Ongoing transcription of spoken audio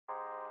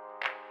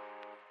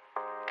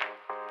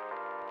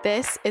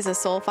This is a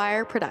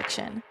Soulfire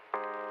production.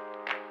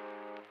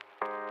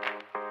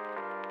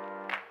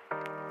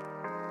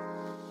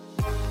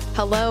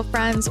 Hello,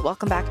 friends.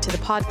 Welcome back to the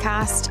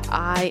podcast.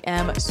 I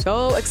am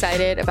so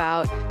excited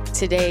about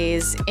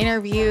today's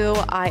interview.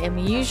 I am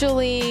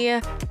usually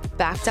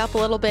backed up a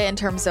little bit in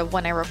terms of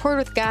when I record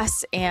with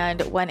guests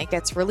and when it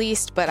gets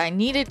released, but I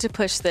needed to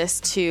push this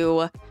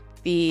to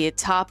the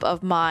top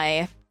of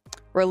my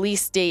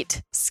release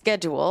date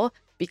schedule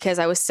because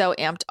I was so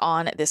amped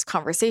on this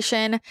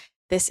conversation.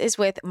 This is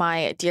with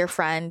my dear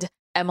friend,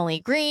 Emily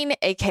Green,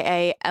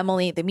 aka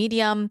Emily the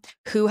Medium,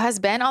 who has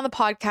been on the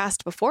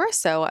podcast before.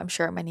 So I'm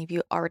sure many of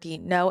you already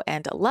know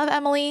and love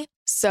Emily.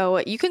 So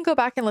you can go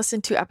back and listen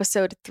to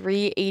episode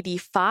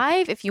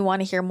 385 if you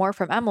want to hear more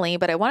from Emily.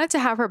 But I wanted to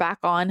have her back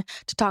on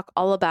to talk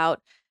all about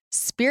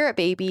spirit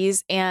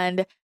babies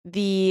and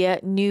the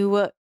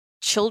new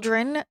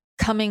children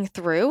coming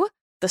through,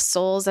 the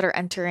souls that are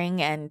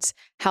entering and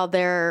how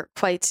they're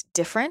quite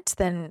different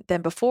than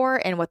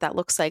before and what that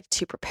looks like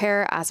to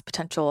prepare as a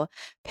potential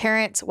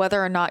parent,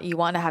 whether or not you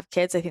want to have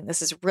kids. I think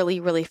this is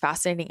really, really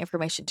fascinating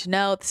information to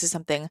know. This is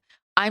something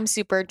I'm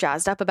super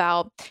jazzed up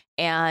about.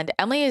 And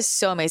Emily is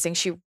so amazing.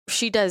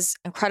 She does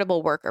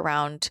incredible work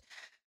around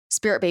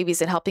spirit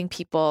babies and helping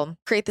people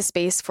create the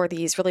space for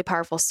these really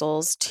powerful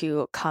souls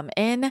to come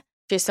in.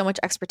 She has so much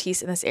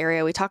expertise in this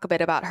area. We talk a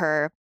bit about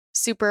her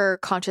super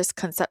conscious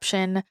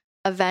conception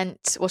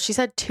event. Well, she's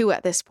had 2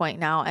 at this point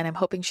now, and I'm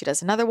hoping she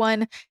does another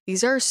one.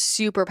 These are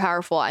super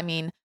powerful. I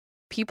mean,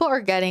 people are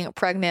getting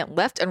pregnant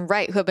left and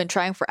right who have been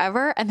trying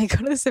forever, and they go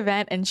to this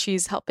event and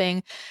she's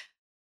helping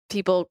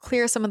people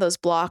clear some of those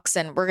blocks.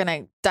 And we're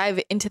going to dive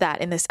into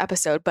that in this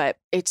episode, but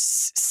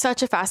it's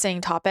such a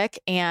fascinating topic.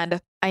 And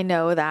I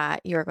know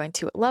that you're going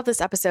to love this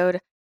episode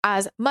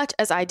as much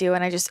as I do.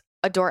 And I just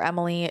adore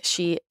Emily.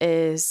 She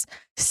is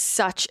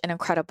such an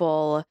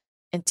incredible,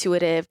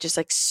 intuitive, just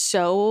like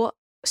so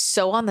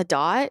on the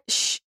dot.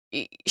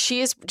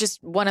 She is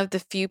just one of the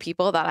few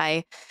people that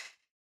I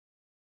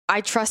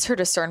trust her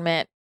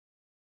discernment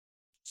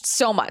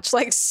so much,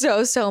 like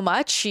so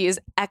much. She is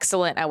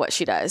excellent at what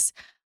she does.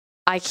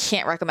 I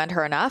can't recommend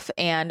her enough.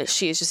 And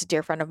she is just a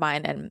dear friend of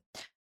mine and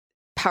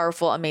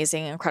powerful,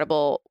 amazing,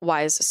 incredible,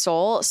 wise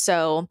soul.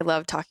 So I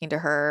love talking to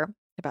her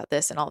about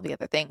this and all the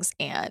other things,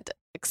 and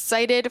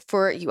excited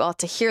for you all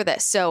to hear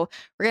this. So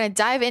we're going to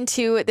dive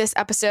into this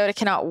episode. I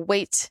cannot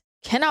wait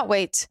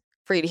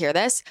for you to hear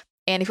this.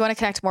 And if you want to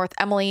connect more with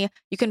Emily,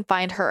 you can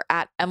find her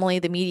at Emily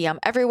the Medium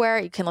everywhere.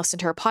 You can listen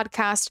to her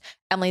podcast,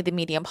 Emily the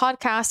Medium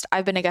Podcast.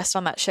 I've been a guest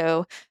on that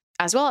show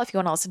as well if you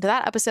want to listen to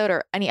that episode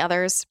or any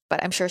others,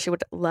 but I'm sure she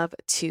would love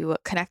to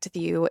connect with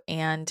you.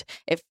 And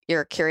if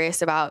you're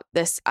curious about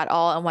this at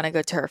all and want to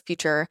go to her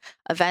future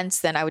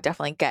events, then I would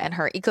definitely get in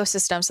her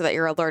ecosystem so that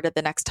you're alerted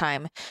the next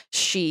time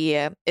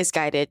she is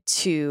guided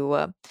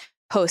to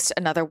host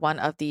another one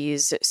of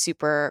these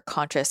super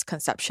conscious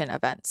conception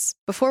events.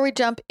 Before we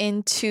jump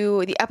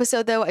into the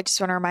episode though, I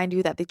just want to remind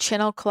you that the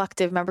Channel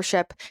Collective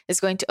membership is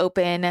going to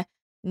open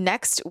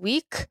next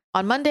week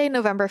on Monday,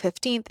 November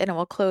 15th, and it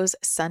will close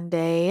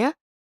Sunday,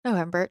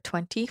 November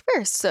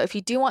 21st. So if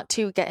you do want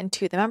to get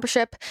into the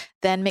membership,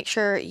 then make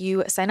sure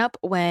you sign up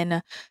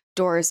when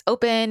doors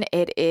open.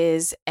 It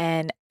is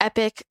an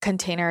epic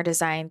container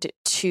designed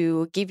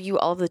to give you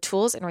all of the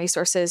tools and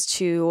resources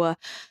to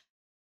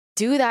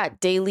do that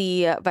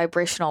daily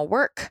vibrational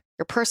work,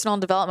 your personal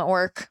development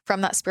work from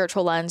that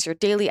spiritual lens, your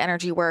daily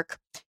energy work,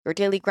 your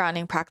daily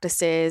grounding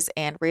practices,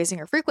 and raising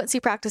your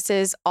frequency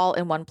practices all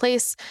in one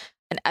place.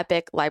 An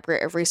epic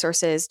library of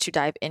resources to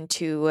dive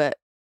into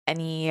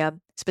any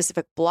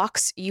specific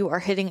blocks you are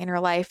hitting in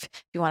your life.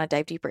 If you want to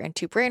dive deeper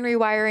into brain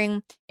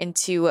rewiring,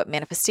 into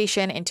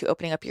manifestation, into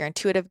opening up your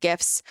intuitive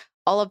gifts,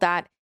 all of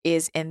that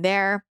is in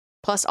there,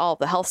 plus all of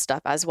the health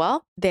stuff as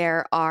well.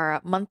 There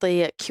are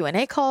monthly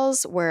Q&A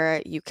calls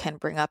where you can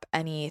bring up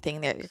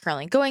anything that you're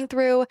currently going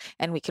through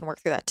and we can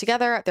work through that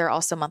together. There are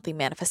also monthly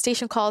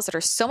manifestation calls that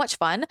are so much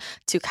fun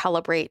to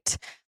calibrate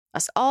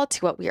us all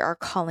to what we are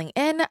calling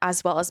in,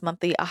 as well as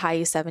monthly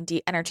Ahai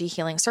 70 energy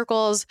healing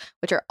circles,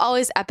 which are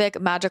always epic,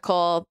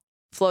 magical,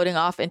 floating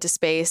off into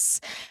space.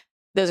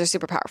 Those are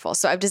super powerful.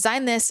 So I've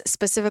designed this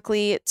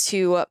specifically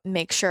to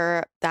make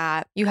sure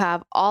that you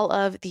have all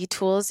of the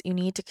tools you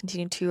need to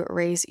continue to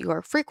raise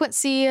your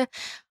frequency,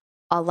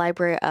 a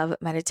library of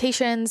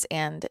meditations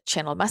and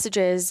channeled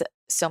messages,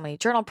 so many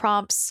journal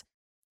prompts,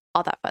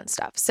 all that fun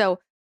stuff. So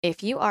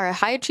if you are a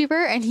high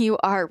achiever and you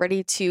are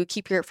ready to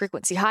keep your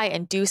frequency high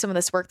and do some of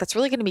this work that's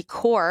really going to be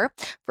core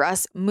for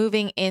us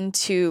moving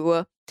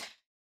into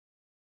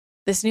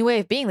this new way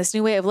of being, this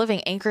new way of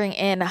living, anchoring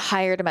in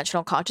higher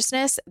dimensional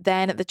consciousness,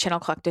 then the Channel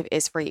Collective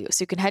is for you.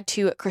 So you can head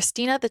to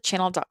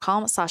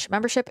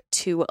christinathechannel.com/membership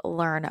to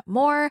learn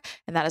more.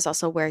 And that is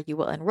also where you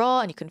will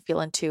enroll and you can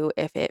feel into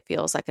if it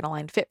feels like an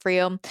aligned fit for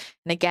you. And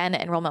again,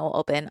 enrollment will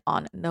open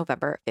on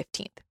November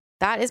 15th.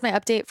 That is my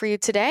update for you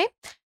today.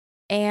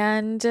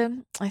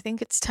 And I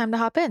think it's time to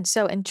hop in.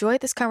 So enjoy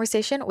this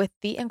conversation with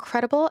the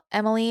incredible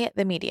Emily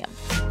the Medium.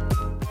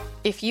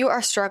 If you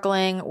are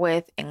struggling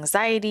with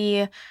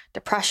anxiety,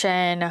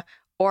 depression,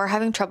 or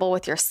having trouble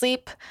with your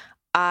sleep,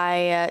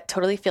 I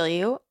totally feel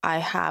you. I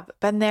have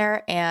been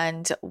there.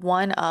 And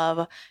one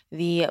of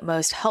the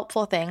most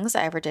helpful things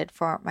I ever did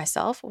for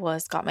myself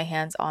was got my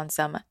hands on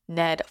some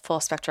Ned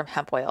full spectrum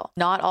hemp oil.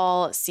 Not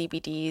all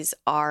CBDs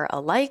are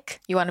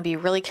alike. You want to be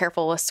really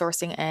careful with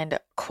sourcing and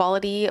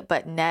quality,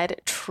 but Ned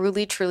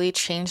truly, truly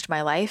changed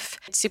my life.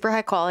 It's super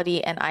high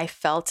quality, and I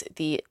felt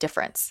the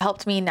difference. It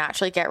helped me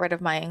naturally get rid of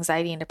my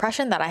anxiety and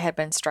depression that I had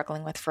been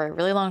struggling with for a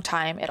really long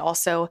time. It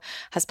also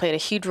has played a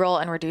huge role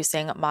in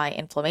reducing my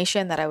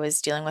inflammation that I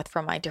was dealing with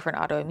from my different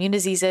autoimmune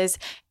diseases.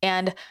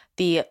 And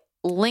the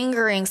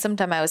lingering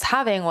symptom I was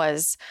having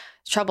was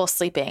trouble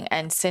sleeping.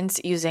 And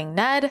since using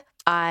Ned,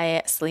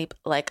 I sleep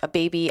like a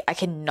baby. I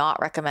cannot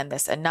recommend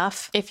this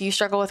enough. If you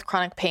struggle with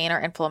chronic pain or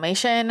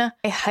inflammation,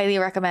 I highly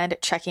recommend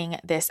checking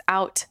this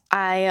out.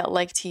 I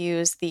like to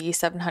use the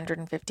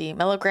 750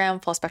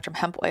 milligram full spectrum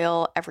hemp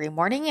oil every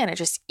morning, and it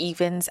just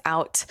evens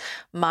out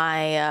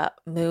my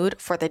mood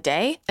for the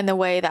day. And the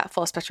way that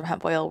full spectrum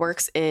hemp oil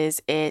works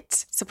is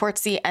it supports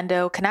the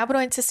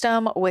endocannabinoid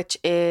system, which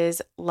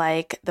is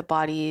like the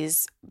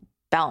body's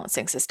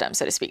balancing system,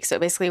 so to speak. So it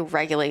basically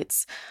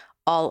regulates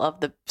all of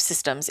the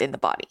systems in the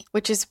body,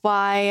 which is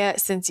why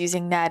since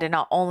using Ned, it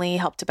not only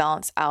helped to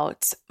balance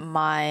out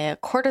my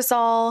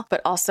cortisol,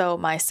 but also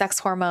my sex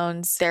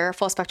hormones. Their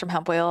full spectrum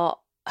hemp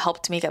oil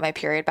helped me get my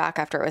period back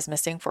after it was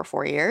missing for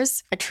 4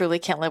 years. I truly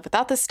can't live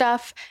without this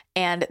stuff.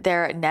 And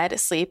their Ned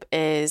sleep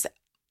is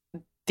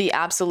the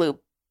absolute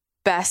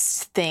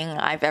best thing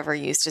I've ever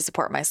used to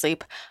support my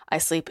sleep. I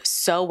sleep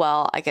so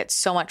well. I get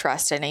so much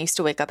rest. And I used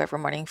to wake up every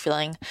morning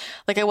feeling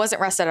like I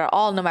wasn't rested at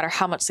all, no matter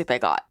how much sleep I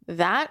got.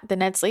 That, the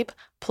Ned sleep,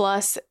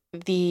 plus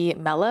the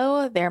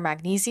Mellow, their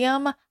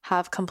magnesium,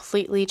 have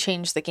completely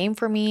changed the game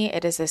for me.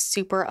 It is a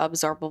super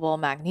absorbable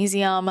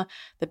magnesium,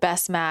 the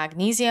best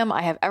magnesium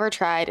I have ever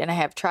tried. And I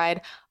have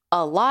tried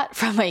a lot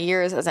from my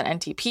years as an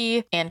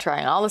NTP and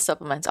trying all the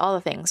supplements, all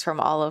the things from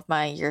all of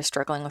my years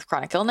struggling with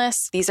chronic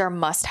illness. These are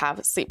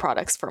must-have sleep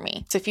products for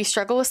me. So if you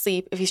struggle with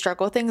sleep, if you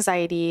struggle with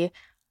anxiety,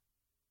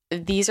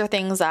 these are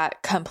things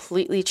that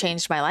completely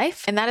changed my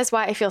life. And that is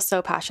why I feel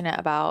so passionate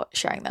about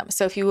sharing them.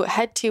 So if you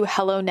head to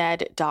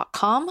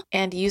helloned.com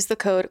and use the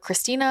code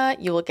Christina,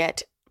 you will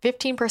get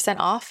 15%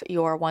 off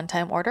your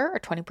one-time order or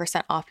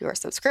 20% off your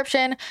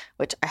subscription,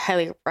 which I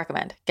highly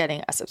recommend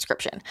getting a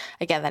subscription.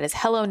 Again, that is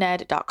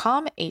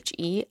helloned.com,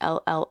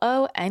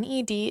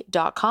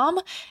 helloned.com,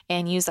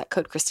 and use that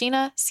code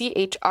Christina,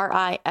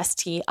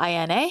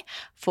 Christina,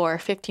 for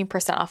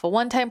 15% off a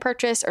one-time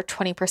purchase or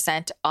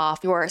 20%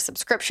 off your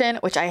subscription,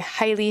 which I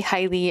highly,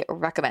 highly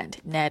recommend.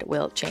 Ned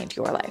will change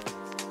your life.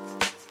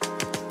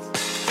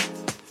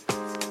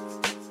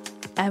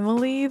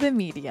 Emily the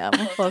Medium,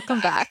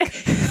 welcome back.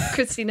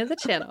 Christina the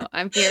Channel,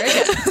 I'm here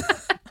again.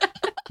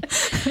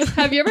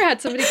 Have you ever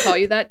had somebody call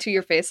you that to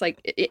your face,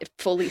 like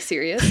fully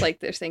serious? Like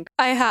they're saying,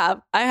 I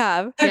have.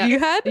 Have you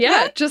had?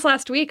 Yeah, just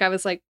last week I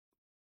was like,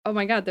 oh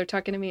my God, they're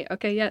talking to me.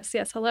 Okay, yes,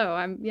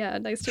 hello.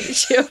 Nice to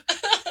meet you.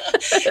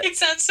 It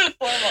sounds so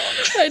formal.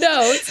 I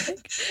know.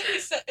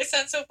 It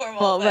sounds so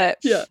formal. Well, but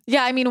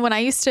yeah. I mean, when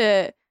I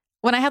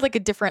had like a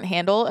different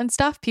handle and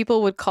stuff,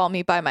 people would call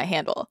me by my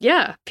handle.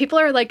 Yeah. People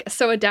are like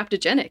so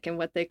adaptogenic in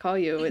what they call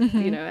you with,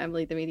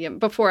 Emily the Medium.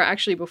 Before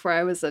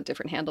I was a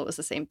different handle, it was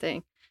the same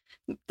thing.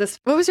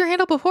 What was your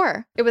handle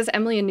before? It was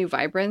Emily and New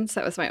Vibrance.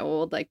 That was my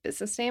old like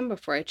business name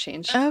before I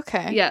changed.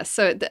 Okay. Yeah.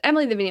 So the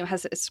Emily the Medium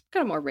it's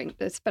got a more ring.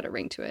 It's a better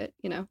ring to it,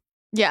 you know?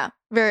 Yeah.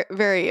 Very,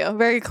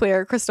 very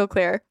clear. Crystal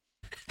clear.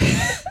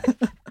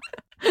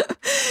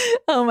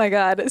 Oh my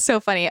God. So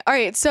funny. All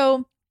right.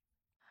 So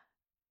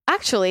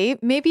actually,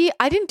 maybe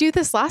I didn't do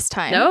this last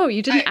time. No,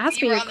 you didn't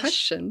ask me your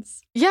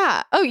questions.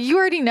 Yeah. Oh, you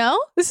already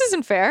know? This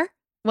isn't fair.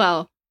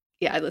 Well,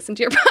 yeah, I listened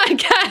to your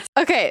podcast.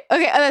 Okay. Oh,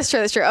 that's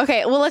true.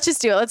 Okay. Well, let's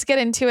just do it. Let's get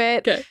into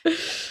it. Okay.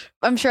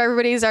 I'm sure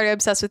everybody's already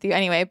obsessed with you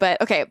anyway,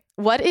 but okay.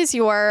 What is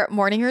your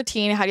morning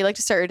routine? How do you like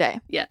to start your day?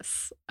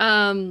 Yes.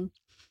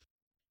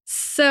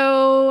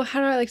 So how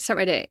do I like to start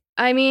my day?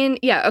 I mean,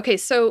 yeah. Okay.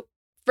 So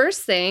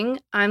first thing,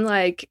 I'm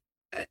like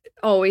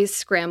always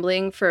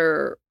scrambling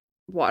for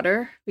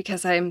water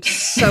because I'm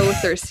so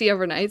thirsty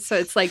overnight. So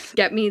it's like,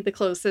 get me the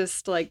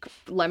closest like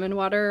lemon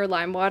water,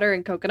 lime water,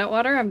 and coconut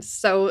water.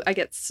 I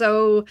get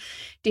so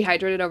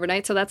dehydrated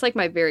overnight. So that's like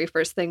my very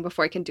first thing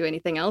before I can do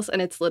anything else.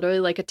 And it's literally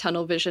like a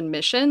tunnel vision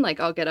mission. Like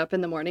I'll get up in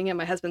the morning and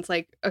my husband's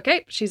like,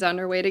 okay, she's on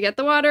her way to get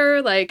the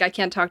water. Like I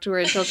can't talk to her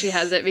until she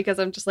has it because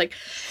I'm just like,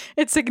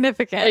 it's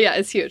significant. Yeah,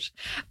 it's huge.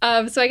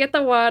 So I get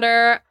the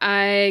water.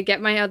 I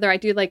get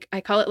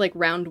I call it like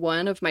round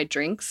one of my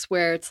drinks,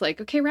 where it's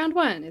like, okay, round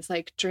one is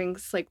like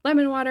drinks like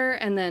lemon water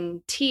and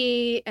then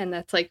tea, and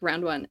that's like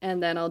round one.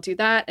 And then I'll do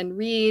that and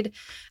read,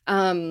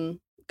 go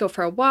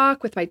for a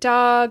walk with my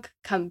dog,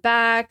 come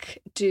back,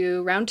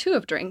 do round two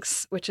of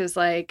drinks, which is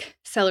like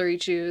celery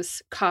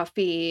juice,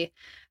 coffee,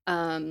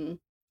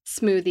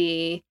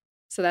 smoothie.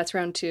 So that's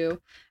round two.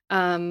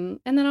 And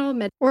then I'll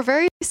We're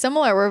very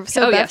similar. We're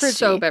so beveragey. Yeah,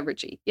 so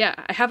beveragey. Yeah.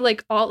 I have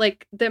like all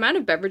like the amount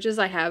of beverages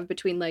I have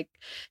between like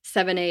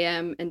 7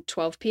 a.m. and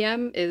 12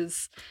 p.m.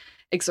 is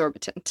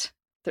exorbitant.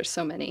 there's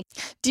so many.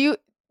 Do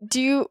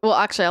you, well,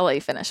 actually, I'll let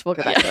you finish. We'll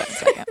get back to that in a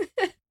second.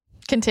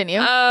 Continue.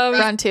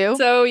 Round 2.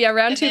 So yeah,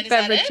 round And 2 then is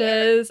that it,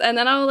 beverages. And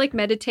then I'll like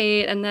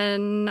meditate and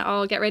then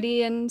I'll get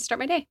ready and start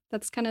my day.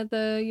 That's kind of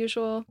the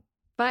usual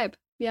vibe.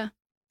 Yeah.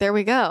 There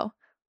we go.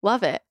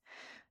 Love it.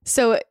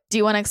 So do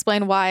you want to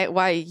explain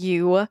why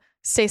you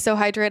stay so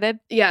hydrated?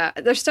 Yeah.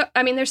 There's so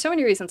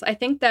many reasons. I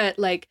think that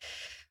like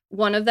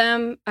one of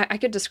them, I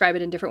could describe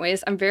it in different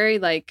ways. I'm very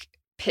like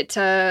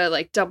pitta,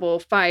 like double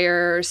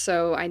fire.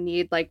 So I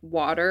need like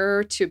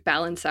water to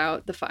balance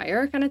out the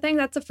fire kind of thing.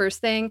 That's the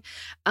first thing.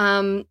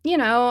 I'm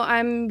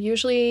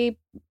usually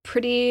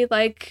pretty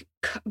like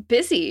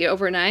busy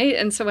overnight.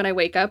 And so when I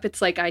wake up,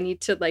 it's like I need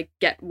to like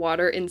get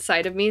water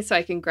inside of me so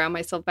I can ground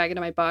myself back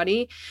into my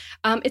body.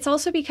 It's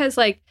also because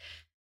like,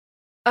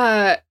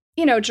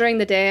 during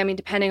the day, I mean,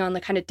 depending on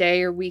the kind of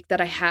day or week that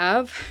I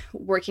have,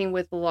 working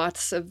with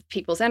lots of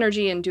people's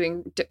energy and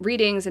doing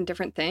readings and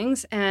different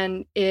things.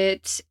 And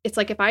it's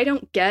like if I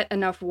don't get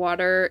enough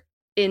water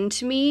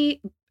into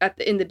me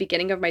in the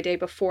beginning of my day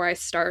before I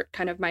start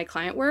kind of my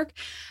client work,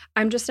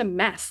 I'm just a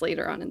mess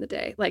later on in the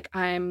day. Like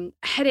I'm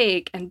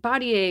headache and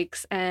body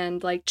aches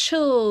and like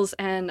chills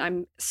and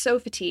I'm so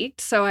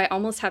fatigued. So I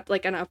almost have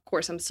like, and of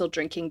course I'm still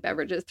drinking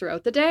beverages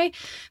throughout the day,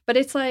 but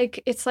it's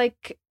like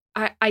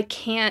I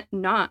can't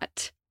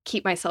not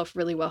keep myself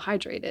really well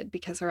hydrated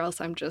because or else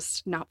I'm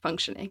just not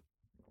functioning.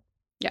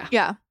 Yeah.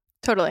 Yeah,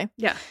 totally.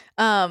 Yeah.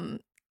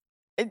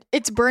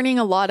 It's burning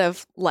a lot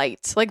of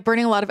light, like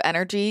burning a lot of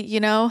energy,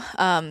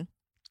 and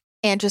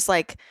just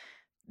like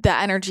the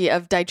energy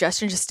of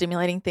digestion, just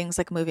stimulating things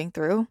like moving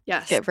through.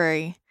 Yes. Get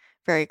very,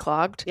 very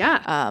clogged.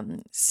 Yeah.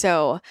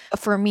 So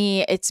for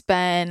me, it's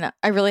been,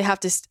 I have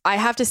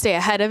to stay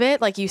ahead of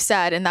it, like you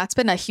said, and that's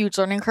been a huge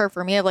learning curve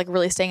for me of like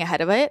really staying ahead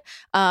of it.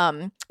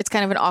 It's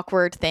kind of an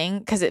awkward thing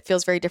because it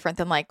feels very different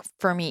than like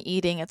for me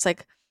eating. It's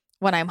like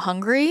when I'm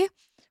hungry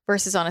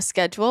versus on a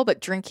schedule, but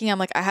drinking, I'm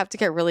like, I have to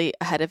get really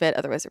ahead of it.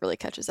 Otherwise it really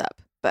catches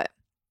up. But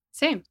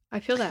same. I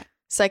feel that.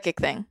 Psychic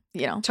thing,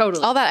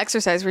 Totally. all that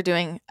exercise we're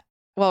doing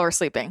while we're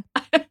sleeping.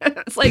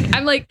 It's like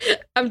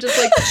I'm just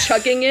like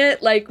chugging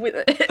it like with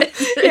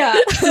yeah.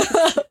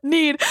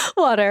 Need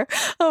water.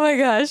 Oh my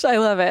gosh, I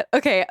love it.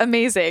 Okay,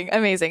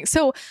 amazing.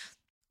 So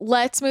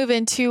let's move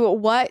into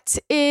what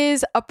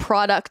is a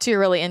product you're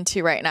really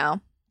into right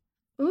now.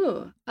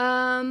 Ooh.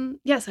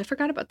 Yes, I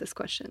forgot about this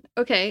question.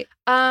 Okay.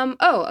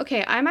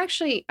 Okay.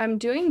 I'm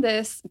doing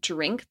this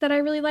drink that I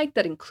really like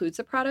that includes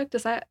a product.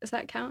 Does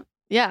that count?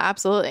 Yeah,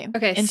 absolutely.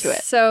 Okay. Into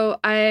it. So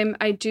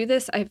I do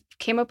this. I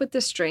came up with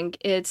this drink.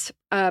 It's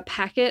a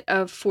packet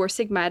of 4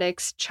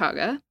 Sigmatics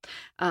chaga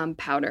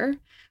powder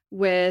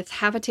with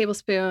half a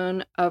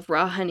tablespoon of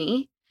raw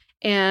honey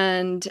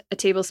and a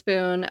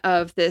tablespoon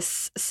of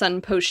this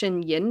Sun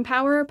Potion Yin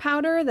Power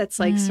powder that's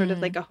like sort of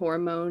like a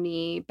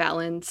hormone-y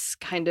balance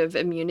kind of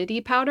immunity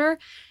powder.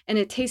 And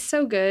it tastes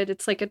so good.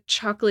 It's like a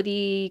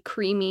chocolatey,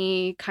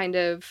 creamy kind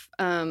of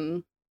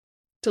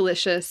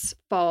delicious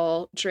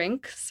fall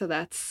drink. So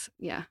that's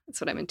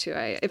what I'm into.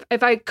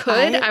 If I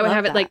could, I would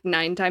have it like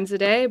 9 times a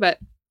day, but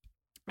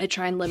I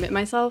try and limit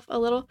myself a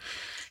little.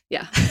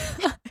 Yeah.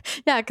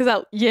 Yeah, because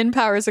that yin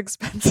power is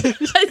expensive.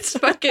 It's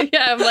fucking,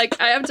 I'm like,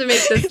 I have to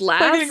make this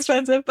last,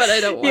 expensive, but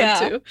I don't want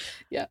to.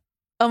 Yeah.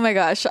 Oh my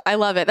gosh, I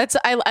love it.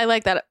 I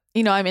like that.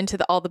 I'm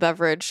into all the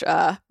beverage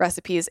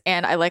recipes,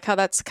 and I like how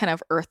that's kind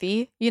of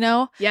earthy.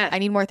 Yeah. I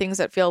need more things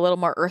that feel a little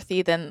more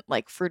earthy than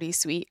like fruity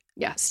sweet.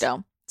 Yeah.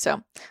 Still.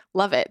 So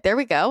love it. There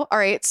we go. All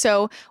right.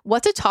 So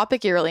what's a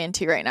topic you're really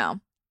into right now?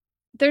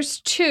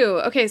 There's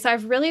 2. Okay. So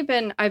I've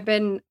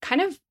been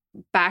kind of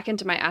back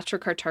into my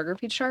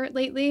astrocartography chart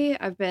lately.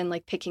 I've been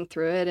like picking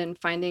through it and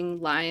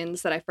finding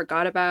lines that I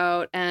forgot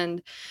about.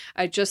 And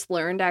I just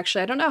learned,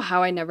 actually, I don't know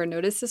how I never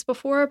noticed this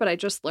before, but I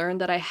just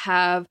learned that I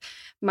have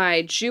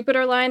my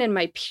Jupiter line and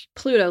my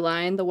Pluto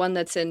line, the one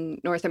that's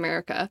in North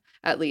America,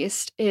 at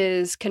least,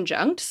 is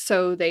conjunct.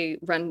 So they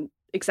run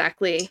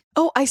exactly.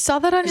 Oh, I saw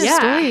that on your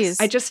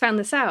stories. I just found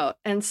this out.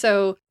 And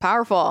so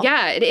powerful.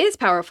 Yeah, it is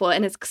powerful.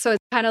 And it's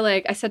kind of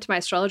like I said to my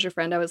astrologer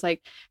friend, I was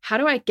like, how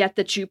do I get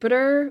the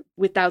Jupiter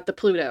without the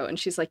Pluto? And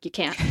she's like, you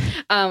can't.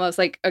 I was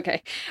like,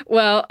 okay,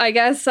 well, I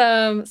guess.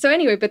 So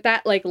anyway, but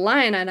that like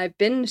line, and I've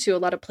been to a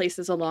lot of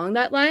places along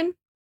that line,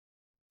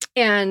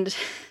 and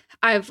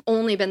I've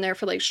only been there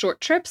for like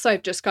short trips, so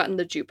I've just gotten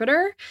the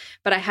Jupiter,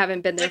 but I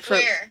haven't been there like for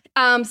where?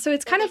 So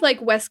it's kind of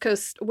like West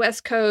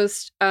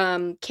Coast,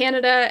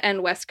 Canada,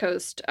 and West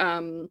Coast,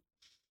 the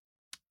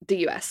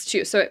US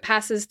too. So it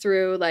passes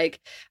through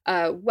like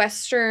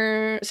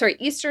Eastern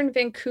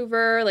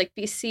Vancouver, like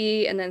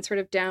BC, and then sort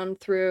of down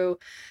through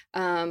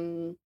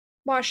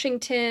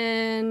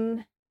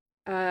Washington.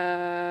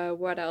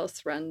 What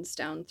else runs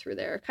down through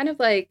there? Kind of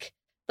like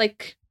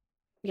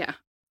yeah.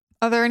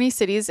 Are there any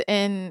cities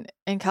in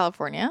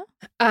California?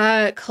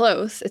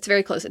 Close. It's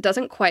very close. It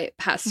doesn't quite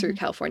pass through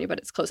California, but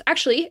it's close.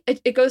 Actually,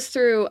 it goes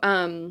through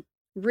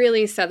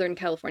really southern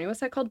California. What's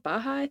that called?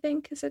 Baja, I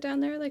think. Is it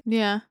down there? Like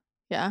Yeah.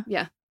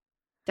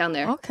 Down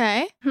there.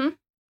 Okay. Mhm.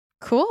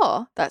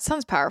 Cool. That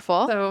sounds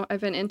powerful. So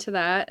I've been into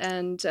that,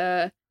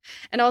 and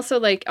And also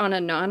like on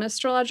a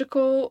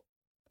non-astrological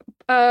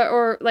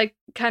or like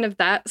kind of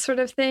that sort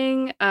of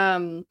thing.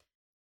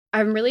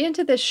 I'm really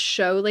into this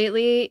show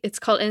lately. It's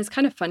called, and it's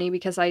kind of funny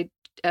because I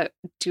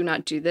do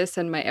not do this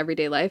in my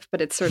everyday life,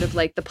 but it's sort of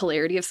like the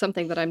polarity of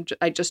something that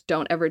I just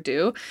don't ever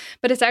do.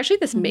 But it's actually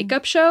this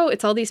makeup show.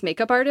 It's all these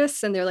makeup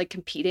artists, and they're like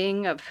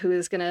competing of who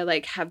is gonna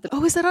like have the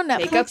is that on Netflix?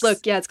 Makeup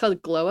look. Yeah, it's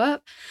called Glow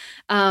Up.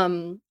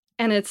 And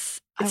it's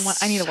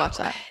I need to watch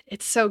that.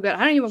 It's so good.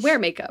 I don't even wear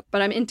makeup,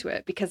 but I'm into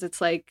it because it's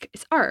like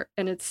it's art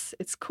and it's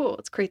cool.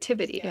 It's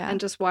creativity. Yeah.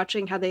 And just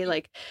watching how they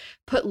like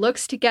put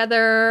looks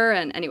together.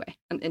 And anyway,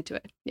 I'm into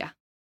it. Yeah.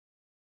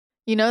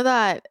 You know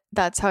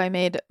that's how I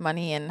made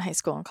money in high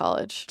school and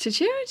college. Did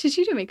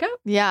you do makeup?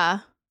 Yeah.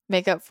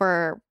 Makeup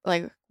for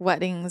like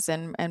weddings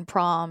and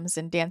proms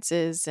and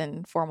dances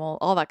and formal,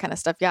 all that kind of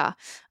stuff. Yeah.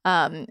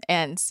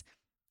 And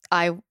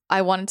I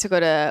wanted to go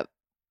to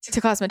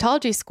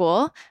cosmetology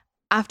school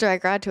after I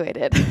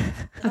graduated.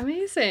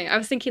 Amazing. I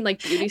was thinking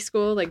like beauty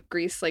school, like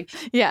Greece, like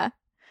yeah.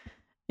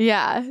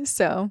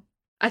 So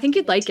I think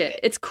you'd like it.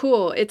 It's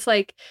cool. It's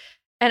like,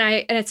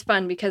 and it's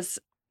fun because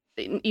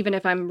even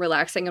if I'm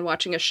relaxing and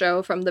watching a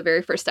show from the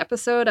very first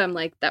episode, I'm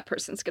like, that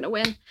person's gonna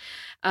win,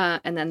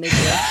 and then they do.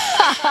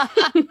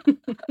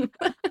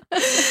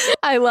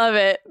 I love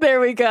it. There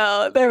we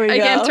go. I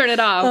can't turn it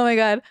off. Oh my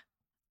god.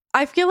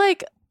 I feel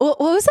like what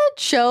was that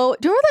show?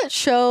 Do you remember that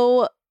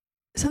show?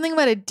 Something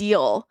about a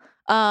deal.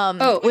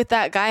 With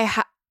that guy.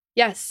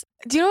 Yes.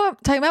 Do you know what I'm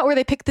talking about? Where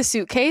they pick the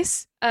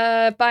suitcase?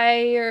 No.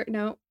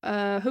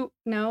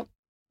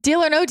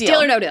 Deal or No Deal.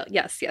 Deal or No Deal.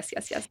 Yes.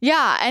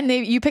 Yeah, and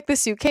you pick the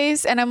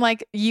suitcase, and I'm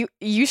like, you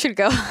should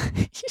go.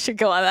 You should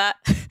go on that.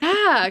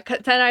 Yeah,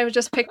 then I would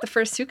just pick the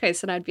first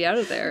suitcase, and I'd be out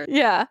of there.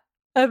 Yeah,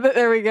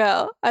 there we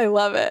go. I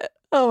love it.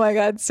 Oh my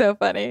god, so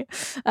funny.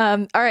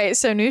 All right,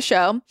 so new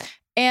show,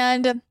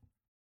 and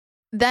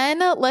then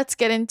let's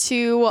get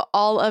into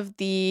all of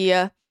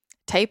the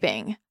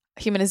typing,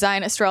 human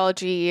design,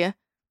 astrology,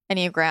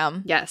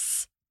 Enneagram.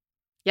 Yes.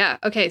 Yeah.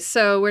 Okay.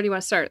 So where do you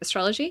want to start?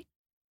 Astrology?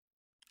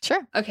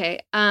 Sure. Okay.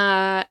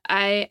 I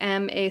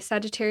am a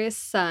Sagittarius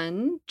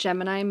sun,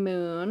 Gemini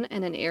moon,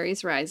 and an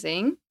Aries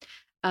rising.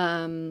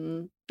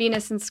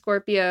 Venus in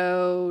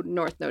Scorpio,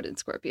 North Node in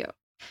Scorpio.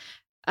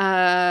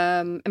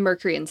 And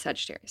Mercury in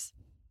Sagittarius.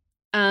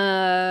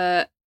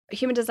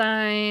 Human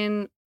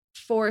design,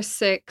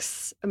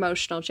 4-6,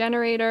 emotional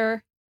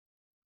generator.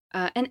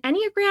 An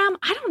Enneagram,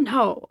 I don't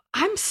know.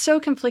 I'm so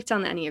conflicted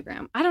on the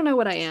Enneagram. I don't know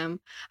what I am.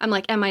 I'm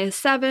like, am I a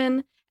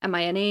 7? Am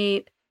I an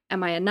 8?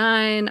 Am I a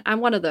 9?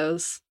 I'm one of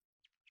those.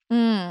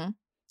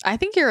 I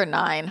think you're a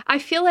 9. I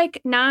feel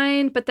like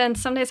 9, but then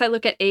some days I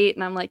look at 8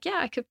 and I'm like, yeah,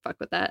 I could fuck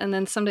with that. And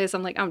then some days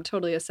I'm like, I'm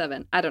totally a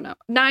 7. I don't know.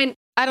 9.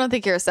 I don't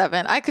think you're a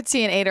 7. I could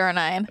see an 8 or a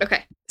 9.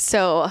 Okay.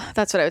 So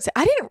that's what I would say.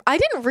 I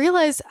didn't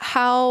realize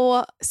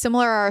how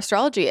similar our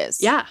astrology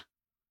is. Yeah,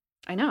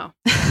 I know.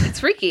 It's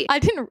freaky.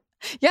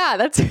 Yeah,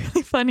 that's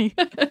really funny.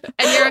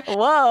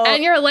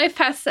 And you're a life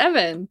past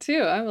 7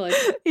 too. I'm like,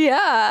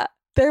 yeah,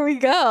 there we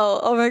go.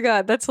 Oh my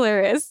god, that's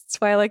hilarious. That's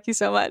why I like you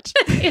so much.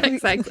 Yeah,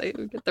 exactly.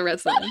 We get the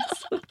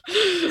resonance.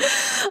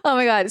 Oh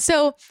my god.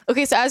 So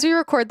okay, so as we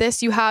record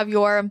this, you have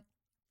your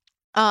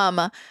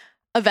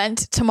event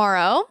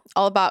tomorrow,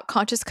 all about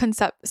conscious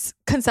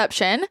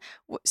conception.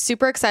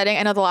 Super exciting.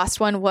 I know the last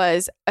one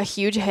was a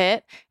huge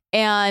hit.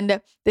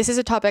 And this is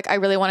a topic I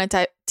really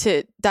wanted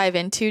to dive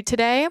into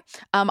today.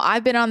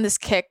 I've been on this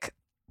kick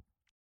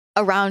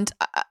around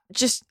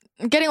just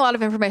getting a lot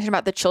of information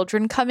about the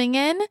children coming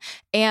in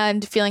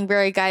and feeling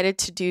very guided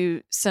to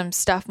do some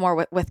stuff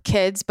more with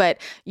kids. But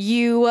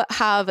you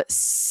have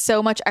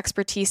so much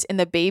expertise in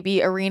the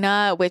baby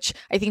arena, which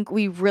I think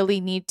we really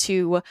need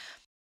to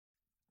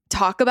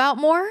talk about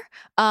more.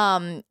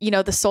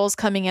 The souls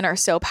coming in are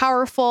so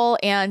powerful,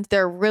 and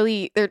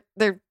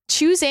they're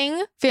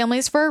choosing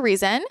families for a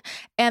reason,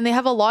 and they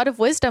have a lot of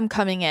wisdom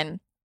coming in.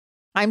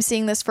 I'm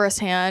seeing this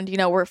firsthand.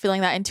 We're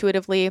feeling that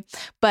intuitively.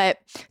 But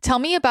tell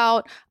me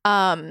about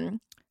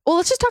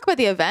let's just talk about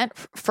the event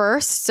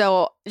first.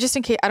 So just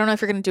in case, I don't know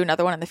if you're going to do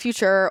another one in the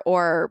future,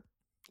 or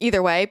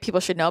either way,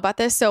 people should know about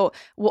this. So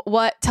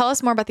tell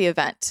us more about the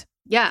event.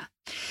 Yeah.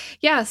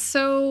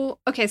 So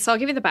I'll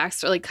give you the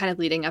backstory, like kind of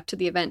leading up to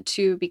the event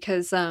too,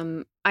 because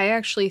I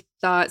actually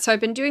thought, so I've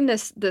been doing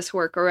this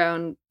work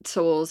around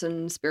souls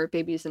and spirit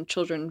babies and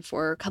children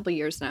for a couple of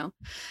years now.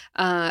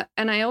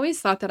 And I always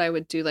thought that I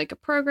would do like a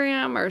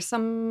program or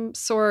some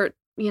sort,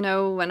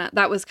 when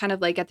that was kind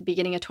of like at the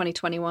beginning of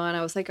 2021,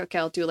 I was like, okay,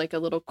 I'll do like a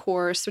little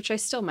course, which I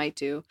still might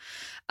do.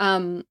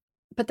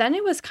 But then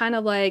it was kind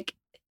of like,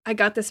 I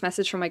got this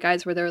message from my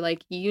guides where they're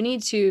like, you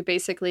need to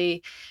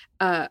basically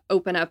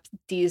open up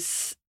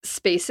these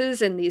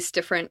spaces and these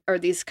different, or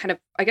these kind of,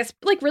 I guess,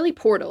 like really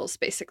portals,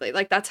 basically.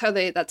 Like that's how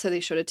they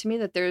showed it to me,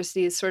 that there's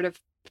these sort of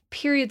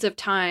periods of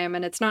time,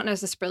 and it's not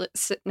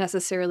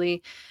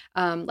necessarily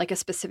like a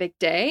specific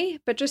day,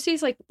 but just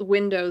these like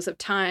windows of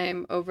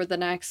time over the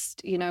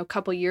next,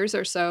 couple years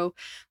or so,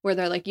 where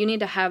they're like, you need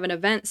to have an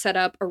event set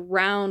up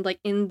around like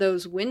in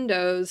those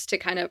windows to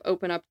kind of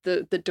open up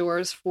the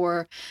doors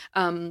for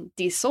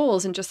these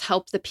souls, and just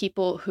help the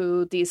people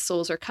who these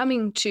souls are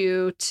coming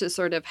to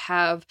sort of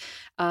have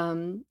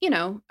an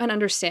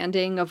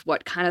understanding of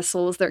what kind of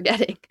souls they're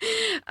getting.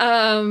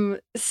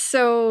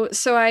 So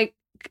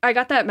I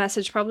got that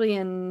message probably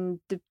in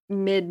the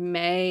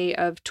mid-May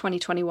of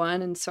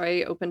 2021. And so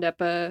I opened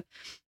up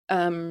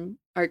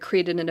I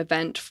created an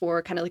event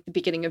for kind of like the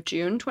beginning of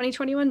June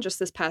 2021, just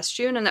this past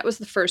June. And that was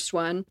the first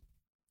one.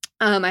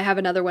 I have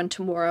another one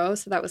tomorrow.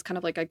 So that was kind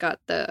of like, I got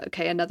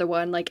another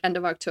one like end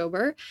of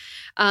October.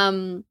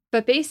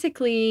 But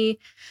basically,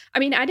 I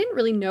mean, I didn't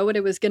really know what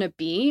it was going to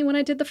be when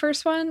I did the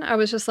first one. I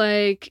was just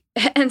like,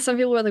 and some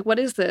people were like, what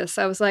is this?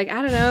 I was like,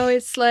 I don't know.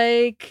 It's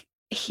like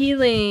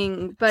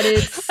healing, but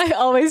it's I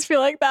always feel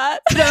like that.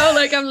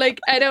 Like I'm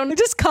like, I don't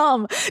just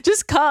come,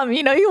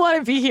 you want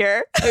to be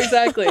here.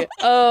 Exactly.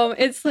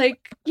 It's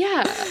like,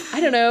 yeah,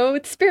 I don't know,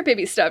 it's spirit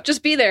baby stuff,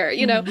 just be there,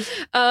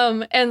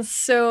 and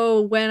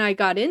so when I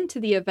got into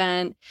the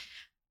event,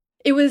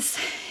 it was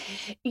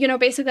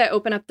basically I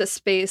opened up the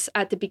space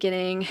at the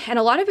beginning, and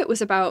a lot of it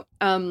was about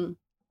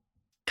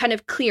kind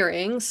of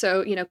clearing.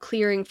 So,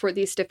 clearing for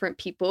these different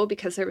people,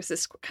 because there was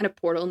this kind of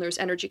portal and there's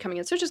energy coming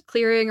in. So just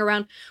clearing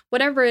around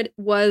whatever it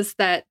was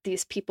that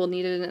these people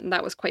needed. And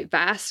that was quite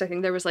vast. I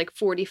think there was like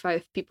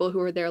 45 people who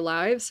were there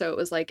live. So it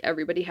was like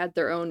everybody had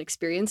their own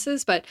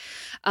experiences, but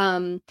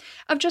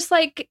of just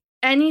like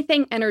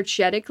anything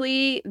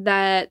energetically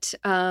that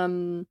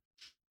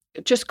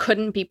just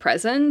couldn't be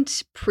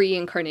present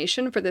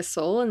pre-incarnation for this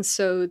soul. And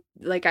so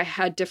like I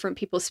had different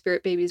people's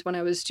spirit babies when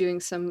I was doing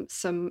some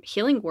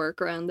healing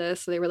work around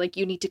this. So they were like,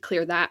 you need to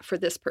clear that for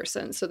this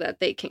person so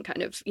that they can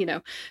kind of,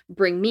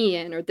 bring me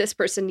in, or this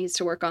person needs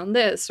to work on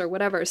this or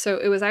whatever. So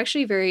it was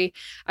actually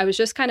I was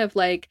just kind of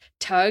like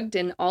tugged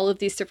in all of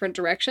these different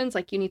directions.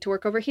 Like, you need to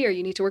work over here.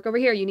 You need to work over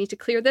here. You need to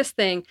clear this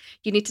thing.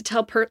 You need to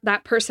tell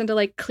that person to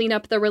like clean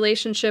up the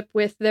relationship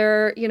with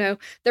their,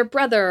 their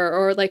brother,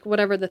 or like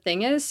whatever the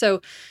thing is.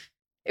 So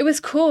it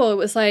was cool. It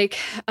was like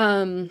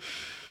a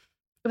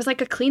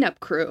cleanup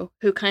crew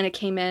who kind of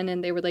came in,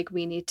 and they were like,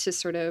 we need to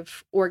sort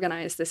of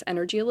organize this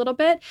energy a little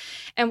bit.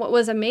 And what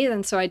was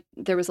amazing, so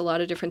there was a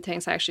lot of different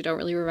things. I actually don't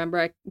really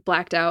remember. I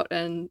blacked out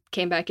and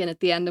came back in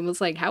at the end and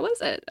was like, how was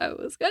it? Oh, it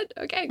was good.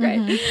 Okay, great.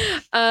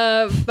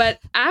 Mm-hmm.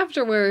 But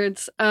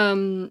afterwards,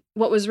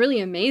 what was really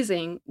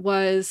amazing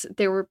was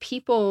there were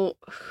people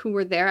who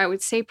were there. I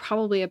would say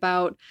probably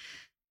about,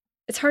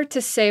 it's hard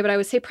to say, but I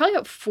would say probably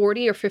about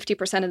 40 or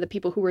 50% of the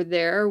people who were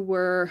there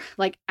were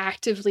like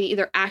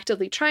either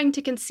actively trying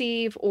to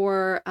conceive,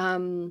 or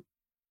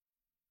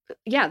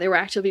they were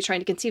actively trying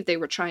to conceive. They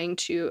were trying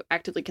to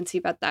actively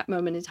conceive at that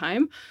moment in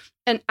time.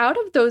 And out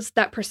of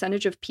that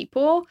percentage of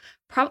people,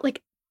 probably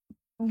like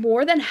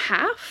more than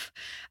half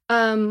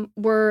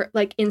were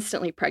like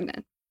instantly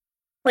pregnant.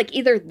 Like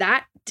either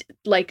that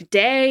like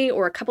day,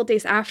 or a couple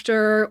days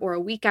after, or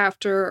a week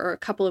after, or a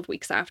couple of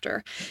weeks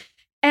after.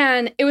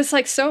 And it was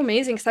like so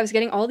amazing, because I was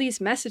getting all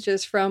these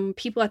messages from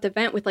people at the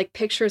event with like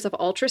pictures of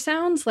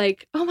ultrasounds,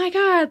 like, oh my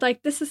God,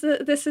 like this is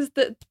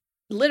the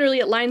literally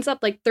it lines up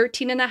like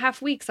 13 and a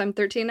half weeks. I'm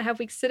 13 and a half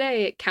weeks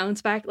today. It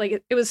counts back.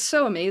 Like it was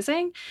so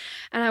amazing.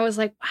 And I was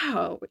like,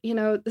 wow,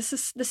 this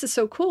is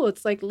so cool.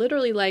 It's like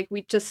literally like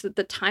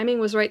the timing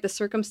was right. The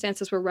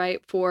circumstances were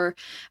right for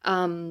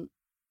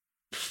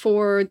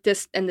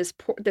this, and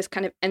this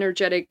kind of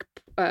energetic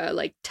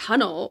like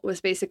tunnel was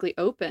basically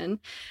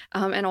open,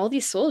 and all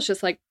these souls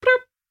just like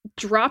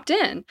dropped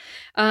in,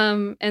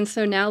 and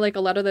so now like a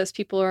lot of those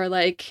people are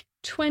like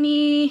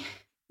 20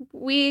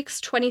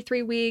 weeks,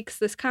 23 weeks,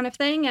 this kind of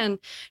thing, and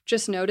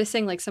just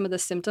noticing like some of the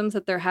symptoms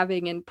that they're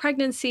having in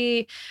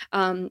pregnancy,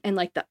 and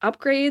like the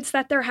upgrades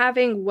that they're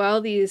having while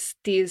these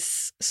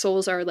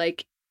souls are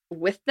like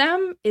with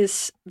them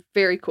is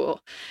very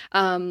cool.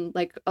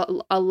 Like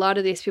a lot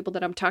of these people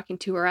that I'm talking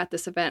to are at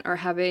this event are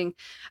having,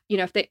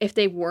 if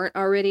they weren't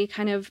already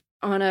kind of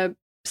on a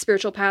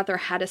spiritual path or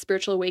had a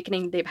spiritual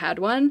awakening, they've had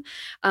one.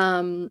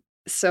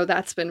 So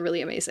that's been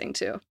really amazing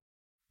too.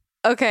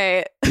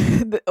 Okay,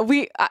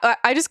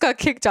 I just got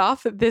kicked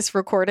off this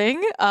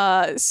recording,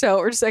 so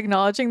we're just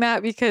acknowledging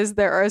that, because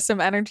there are some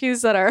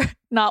energies that are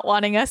not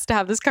wanting us to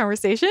have this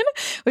conversation,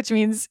 which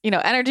means,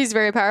 energy is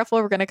very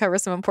powerful. We're going to cover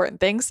some important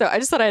things, so I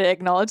just thought I'd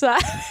acknowledge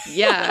that.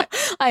 Yeah.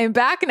 I am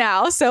back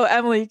now, so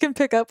Emily, you can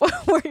pick up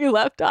where you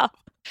left off.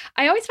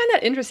 I always find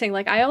that interesting.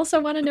 Like, I also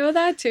want to know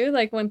that too,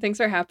 like when things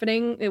are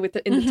happening in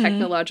the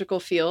technological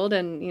field,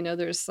 and,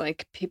 there's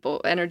like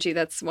energy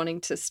that's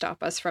wanting to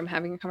stop us from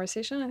having a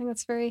conversation. I think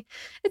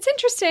it's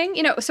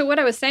interesting. So what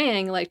I was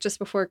saying, like just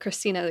before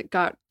Christina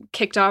got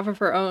kicked off of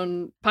her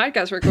own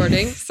podcast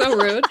recording, so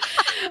rude,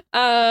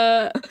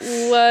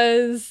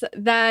 was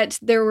that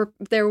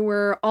there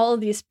were all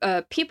of these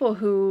people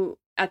who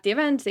at the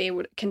event, they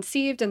would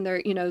conceived, and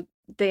they're,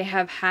 they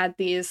have had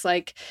these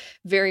like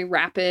very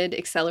rapid,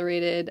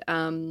 accelerated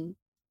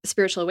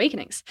spiritual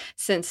awakenings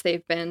since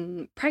they've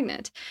been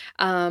pregnant,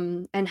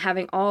 and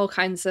having all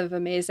kinds of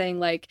amazing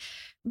like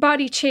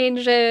body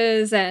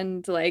changes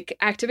and like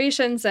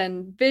activations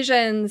and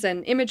visions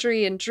and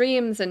imagery and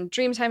dream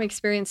time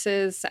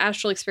experiences,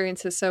 astral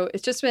experiences. So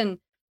it's just been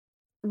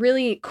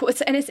really cool.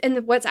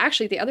 And what's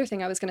actually the other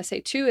thing I was going to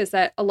say too is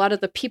that a lot of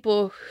the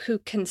people who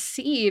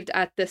conceived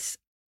at this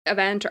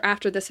event or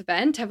after this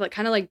event have like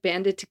kind of like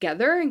banded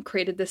together and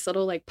created this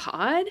little like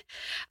pod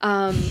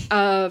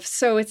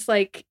so it's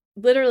like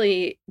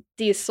literally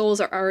these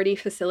souls are already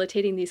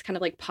facilitating these kind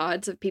of like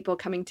pods of people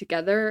coming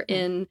together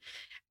in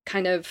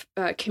kind of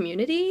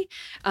community.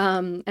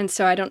 And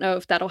so I don't know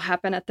if that'll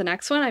happen at the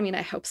next one. I mean,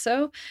 I hope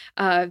so,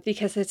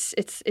 because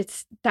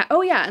it's that.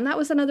 Oh yeah. And that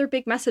was another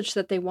big message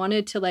that they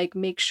wanted to like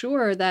make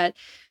sure that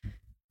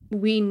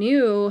we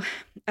knew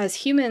as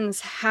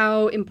humans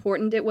how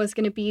important it was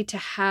going to be to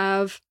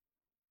have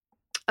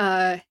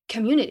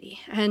community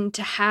and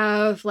to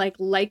have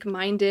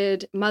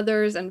like-minded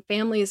mothers and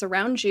families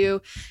around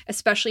you,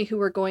 especially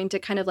who are going to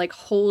kind of like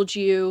hold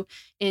you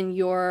in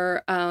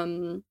your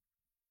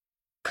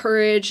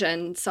courage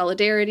and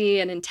solidarity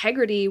and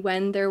integrity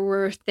when there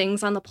were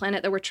things on the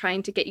planet that were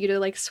trying to get you to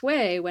like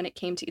sway when it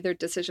came to either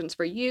decisions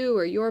for you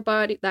or your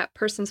body, that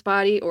person's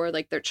body, or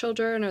like their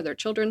children or their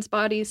children's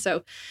bodies.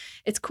 So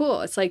it's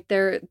cool. It's like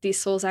these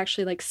souls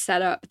actually like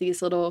set up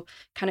these little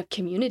kind of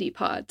community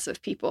pods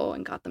of people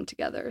and got them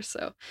together.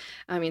 So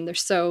I mean, they're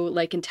so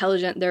like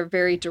intelligent, they're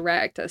very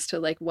direct as to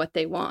like what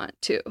they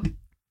want too.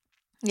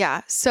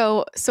 Yeah,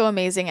 so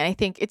amazing. And I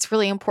think it's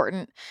really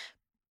important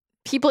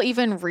people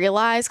even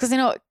realize, because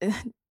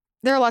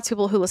there are lots of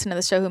people who listen to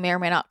the show who may or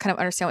may not kind of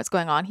understand what's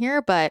going on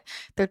here, but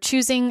they're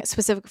choosing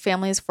specific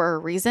families for a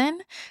reason.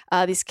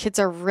 These kids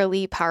are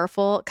really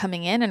powerful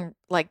coming in and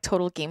like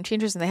total game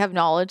changers, and they have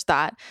knowledge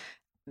that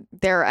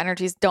their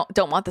energies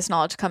don't want this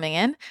knowledge coming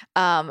in,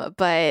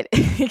 but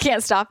you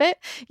can't stop it,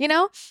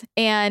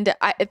 And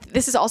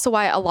this is also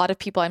why a lot of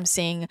people I'm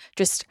seeing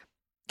just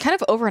kind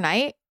of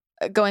overnight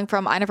going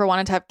from I never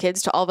wanted to have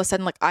kids to all of a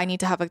sudden like I need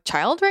to have a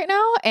child right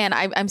now. And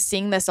I'm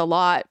seeing this a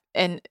lot,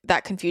 and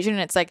that confusion.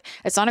 And it's like,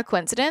 it's not a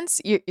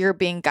coincidence. You're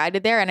being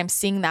guided there. And I'm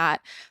seeing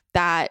that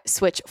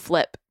switch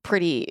flip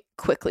pretty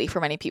quickly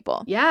for many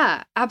people.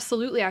 Yeah,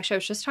 absolutely. Actually, I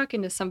was just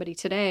talking to somebody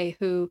today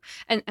who,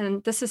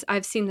 and this is,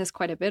 I've seen this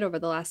quite a bit over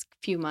the last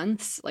few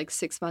months, like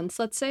 6 months,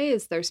 let's say,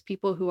 is there's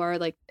people who are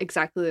like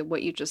exactly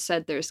what you just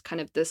said. There's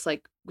kind of this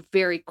like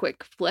very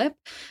quick flip,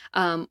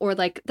 or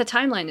like the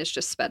timeline is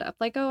just sped up.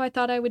 Like, oh, I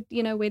thought I would,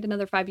 wait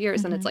another 5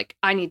 years. And it's like,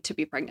 I need to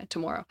be pregnant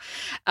tomorrow.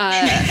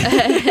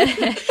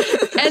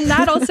 And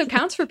that also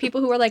counts for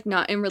people who are like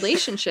not in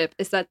relationship,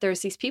 is that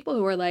there's these people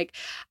who are like,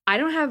 I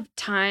don't have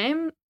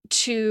time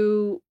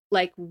to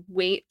like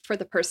wait for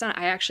the person.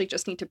 I actually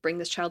just need to bring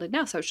this child in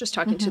now. So I was just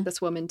talking to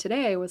this woman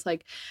today. I was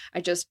like,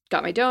 I just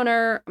got my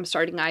donor. I'm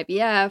starting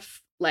IVF.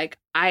 Like,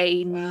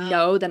 I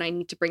know that I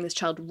need to bring this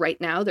child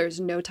right now. There's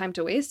no time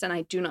to waste. And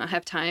I do not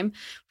have time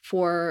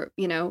for,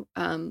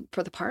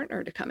 for the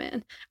partner to come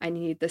in. I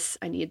need this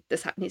needs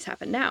to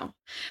happen now,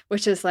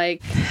 which is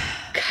like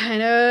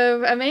kind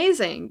of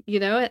amazing,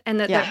 and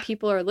that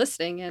people are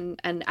listening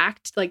and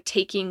act like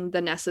taking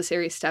the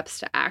necessary steps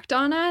to act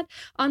on that.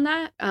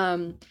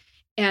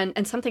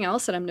 And something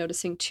else that I'm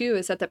noticing too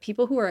is that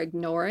people who are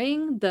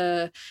ignoring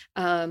the,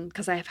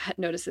 because I have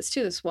noticed this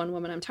too, this one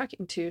woman I'm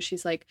talking to,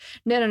 she's like,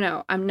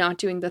 no, I'm not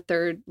doing the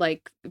third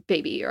like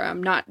baby, or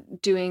I'm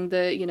not doing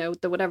the,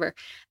 the whatever.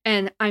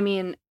 And I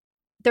mean,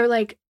 they're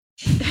like,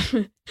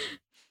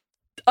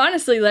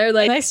 honestly, they're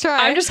like, nice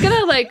try. I'm just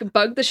gonna like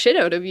bug the shit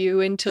out of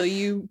you until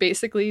you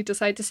basically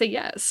decide to say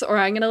yes, or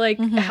I'm gonna like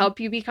help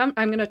you become,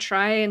 I'm gonna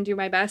try and do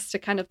my best to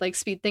kind of like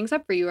speed things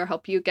up for you or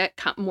help you get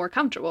more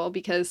comfortable,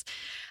 because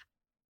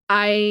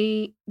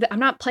I'm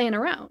not playing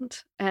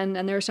around, and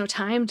there's no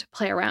time to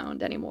play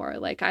around anymore.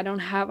 Like I don't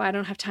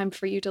have time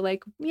for you to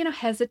like,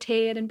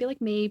 hesitate and be like,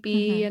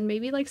 maybe, and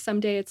maybe like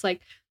someday. It's like,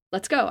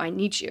 let's go. I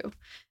need you,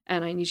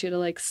 and I need you to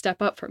like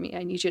step up for me.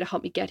 I need you to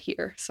help me get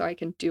here so I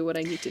can do what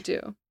I need to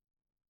do.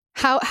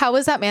 How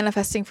is that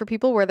manifesting for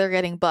people where they're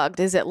getting bugged?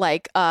 Is it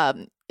like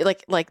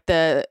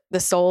the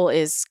soul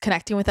is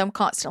connecting with them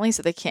constantly,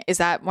 so they can't? Is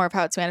that more of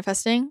how it's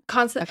manifesting?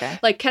 Okay.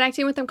 Like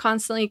connecting with them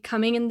constantly,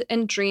 coming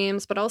in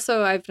dreams, but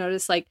also I've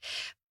noticed like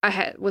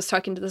was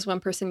talking to this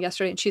one person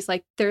yesterday, and she's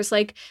like, there's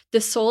like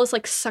the soul is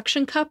like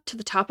suction cup to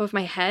the top of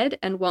my head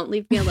and won't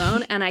leave me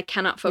alone, and I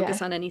cannot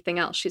focus on anything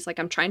else. She's like,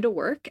 I'm trying to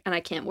work and I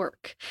can't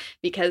work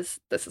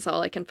because this is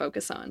all I can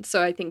focus on.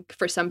 So I think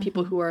for some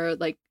people who are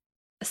like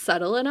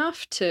subtle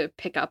enough to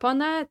pick up on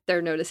that,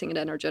 they're noticing it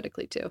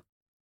energetically too.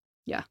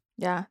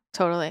 Yeah,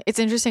 totally. It's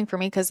interesting for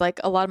me because like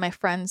a lot of my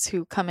friends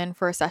who come in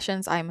for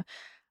sessions,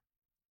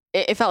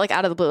 it felt like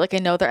out of the blue. Like I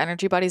know their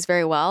energy bodies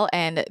very well,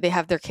 and they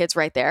have their kids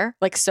right there,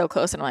 like so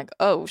close. And I'm like,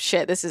 oh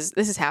shit, this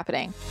is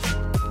happening.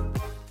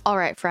 All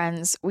right,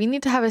 friends, we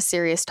need to have a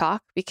serious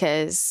talk,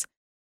 because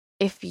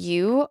if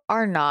you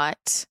are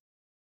not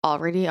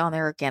already on the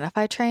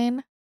Organifi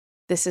train,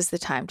 this is the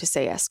time to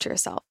say yes to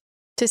yourself.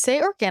 To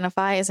say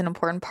Organifi is an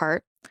important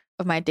part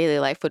of my daily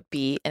life would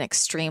be an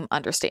extreme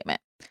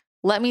understatement.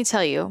 Let me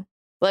tell you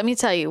what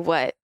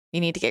you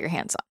need to get your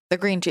hands on. The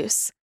green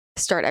juice.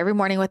 Start every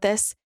morning with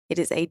this. It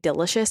is a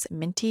delicious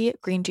minty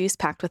green juice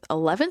packed with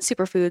 11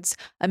 superfoods,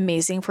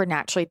 amazing for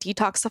naturally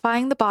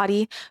detoxifying the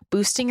body,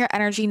 boosting your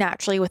energy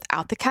naturally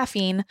without the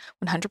caffeine,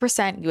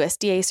 100%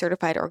 USDA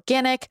certified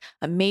organic,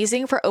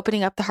 amazing for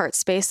opening up the heart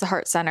space, the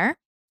heart center.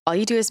 All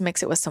you do is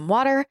mix it with some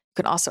water. You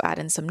can also add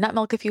in some nut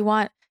milk if you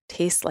want.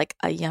 Tastes like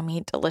a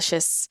yummy,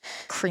 delicious,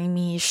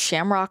 creamy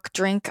shamrock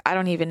drink. I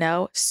don't even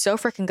know. So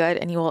freaking good.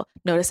 And you will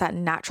notice that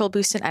natural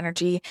boost in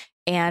energy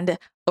and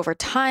over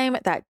time,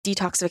 that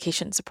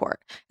detoxification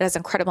support. It has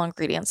incredible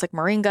ingredients like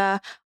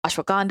moringa,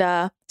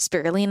 ashwagandha,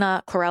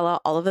 spirulina, chlorella,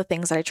 all of the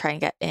things that I try and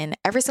get in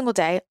every single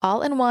day,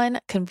 all in one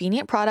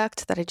convenient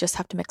product that I just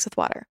have to mix with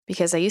water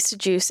because I used to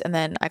juice and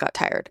then I got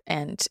tired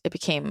and it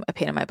became a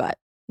pain in my butt.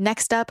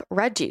 Next up,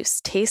 red juice.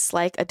 Tastes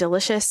like a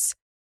delicious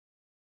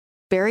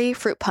berry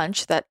fruit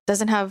punch that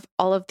doesn't have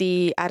all of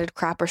the added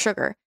crap or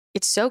sugar.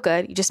 It's so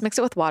good. You just mix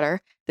it with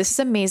water. This is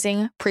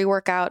amazing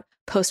pre-workout,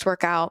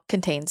 post-workout,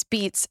 contains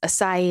beets,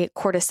 acai,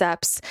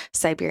 cordyceps,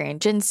 Siberian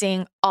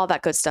ginseng, all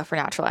that good stuff for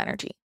natural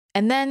energy.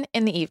 And then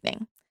in the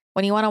evening,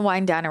 when you want to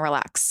wind down and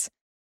relax,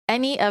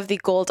 any of the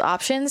gold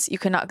options you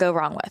cannot go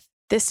wrong with.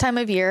 This time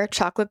of year,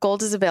 chocolate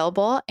gold is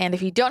available. And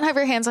if you don't have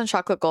your hands on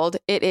chocolate gold,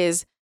 it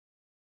is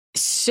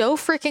so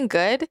freaking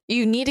good.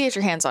 You need to get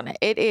your hands on it.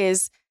 It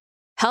is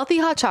healthy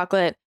hot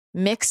chocolate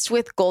mixed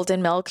with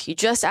golden milk. You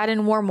just add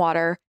in warm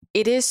water.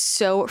 It is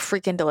so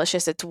freaking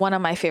delicious. It's one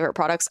of my favorite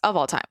products of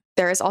all time.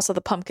 There is also the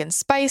pumpkin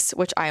spice,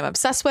 which I am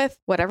obsessed with.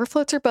 Whatever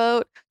floats your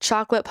boat,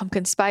 chocolate,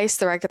 pumpkin spice,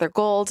 the regular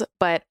gold,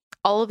 but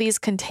all of these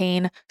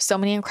contain so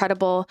many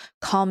incredible,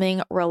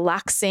 calming,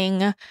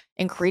 relaxing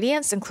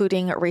ingredients,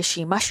 including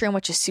reishi mushroom,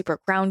 which is super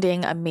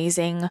grounding,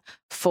 amazing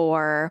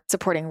for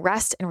supporting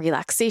rest and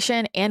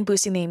relaxation and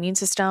boosting the immune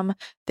system.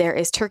 There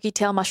is turkey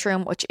tail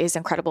mushroom, which is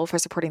incredible for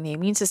supporting the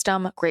immune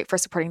system, great for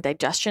supporting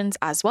digestions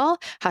as well,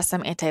 has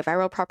some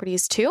antiviral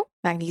properties too.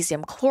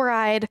 Magnesium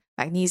chloride.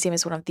 Magnesium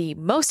is one of the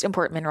most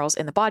important minerals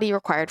in the body,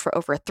 required for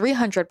over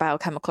 300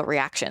 biochemical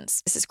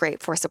reactions. This is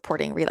great for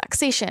supporting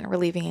relaxation,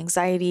 relieving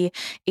anxiety,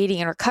 aiding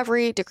in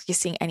recovery,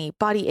 decreasing any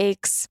body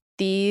aches.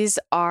 These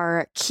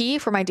are key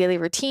for my daily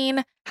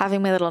routine.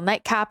 Having my little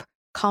nightcap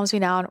calms me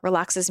down,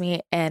 relaxes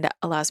me, and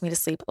allows me to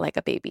sleep like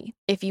a baby.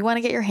 If you want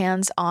to get your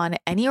hands on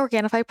any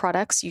Organifi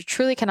products, you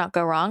truly cannot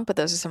go wrong, but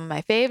those are some of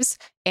my faves,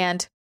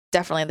 and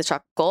definitely the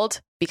chocolate gold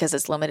because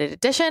it's limited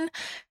edition.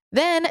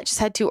 Then just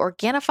head to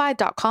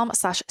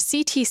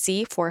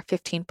Organifi.com/CTC for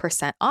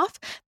 15% off.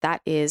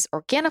 That is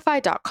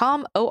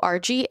Organifi.com,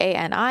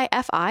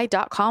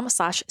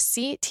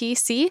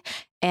 ORGANIFI.com/CTC.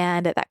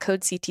 And that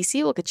code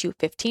CTC will get you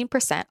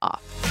 15%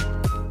 off.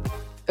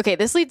 Okay,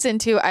 this leads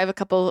into, I have a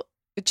couple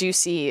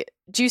juicy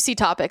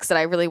topics that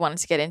I really wanted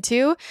to get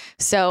into.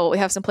 So we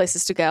have some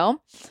places to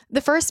go. The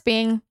first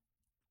being,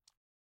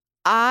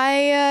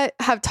 I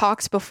have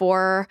talked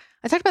before,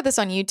 I talked about this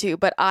on YouTube,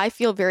 but I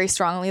feel very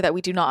strongly that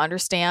we do not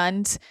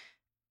understand,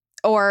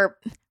 or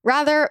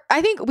rather,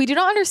 I think we do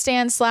not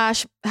understand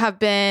 / have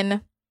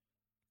been,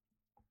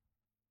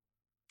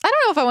 I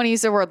don't know if I want to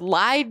use the word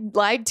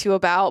lied to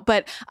about,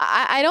 but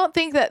I don't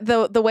think that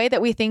the way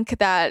that we think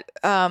that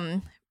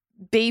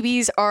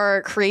babies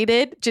are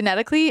created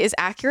genetically is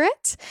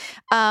accurate.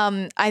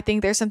 I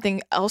think there's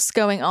something else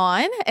going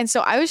on. And so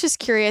I was just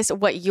curious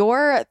what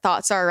your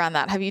thoughts are around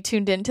that. Have you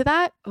tuned into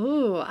that?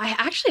 Oh, I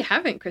actually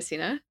haven't,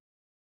 Christina.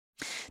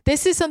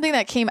 This is something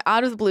that came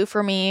out of the blue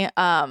for me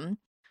a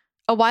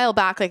while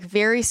back, like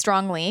very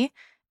strongly.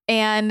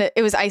 And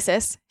it was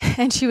Isis.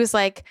 And she was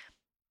like,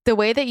 the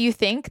way that you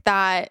think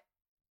that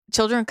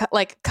children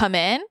come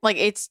in, like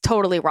it's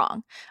totally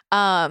wrong.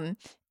 And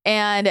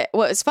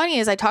what was funny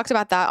is I talked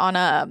about that on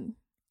a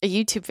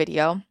YouTube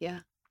video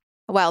a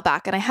while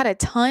back, and I had a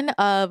ton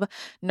of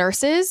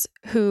nurses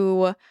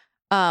who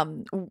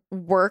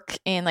work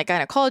in like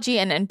gynecology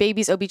and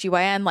babies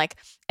OBGYN,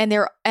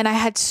 and I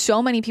had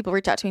so many people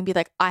reach out to me and be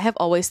like, I have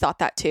always thought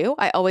that too.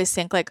 I always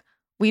think like,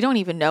 we don't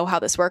even know how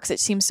this works. It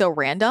seems so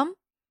random.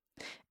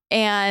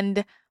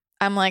 And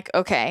I'm like,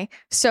 okay.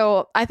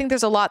 So I think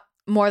there's a lot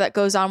more that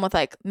goes on with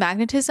like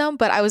magnetism,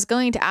 but I was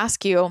going to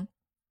ask you,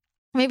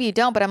 maybe you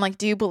don't, but I'm like,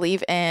 do you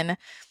believe in,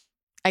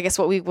 I guess,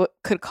 what we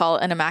could call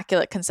an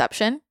immaculate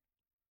conception?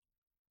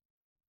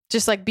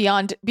 Just like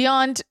beyond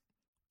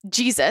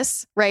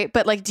Jesus, right?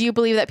 But like, do you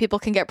believe that people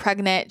can get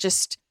pregnant?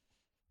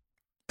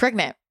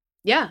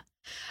 Yeah.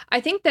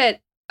 I think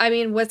that, I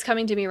mean, what's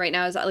coming to me right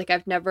now is that, like,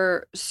 I've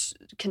never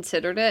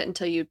considered it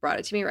until you brought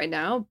it to me right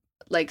now,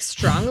 like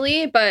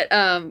strongly, but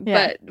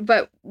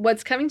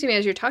what's coming to me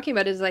as you're talking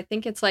about is I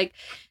think it's like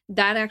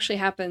that actually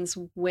happens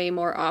way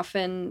more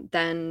often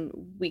than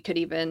we could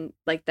even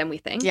than we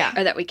think,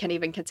 or that we can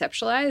even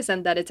conceptualize,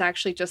 and that it's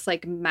actually just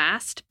like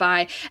masked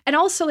by, and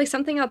also like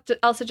something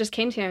else that just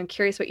came to me. I'm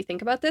curious what you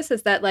think about this,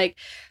 is that like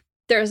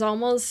there's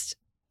almost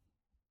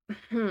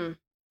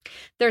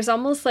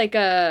like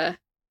a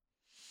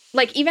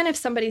like, even if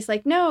somebody's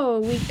like, no,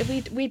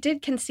 we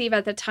did conceive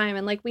at the time,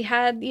 and like we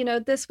had,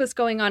 this was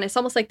going on, it's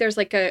almost like there's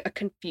like a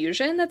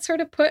confusion that's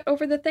sort of put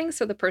over the thing,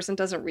 so the person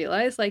doesn't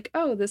realize like,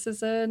 oh, this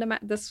is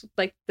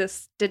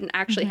this didn't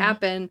actually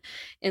happen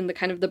in the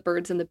kind of the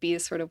birds and the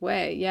bees sort of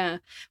way. Yeah,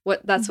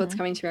 what's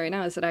coming to me right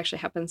now is it actually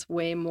happens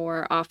way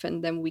more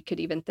often than we could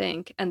even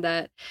think, and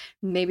that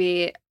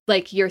maybe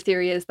like your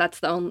theory is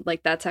that's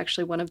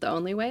actually one of the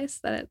only ways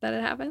that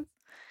it happens.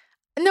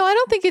 No, I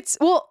don't think it's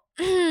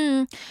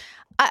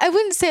I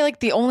wouldn't say like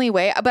the only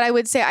way, but I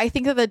would say I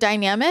think that the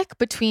dynamic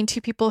between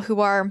two people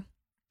who are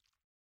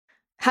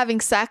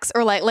having sex,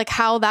 or like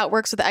how that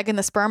works with the egg and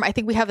the sperm, I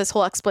think we have this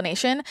whole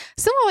explanation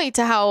similarly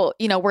to how,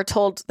 we're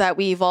told that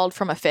we evolved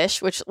from a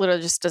fish, which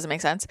literally just doesn't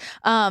make sense.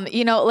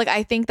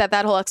 I think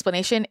that whole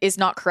explanation is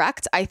not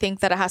correct. I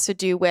think that it has to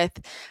do with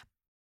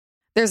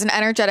there's an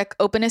energetic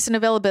openness and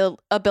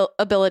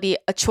ability,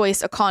 a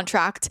choice, a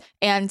contract,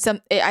 and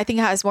I think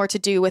it has more to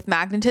do with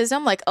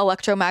magnetism, like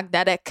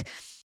electromagnetic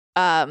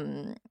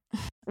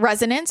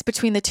resonance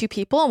between the two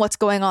people and what's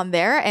going on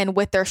there, and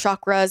with their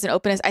chakras and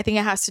openness. I think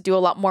it has to do a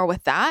lot more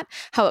with that,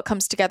 how it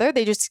comes together.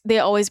 They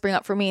always bring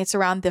up for me, it's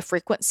around the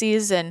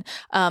frequencies and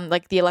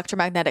like the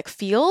electromagnetic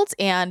field,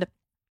 and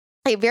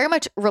it very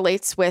much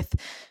relates with,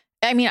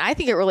 I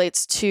think it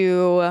relates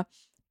to,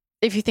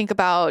 if you think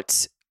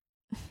about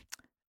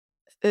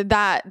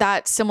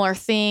that similar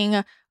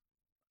thing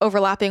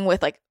overlapping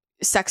with like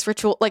sex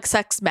ritual, like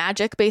sex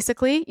magic,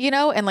 basically,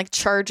 and like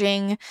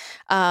charging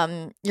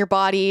your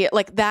body,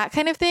 like that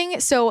kind of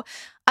thing. So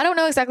I don't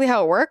know exactly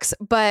how it works,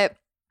 but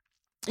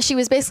she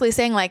was basically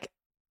saying like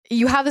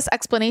you have this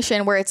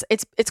explanation where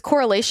it's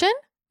correlation,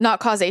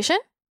 not causation.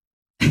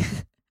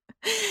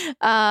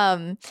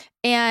 And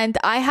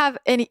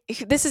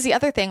this is the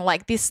other thing,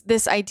 like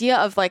this idea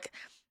of like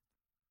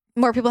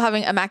more people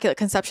having immaculate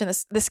conception.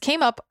 This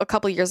came up a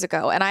couple years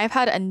ago, and I've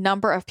had a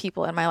number of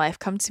people in my life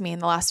come to me in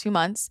the last few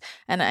months,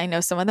 and I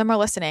know some of them are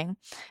listening,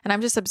 and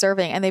I'm just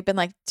observing, and they've been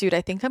like, dude, I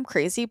think I'm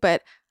crazy,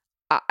 but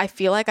I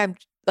feel like I'm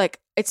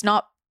like, it's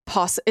not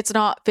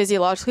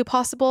physiologically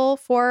possible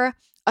for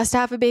us to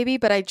have a baby,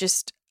 but I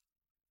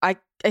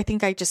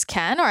think I just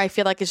can, or I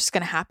feel like it's just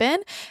going to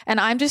happen. And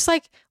I'm just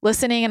like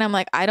listening, and I'm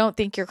like, I don't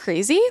think you're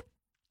crazy.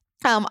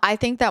 I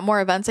think that more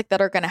events like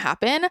that are going to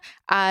happen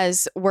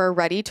as we're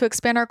ready to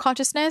expand our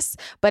consciousness.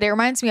 But it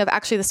reminds me of,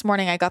 actually, this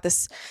morning I got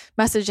this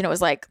message, and it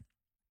was like,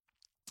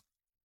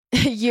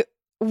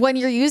 when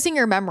you're using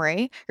your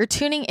memory, you're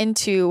tuning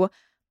into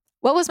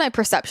what was my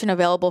perception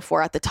available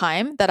for at the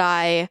time that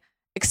I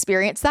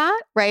experienced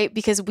that, right?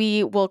 Because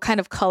we will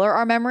kind of color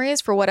our memories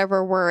for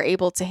whatever we're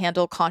able to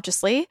handle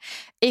consciously.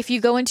 If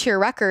you go into your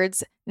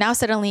records, now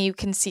suddenly you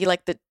can see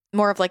like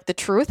more of like the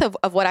truth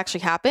of what actually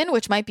happened,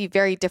 which might be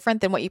very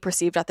different than what you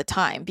perceived at the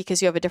time because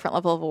you have a different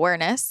level of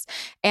awareness.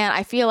 And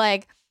I feel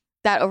like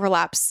that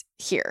overlaps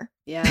here.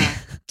 Yeah,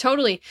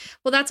 totally.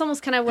 Well, that's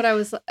almost kind of what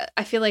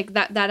I feel like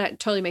that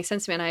totally makes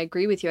sense to me. And I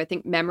agree with you. I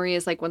think memory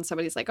is like when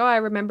somebody's like, oh, I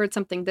remembered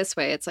something this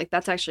way. It's like,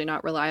 that's actually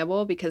not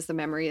reliable because the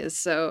memory is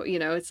so,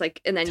 it's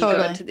like, and then you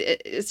go into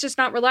it's just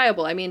not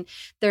reliable. And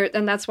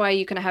that's why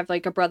you can have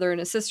like a brother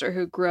and a sister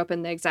who grew up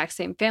in the exact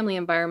same family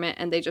environment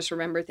and they just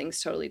remember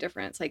things totally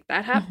different. It's like,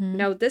 that happened. Mm-hmm.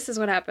 No, this is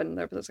what happened.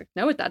 They're like,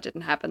 no, that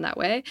didn't happen that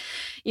way.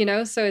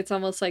 So it's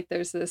almost like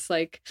there's this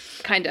like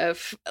kind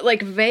of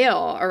like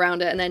veil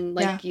around it. And then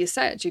like you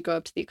said, you go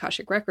up to the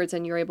Akashic Records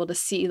and you're able to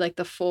see like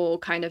the full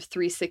kind of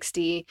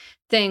 360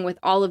 thing with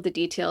all of the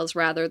details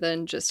rather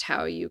than just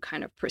how you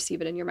kind of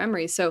perceive it in your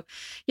memory. So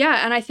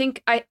yeah, and I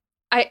think I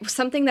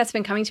something that's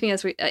been coming to me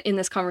as we in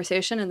this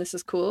conversation, and this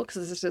is cool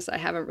because it's just I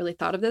haven't really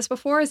thought of this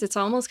before, is it's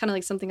almost kind of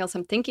like something else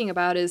I'm thinking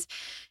about is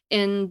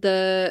in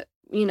the,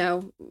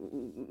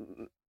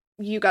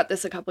 you got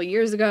this a couple of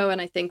years ago, and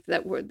I think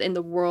that we're in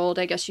the world,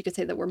 I guess you could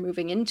say that we're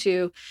moving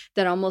into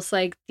that almost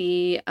like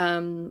the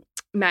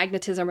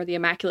magnetism or the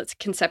Immaculate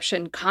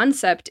Conception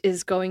concept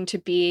is going to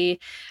be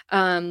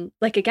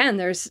like, again,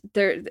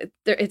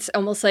 it's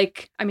almost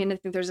like, I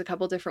think there's a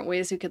couple different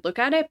ways you could look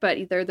at it, but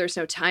either there's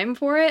no time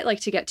for it, like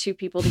to get two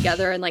people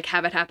together and like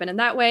have it happen in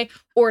that way,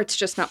 or it's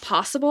just not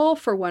possible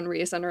for one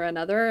reason or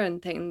another,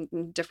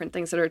 and different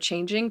things that are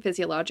changing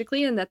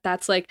physiologically, and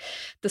that's like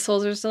the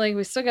souls are still like,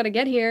 we still got to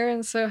get here,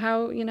 and so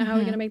how are we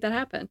going to make that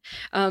happen?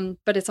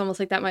 But it's almost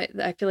like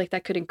I feel like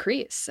that could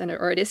increase,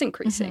 or it is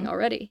increasing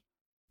already.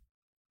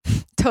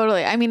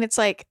 Totally. It's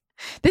like,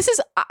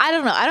 I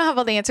don't know. I don't have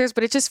all the answers,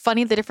 but it's just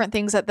funny the different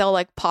things that they'll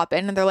like pop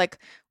in and they're like,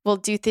 well,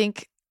 do you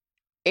think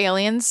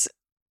aliens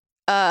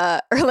or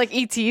like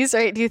ETs,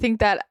 right? Do you think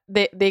that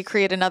they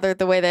create another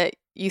the way that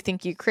you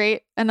think you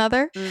create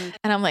another? And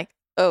I'm like,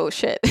 oh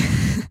shit.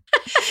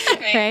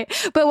 Right.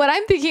 But what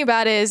I'm thinking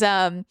about is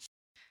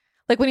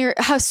like when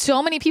how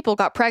so many people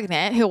got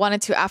pregnant who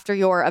wanted to after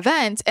your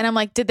event, and I'm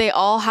like, did they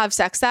all have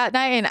sex that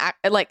night?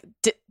 And like,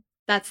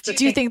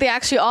 do you think they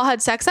actually all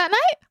had sex that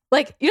night?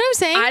 Like, you know what I'm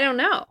saying? I don't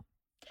know.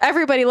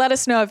 Everybody let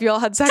us know if you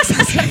all had sex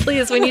that night.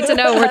 Please, we need to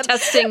know. We're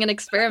testing an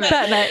experiment.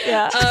 That night,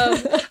 yeah.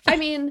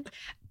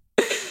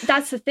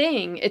 that's the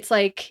thing. It's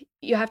like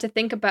you have to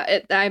think about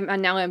it.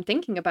 I'm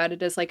thinking about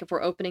it as like, if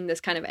we're opening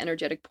this kind of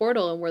energetic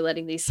portal and we're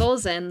letting these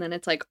souls in, then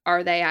it's like,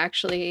 are they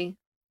actually,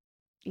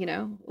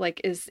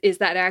 like, is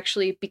that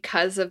actually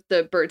because of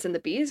the birds and the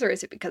bees, or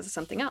is it because of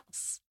something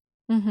else?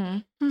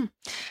 Mm-hmm.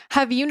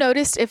 Have you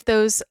noticed if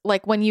those,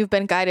 like, when you've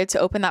been guided to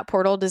open that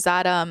portal, does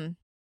that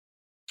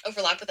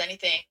overlap with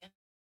anything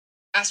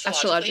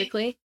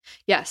astrologically?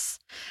 Yes.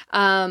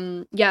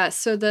 Yeah,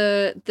 so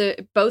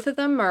the both of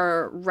them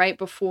are right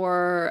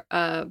before,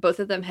 both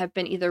of them have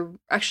been either,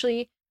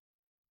 actually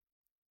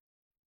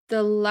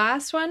the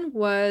last one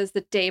was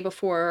the day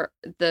before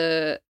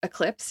the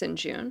eclipse in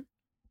June.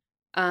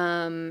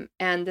 And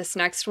this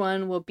next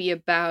one will be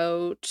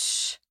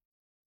about,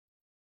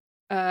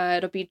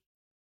 it'll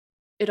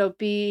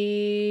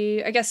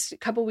be, I guess, a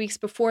couple weeks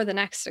before the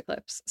next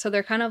eclipse. So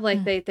they're kind of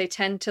like, they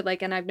tend to,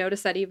 like, and I've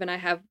noticed that even I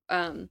have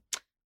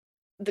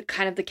the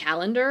kind of the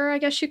calendar, I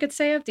guess you could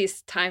say, of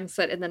these times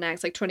that in the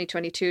next, like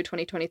 2022,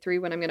 2023,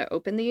 when I'm going to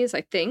open these,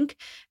 I think.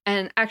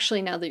 And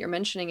actually, now that you're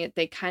mentioning it,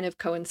 they kind of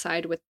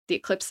coincide with the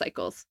eclipse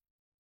cycles.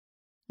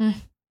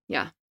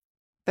 Yeah.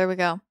 There we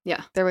go.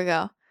 Yeah. There we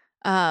go.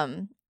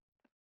 Never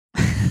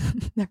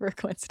a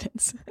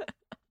coincidence.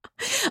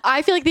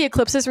 I feel like the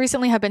eclipses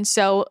recently have been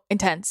so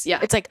intense. Yeah.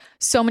 It's like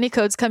so many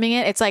codes coming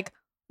in. It's like,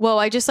 whoa,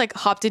 I just like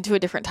hopped into a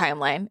different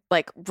timeline,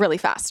 like really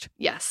fast.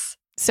 Yes.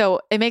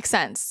 So it makes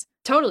sense.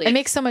 Totally. It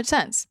makes so much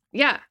sense.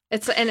 Yeah.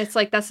 It's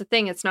like, that's the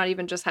thing. It's not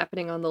even just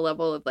happening on the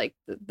level of like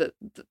the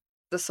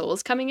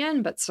souls coming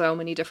in, but so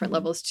many different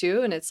levels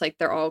too. And it's like,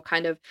 they're all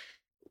kind of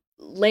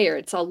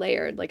layered. It's all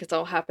layered. Like, it's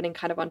all happening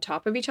kind of on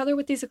top of each other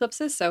with these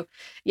eclipses. So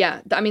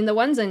yeah, I mean, the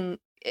ones in,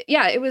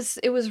 yeah, it was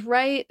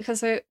right,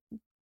 because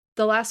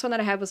the last one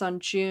that I had was on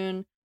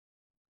June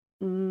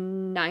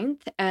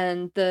 9th,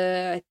 and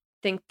I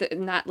think that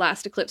in that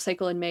last eclipse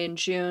cycle in May and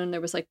June, there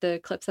was like the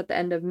eclipse at the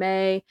end of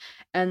May,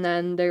 and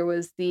then there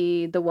was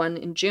the one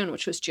in June,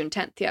 which was June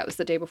 10th. Yeah, it was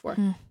the day before,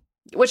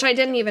 which I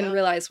didn't even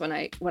realize when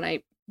I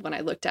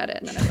looked at it,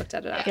 and then I looked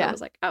at it after. Yeah. I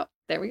was like, oh,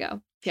 there we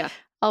go. Yeah,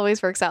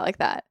 always works out like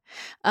that.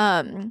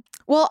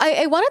 Well,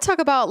 I want to talk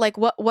about like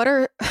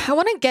I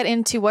want to get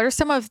into what are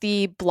some of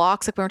the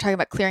blocks, like when we're talking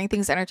about clearing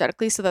things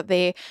energetically, so that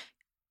the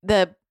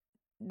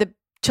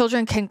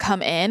children can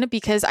come in,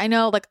 because I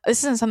know like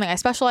this isn't something I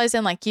specialize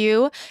in like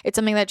you. It's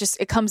something that just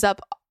it comes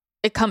up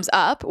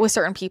with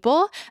certain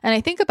people. And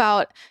I think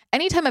about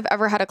anytime I've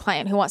ever had a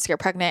client who wants to get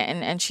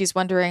pregnant and she's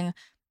wondering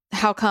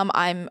how come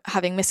I'm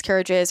having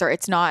miscarriages, or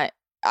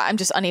I'm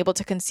just unable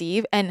to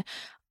conceive. And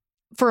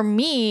for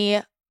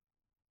me,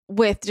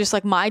 with just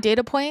like my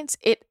data points,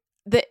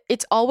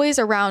 it's always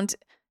around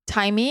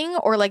timing,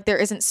 or like there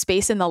isn't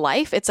space in the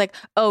life. It's like,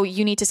 oh,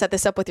 you need to set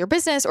this up with your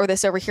business, or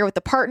this over here with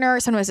the partner.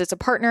 Sometimes it's a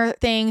partner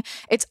thing.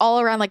 It's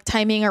all around like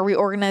timing or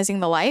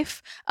reorganizing the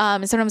life.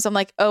 And sometimes I'm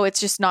like, oh,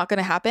 it's just not going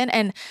to happen.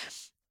 And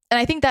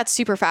I think that's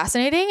super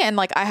fascinating. And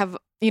like I have,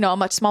 a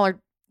much smaller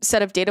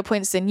set of data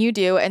points than you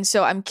do. And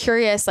so I'm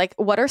curious, like,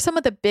 what are some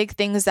of the big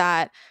things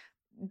that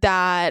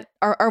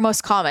are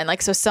most common?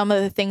 Like, so some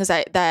of the things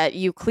that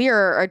you clear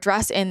or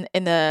address in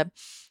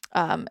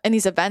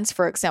these events,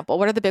 for example,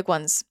 what are the big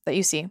ones that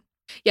you see?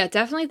 Yeah,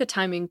 definitely the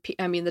timing.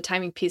 I mean, the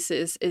timing piece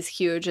is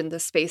huge, and the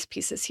space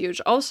piece is huge.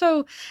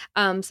 Also,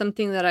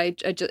 something that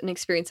an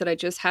experience that I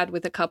just had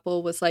with a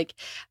couple was like,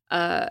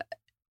 I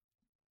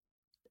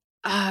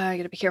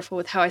gotta be careful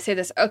with how I say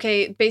this.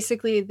 Okay,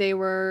 basically they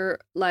were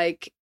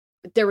like,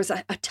 there was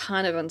a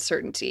ton of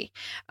uncertainty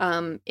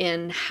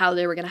in how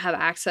they were going to have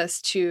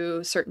access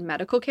to certain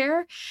medical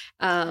care.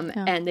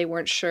 And they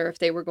weren't sure if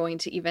they were going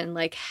to even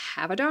like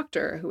have a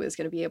doctor who was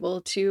going to be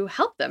able to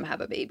help them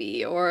have a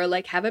baby, or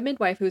like have a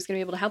midwife who was going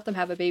to be able to help them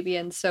have a baby.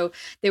 And so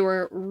they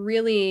were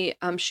really,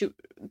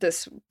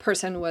 this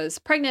person was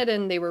pregnant,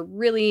 and they were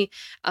really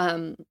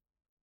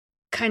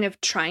kind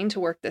of trying to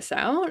work this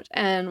out,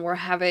 and were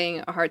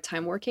having a hard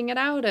time working it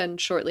out.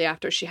 And shortly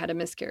after, she had a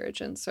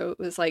miscarriage. And so it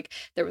was like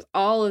there was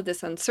all of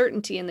this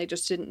uncertainty, and they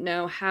just didn't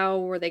know how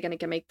were they going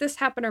to make this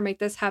happen or make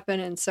this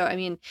happen. And so, I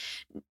mean,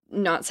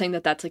 not saying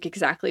that that's like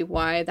exactly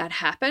why that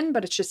happened,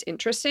 but it's just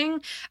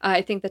interesting.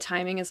 I think the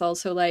timing is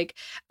also like,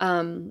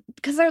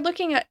 because they're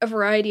looking at a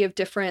variety of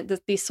different,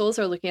 these souls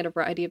are looking at a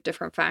variety of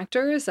different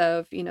factors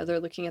of, they're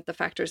looking at the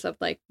factors of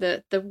like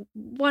the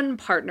one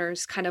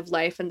partner's kind of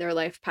life and their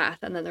life path.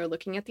 And then they're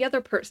looking at the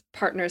other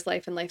partner's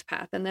life and life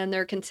path. And then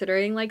they're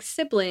considering like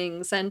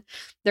siblings, and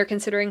they're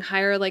considering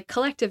higher like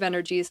collective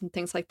energies and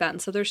things like that.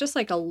 And so there's just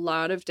like a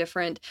lot of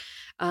different,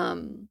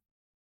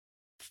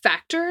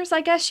 factors, I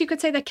guess you could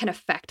say, that can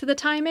affect the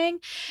timing.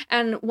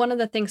 And one of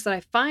the things that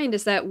I find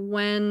is that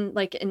when,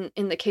 like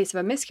in the case of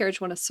a miscarriage,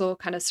 when a soul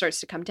kind of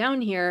starts to come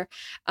down here,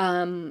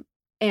 and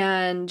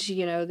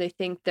they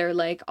think they're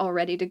like all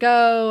ready to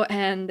go,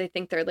 and they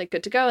think they're like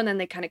good to go, and then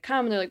they kind of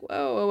come and they're like,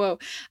 whoa,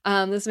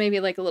 this may be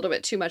like a little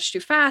bit too much too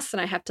fast, and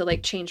I have to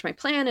like change my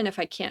plan. And if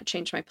I can't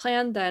change my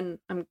plan, then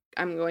I'm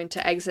going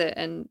to exit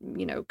and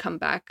come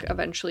back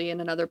eventually in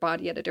another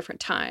body at a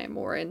different time,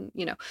 or in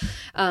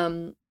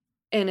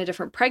in a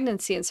different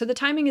pregnancy. And so the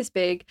timing is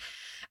big.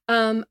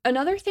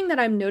 Another thing that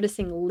I'm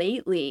noticing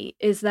lately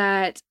is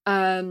that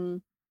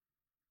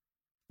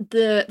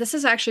this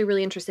is actually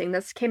really interesting.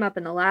 This came up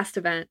in the last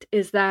event,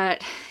 is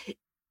that,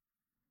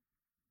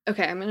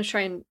 okay, I'm going to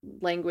try and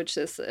language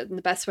this in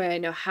the best way I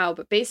know how,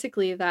 but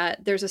basically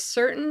that there's a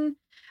certain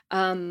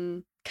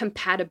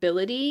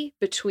compatibility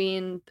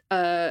between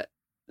a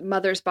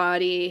mother's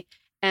body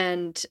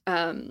and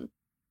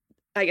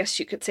I guess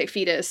you could say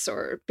fetus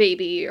or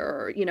baby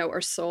or, or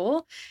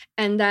soul,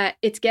 and that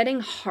it's getting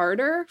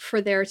harder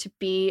for there to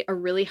be a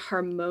really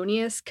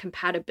harmonious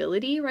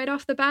compatibility right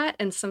off the bat.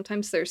 And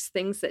sometimes there's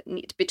things that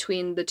need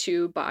between the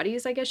two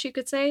bodies, I guess you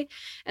could say,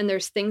 and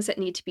there's things that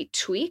need to be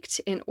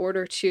tweaked in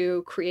order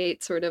to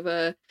create sort of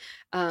a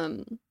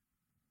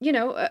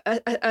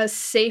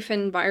safe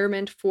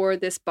environment for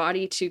this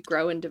body to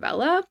grow and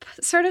develop,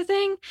 sort of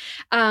thing.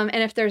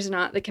 And if there's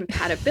not the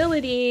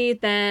compatibility,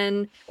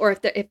 then, or if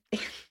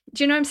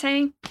do you know what I'm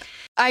saying?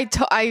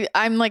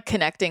 I'm like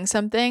connecting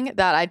something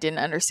that I didn't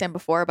understand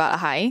before about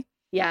Ahai.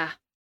 Yeah.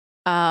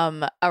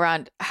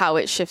 Around how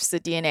it shifts the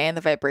DNA and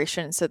the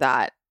vibration so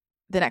that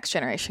the next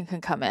generation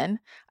can come in.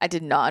 I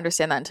did not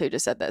understand that until you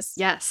just said this.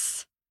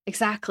 Yes.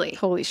 Exactly.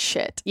 Holy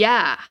shit.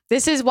 Yeah.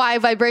 This is why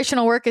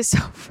vibrational work is so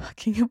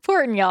fucking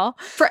important, y'all.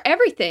 For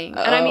everything.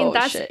 And I mean,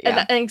 that's shit,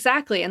 yeah.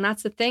 Exactly. And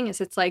that's the thing,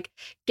 is it's like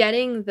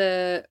getting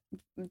the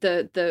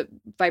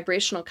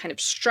vibrational kind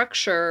of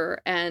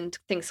structure and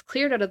things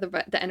cleared out of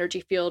the energy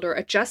field, or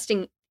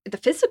adjusting the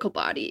physical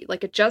body,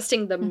 like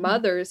adjusting the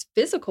mother's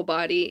physical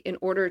body in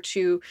order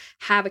to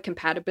have a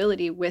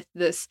compatibility with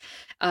this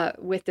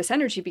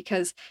energy.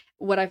 Because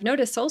what I've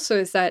noticed also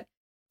is that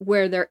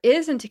where there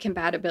isn't a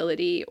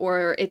compatibility,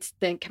 or it's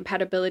the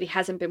compatibility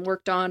hasn't been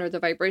worked on, or the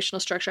vibrational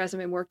structure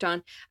hasn't been worked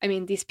on, I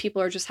mean, these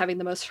people are just having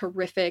the most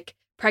horrific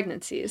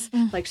pregnancies,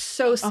 like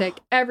so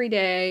sick every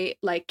day,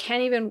 like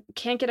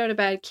can't get out of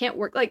bed, can't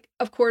work. Like,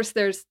 of course,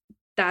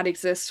 that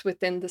exists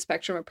within the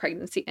spectrum of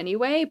pregnancy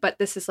anyway, but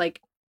this is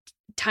like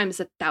times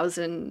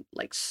 1,000,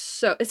 like,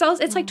 so it's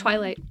like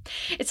Twilight.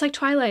 It's like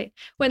Twilight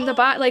when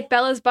like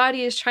Bella's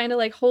body is trying to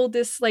like hold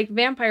this like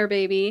vampire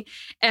baby,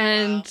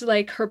 and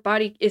like her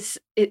body is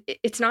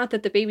it's not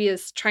that the baby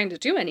is trying to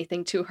do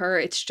anything to her,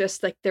 it's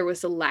just like there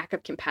was a lack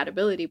of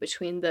compatibility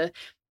between the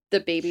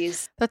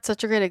babies. That's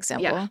such a great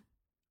example.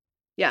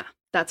 Yeah,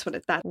 that's kind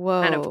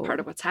of part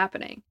of what's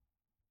happening.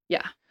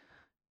 Yeah.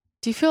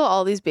 Do you feel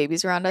all these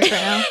babies around us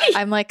right now?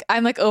 I'm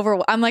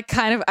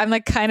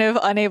kind of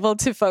unable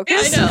to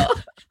focus. I know.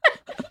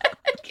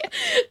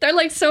 They're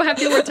like so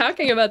happy we're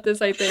talking about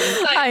this, I think.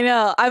 I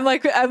know.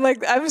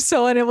 I'm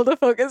so unable to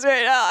focus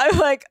right now. I'm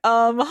like,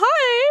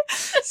 hi.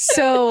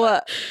 So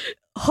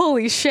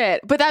holy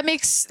shit. But that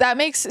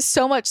makes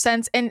so much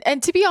sense.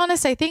 And to be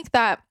honest, I think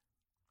that,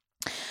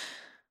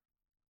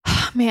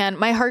 man,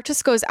 my heart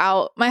goes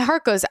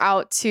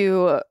out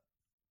to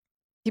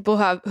people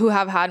who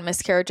have had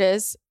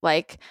miscarriages,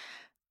 like,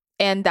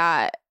 and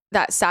that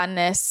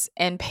sadness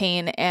and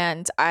pain.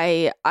 And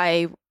I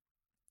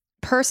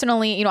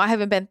personally, I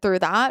haven't been through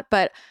that,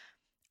 but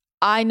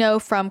I know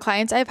from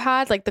clients I've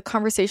had, like, the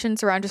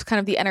conversations around just kind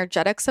of the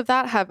energetics of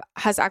that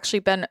has actually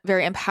been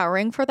very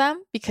empowering for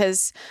them,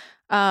 because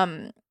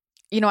I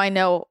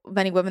know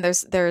many women,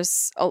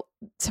 there's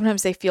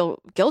sometimes they feel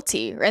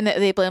guilty and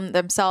they blame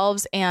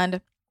themselves, and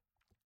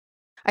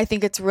I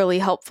think it's really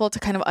helpful to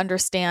kind of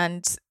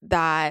understand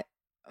that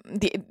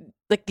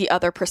the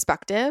other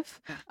perspective,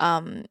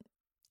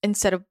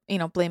 instead of,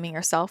 blaming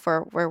yourself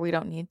or where we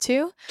don't need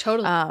to.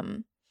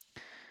 Totally.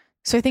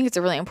 So I think it's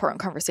a really important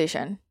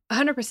conversation.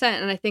 100%.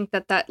 And I think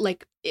that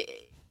like,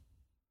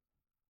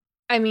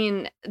 I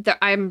mean,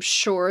 I'm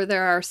sure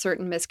there are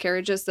certain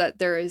miscarriages that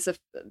there is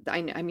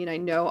I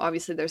know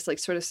obviously there's like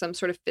sort of some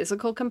sort of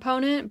physical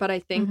component, but I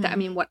think that, I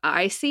mean, what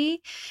I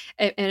see,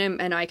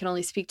 and I can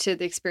only speak to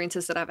the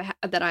experiences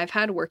that I've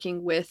had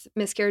working with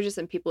miscarriages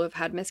and people who have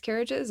had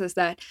miscarriages, is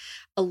that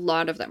a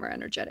lot of them are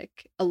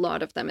energetic. A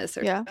lot of them is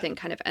there something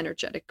kind of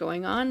energetic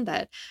going on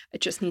that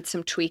it just needs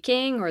some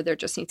tweaking, or there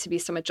just needs to be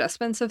some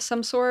adjustments of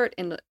some sort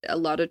in a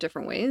lot of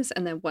different ways.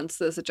 And then once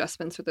those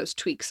adjustments or those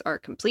tweaks are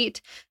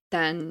complete,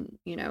 then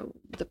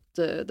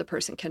the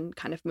person can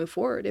kind of move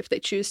forward if they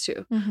choose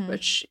to,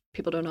 which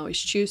people don't always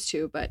choose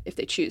to, but if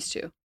they choose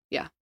to,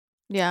 yeah.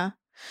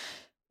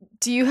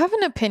 Do you have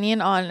an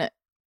opinion on?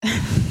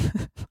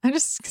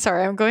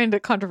 I'm going into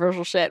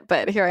controversial shit,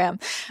 but here I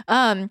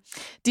am.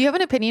 Do you have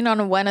an opinion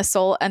on when a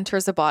soul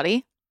enters a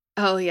body?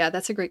 Oh yeah,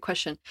 that's a great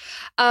question.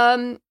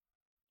 I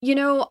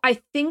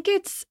think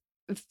it's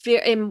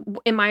in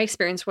my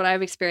experience, what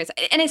I've experienced,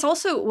 and it's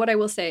also what I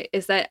will say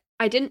is that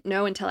I didn't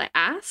know until I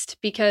asked,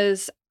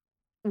 because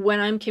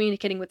when I'm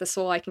communicating with the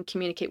soul, I can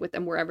communicate with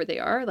them wherever they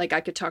are. Like, I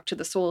could talk to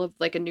the soul of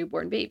like a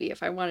newborn baby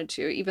if I wanted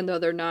to, even though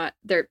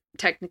they're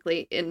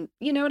technically in,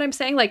 you know what I'm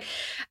saying? Like,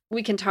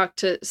 we can talk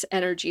to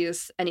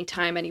energies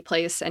anytime, any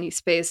place, any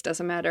space,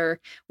 doesn't matter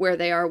where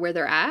they are, where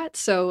they're at.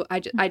 So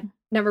I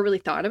never really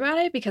thought about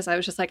it, because I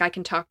was just like, I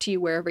can talk to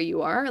you wherever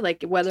you are,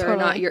 like whether or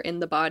not you're in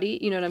the body,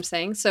 you know what I'm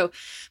saying? So,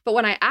 but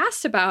when I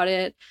asked about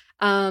it,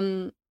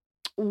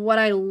 what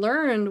I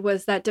learned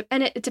was that,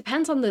 and it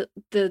depends on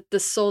the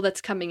soul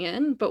that's coming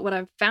in, but what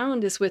I've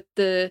found is with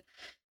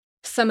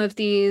some of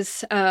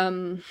these,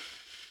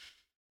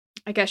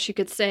 I guess you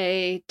could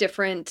say,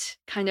 different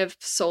kind of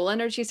soul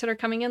energies that are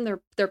coming in,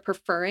 they're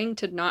preferring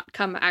to not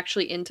come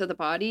actually into the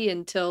body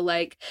until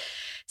like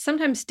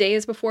sometimes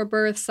days before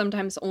birth,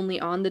 sometimes only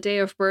on the day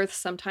of birth,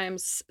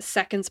 sometimes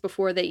seconds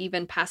before they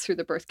even pass through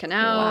the birth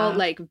canal, Wow.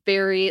 like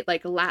very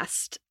like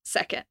last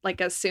second,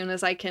 like as soon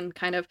as I can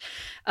kind of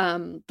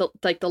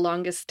the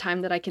longest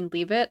time that I can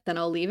leave it, then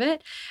I'll leave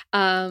it.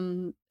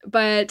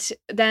 But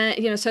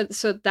then,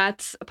 so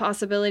that's a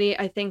possibility.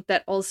 I think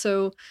that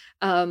also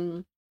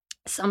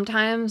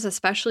sometimes,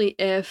 especially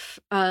if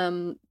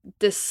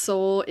this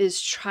soul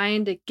is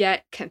trying to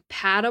get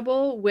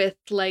compatible with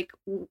like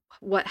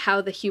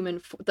how the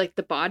human, like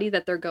the body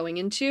that they're going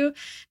into,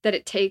 that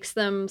it takes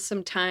them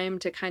some time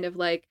to kind of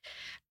like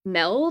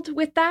meld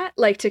with that,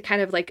 like to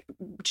kind of like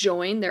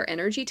join their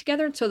energy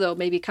together. So they'll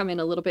maybe come in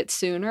a little bit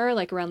sooner,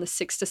 like around the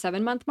 6 to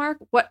 7 month mark.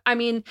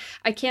 I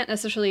can't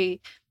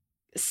necessarily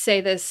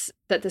say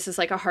that this is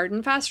like a hard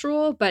and fast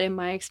rule, but in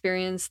my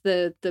experience,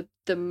 the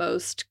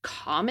most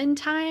common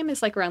time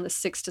is like around the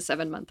 6 to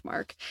 7 month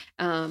mark.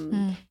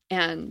 And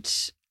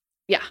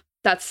yeah,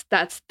 that's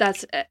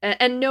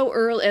and no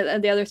early.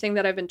 And the other thing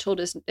that I've been told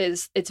is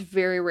it's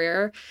very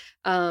rare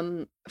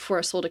for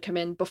a soul to come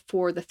in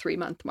before the 3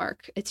 month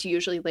mark. It's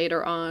usually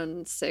later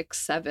on, 6,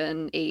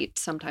 7, 8,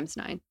 sometimes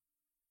 9.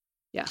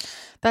 Yeah,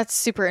 That's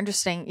super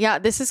interesting. Yeah,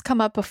 this has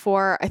come up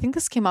before. I think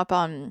this came up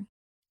on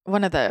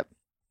one of the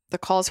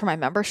calls for my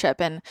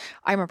membership, and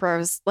I remember I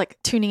was like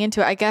tuning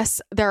into it. I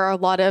guess there are a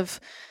lot of,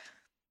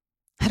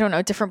 I don't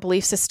know, different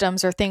belief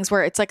systems or things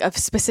where it's like a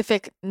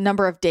specific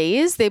number of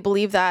days they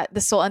believe that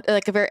the soul,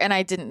 like and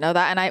I didn't know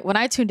that. And when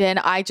I tuned in,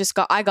 I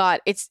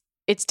got it's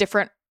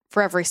different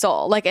for every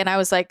soul. Like, and I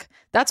was like,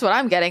 that's what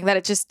I'm getting,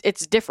 that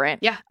it's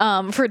different. Yeah.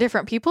 For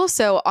different people.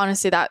 So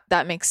honestly,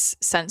 that makes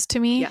sense to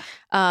me.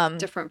 Yeah.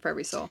 Different for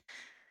every soul.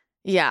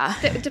 Yeah.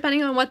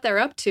 Depending on what they're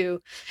up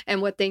to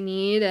and what they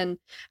need. And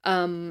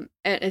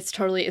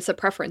it's a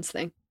preference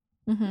thing.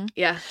 Mm-hmm.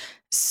 Yeah.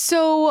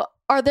 So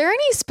are there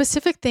any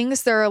specific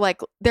things they're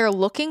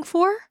looking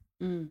for?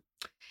 In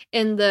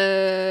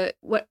the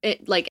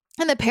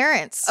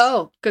parents?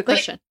 Oh, good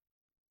question.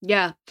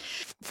 Yeah.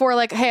 For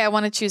like, hey, I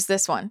want to choose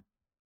this one.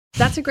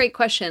 That's a great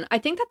question. I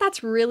think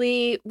that's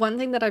really one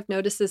thing that I've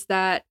noticed is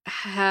that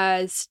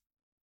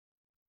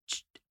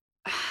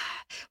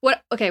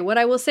what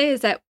I will say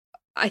is that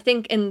I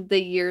think in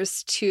the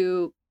years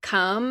to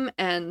come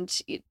and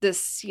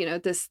this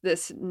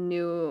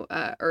new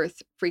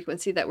earth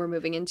frequency that we're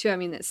moving into, I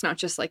mean, it's not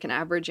just like an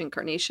average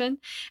incarnation.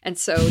 And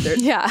so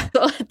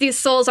these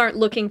souls aren't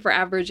looking for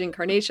average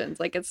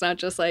incarnations. Like, it's not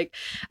just like,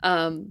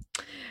 I'm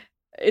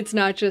just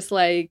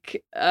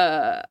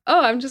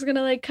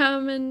gonna like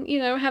come and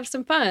have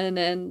some fun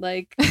and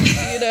like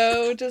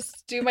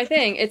just do my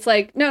thing. It's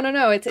like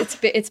no,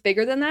 it's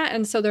bigger than that.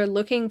 And so they're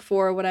looking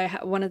for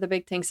one of the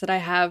big things that I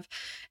have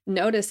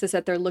noticed is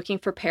that they're looking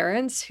for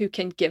parents who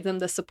can give them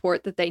the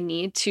support that they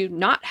need to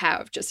not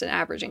have just an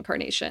average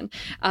incarnation,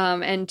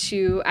 and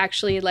to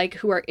actually like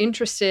who are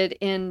interested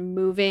in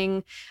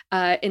moving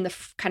in the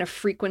kind of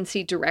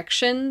frequency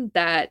direction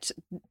that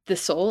the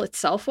soul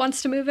itself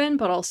wants to move in,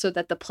 but also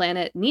that the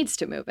planet needs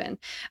to move in.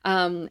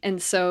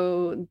 And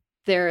so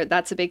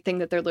that's a big thing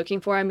that they're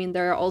looking for. I mean,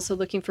 they're also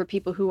looking for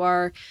people who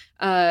are,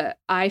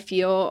 I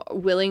feel,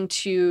 willing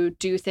to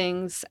do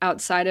things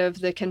outside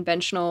of the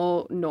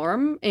conventional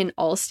norm in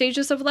all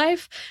stages of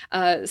life.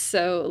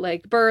 So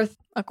like birth,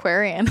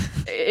 Aquarian.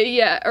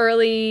 Yeah,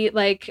 early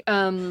life,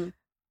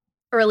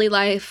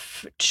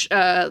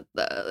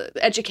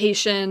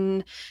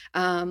 education,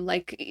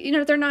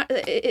 they're not,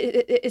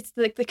 it's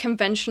like the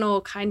conventional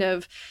kind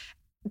of,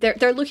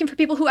 they're looking for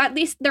people who at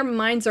least their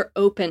minds are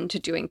open to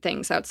doing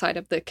things outside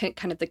of the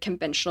kind of the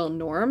conventional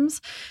norms.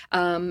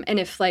 And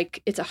if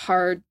like it's a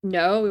hard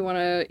no, we want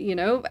to,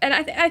 and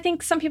I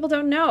think some people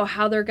don't know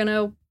how they're going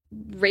to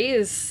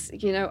raise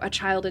a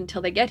child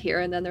until they get here,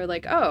 and then they're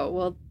like, oh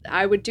well,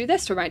 I would do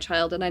this for my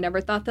child, and I never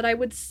thought that I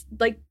would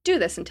like do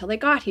this until they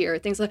got here,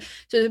 things like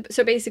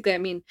so basically, I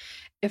mean,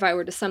 if I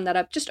were to sum that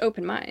up, just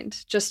open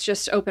mind,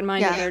 just open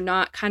mind. Yeah. And they're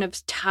not kind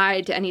of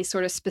tied to any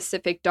sort of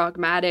specific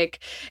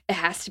dogmatic, it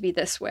has to be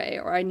this way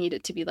or I need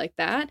it to be like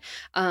that.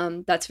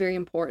 That's very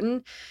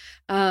important.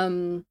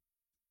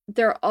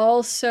 They're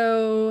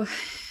also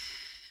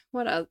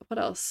what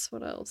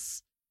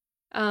else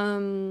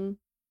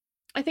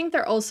I think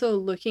they're also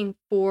looking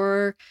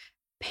for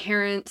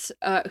parents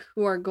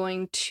who are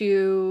going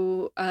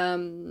to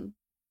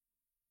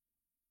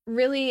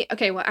really,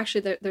 okay, well,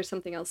 actually, there's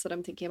something else that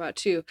I'm thinking about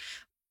too.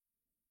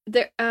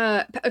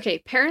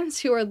 Parents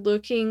who are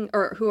looking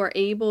or who are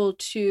able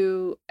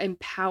to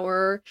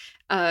empower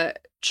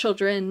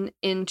children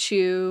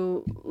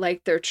into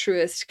like their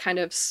truest kind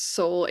of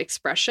soul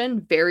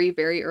expression very,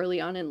 very early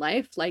on in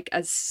life, like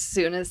as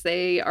soon as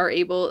they are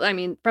able, I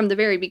mean, from the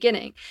very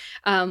beginning,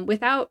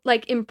 without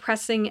like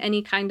impressing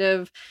any kind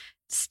of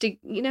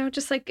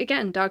just like,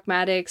 again,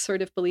 dogmatic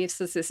sort of beliefs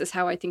as this is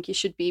how I think you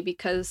should be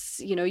because,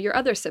 your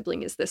other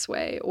sibling is this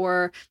way,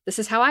 or this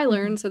is how I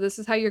learned, so this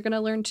is how you're going to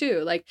learn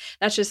too. Like,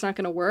 that's just not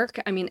going to work.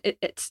 I mean,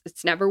 it's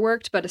never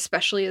worked, but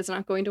especially is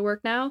not going to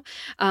work now.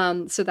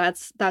 So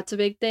that's a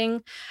big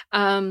thing.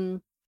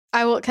 Can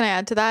I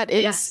add to that?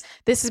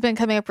 This has been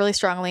coming up really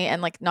strongly,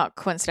 and like not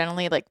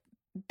coincidentally, like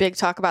big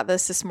talk about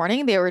this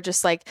morning. They were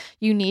just like,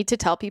 you need to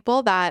tell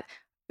people that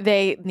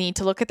they need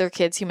to look at their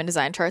kids' human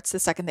design charts the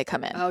second they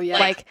come in. Oh yeah.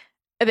 Like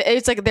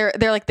it's like they're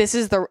like, it's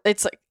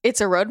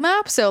a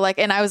roadmap. So like,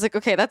 and I was like,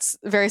 okay, that's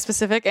very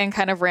specific and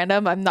kind of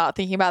random. I'm not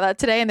thinking about that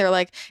today. And they're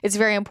like, it's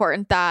very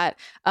important that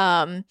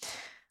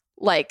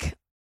like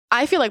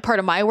I feel like part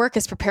of my work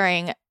is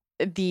preparing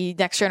the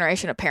next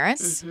generation of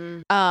parents.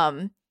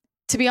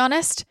 To be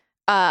honest.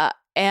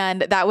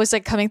 And that was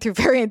like coming through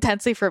very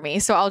intensely for me.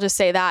 So I'll just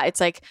say that it's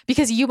like,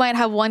 because you might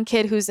have one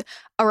kid who's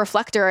a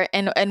reflector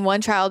and one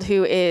child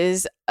who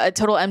is a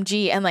total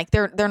MG, and like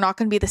they're not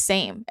going to be the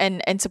same,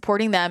 and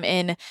supporting them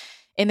in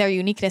their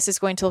uniqueness is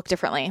going to look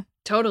differently.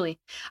 Totally.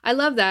 I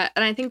love that.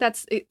 And I think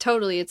that's it,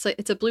 totally. It's like,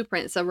 it's a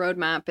blueprint. It's a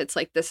roadmap. It's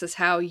like, this is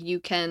how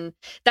you can,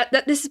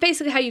 this is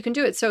basically how you can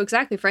do it. So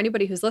exactly, for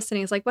anybody who's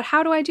listening, is like, but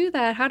how do I do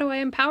that? How do I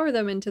empower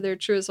them into their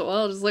truth?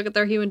 Well, just look at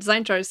their human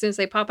design chart as soon as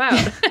they pop out.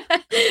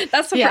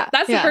 That's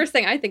the first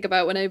thing I think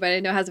about when anybody I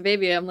know has a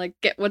baby. I'm like,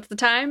 what's the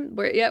time?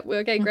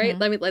 Okay, great.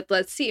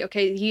 Let's see.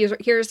 Okay,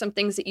 here are some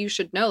things that you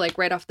should know, like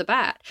right off the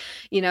bat.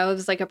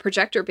 It's like a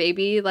projector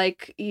baby,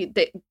 like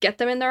they get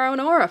them in their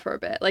own aura for a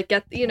bit. Like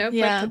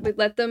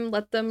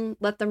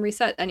let them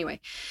reset. Anyway,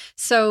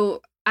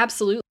 so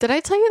absolutely. Did I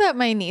tell you that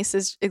my niece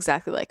is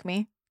exactly like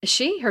me? Is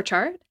she? Her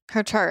chart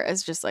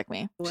is just like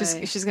me.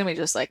 She's gonna be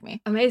just like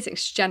me. Amazing.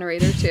 She's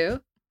generator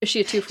too. Is she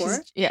a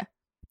 2/4?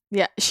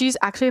 Yeah, she's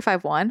actually a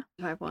 5/1.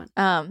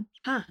 5/1.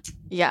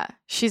 Yeah,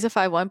 she's a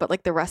 5/1, but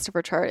like the rest of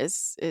her chart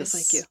is just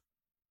like you.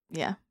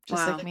 Yeah,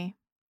 just like me.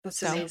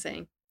 That's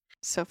amazing.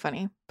 So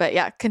funny. But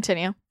yeah,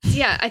 continue.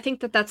 Yeah, I think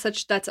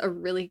that's a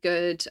really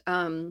good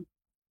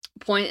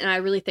point, and I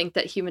really think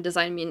that human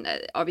design, I mean,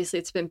 obviously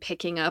it's been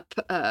picking up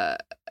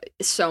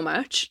so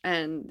much,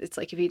 and it's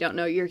like, if you don't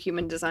know your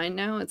human design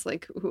now, it's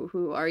like,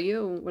 who are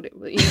you? What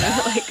like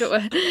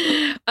what,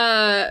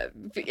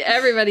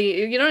 everybody,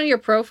 you don't know your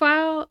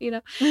profile,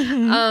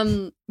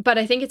 but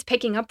I think it's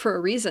picking up for a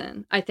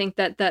reason. I think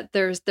that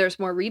there's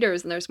more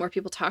readers and there's more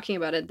people talking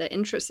about it. The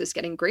interest is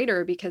getting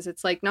greater because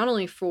it's like not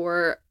only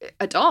for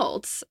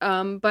adults,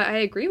 but I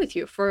agree with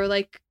you, for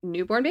like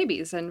newborn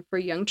babies and for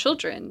young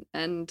children,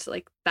 and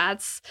like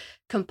that's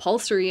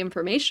compulsory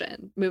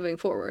information moving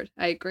forward.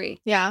 I agree.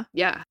 Yeah.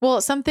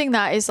 Well, something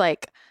that is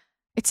like,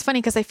 it's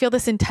funny because I feel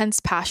this intense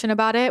passion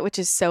about it, which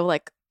is so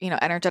like,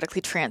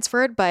 energetically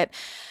transferred, but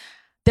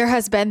there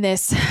has been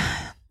this,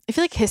 I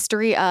feel like,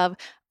 history of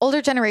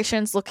older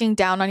generations looking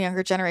down on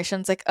younger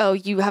generations, like, oh,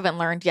 you haven't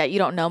learned yet. You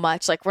don't know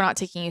much. Like, we're not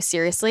taking you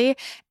seriously.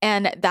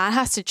 And that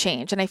has to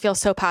change. And I feel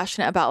so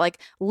passionate about like,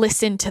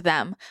 listen to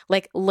them.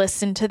 Like,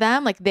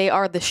 they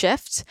are the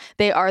shift.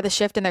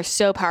 And they're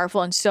so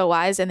powerful and so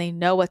wise, and they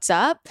know what's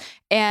up.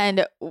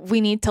 And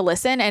we need to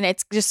listen. And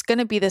it's just going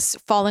to be this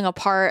falling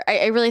apart.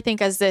 I really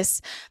think as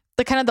this,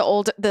 the kind of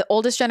the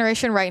oldest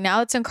generation right now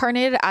that's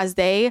incarnated, as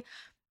they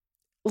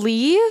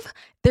leave,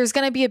 there's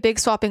going to be a big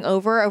swapping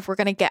over if we're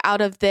going to get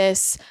out of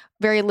this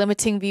very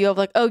limiting view of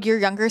like, oh, you're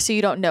younger, so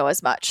you don't know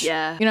as much.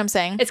 Yeah. You know what I'm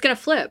saying? It's going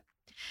to flip.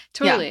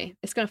 Totally. Yeah.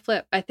 It's going to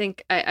flip. I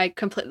think I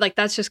completely, like,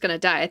 that's just going to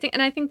die. I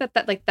think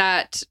that like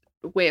that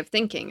way of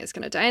thinking is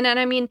going to die. And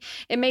I mean,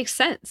 it makes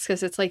sense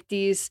because it's like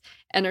these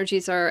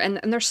energies are,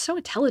 and they're so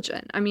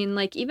intelligent. I mean,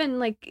 like, even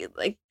like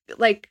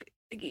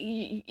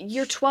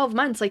you're 12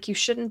 months, like you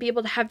shouldn't be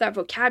able to have that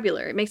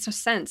vocabulary. It makes no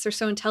sense. They're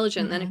so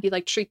intelligent. Mm-hmm. Then if you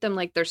like treat them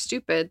like they're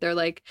stupid, they're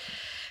like,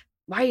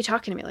 why are you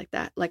talking to me like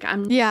that? Like,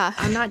 I'm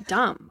not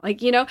dumb.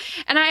 Like, and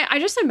I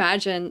just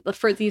imagine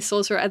for these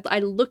souls where I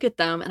look at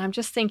them and I'm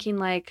just thinking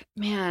like,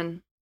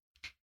 man,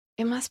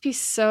 it must be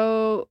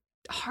so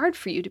hard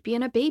for you to be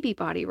in a baby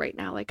body right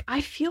now. Like,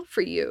 I feel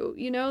for you,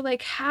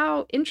 like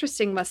how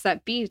interesting must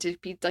that be to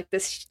be like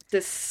this,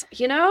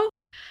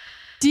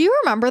 Do you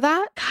remember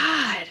that?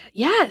 God,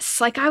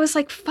 yes. Like, I was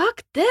like,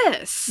 fuck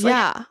this.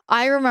 Yeah,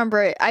 I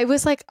remember it. I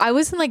was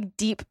in like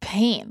deep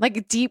pain.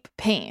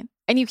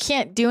 And you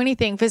can't do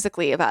anything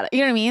physically about it. You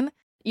know what I mean?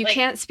 You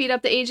can't speed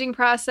up the aging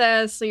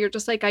process. So you're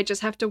just like, I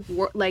just have to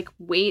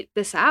wait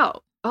this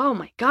out. Oh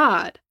my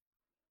God.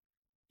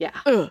 Yeah.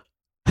 Ugh.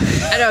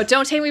 I know.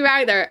 Don't take me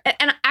back there.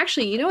 And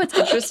actually, what's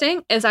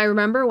interesting is I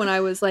remember when I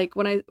was like,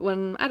 when I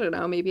don't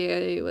know, maybe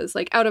I was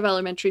like out of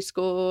elementary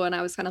school and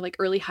I was kind of like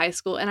early high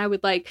school, and I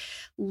would like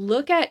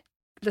look at,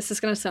 this is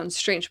going to sound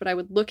strange, but I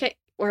would look at,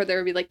 or there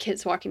would be like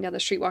kids walking down the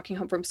street, walking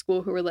home from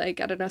school who were like,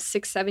 I don't know,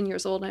 6, 7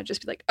 years old. And I'd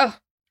just be like, oh,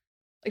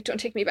 like,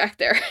 don't take me back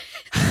there.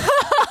 God,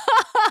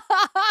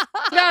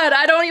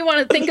 I don't even want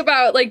to think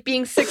about like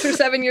being 6 or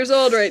 7 years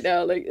old right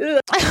now. Like, ugh.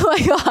 Oh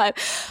my God.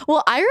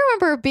 Well, I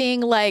remember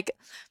being like,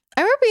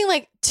 I remember being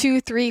like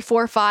 2, 3,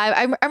 4, 5.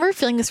 I remember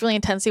feeling this really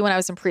intensely when I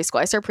was in preschool.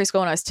 I started preschool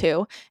when I was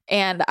 2,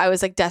 and I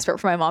was like desperate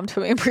for my mom to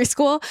put me in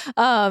preschool.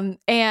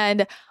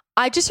 And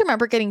I just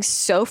remember getting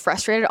so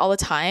frustrated all the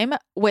time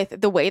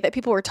with the way that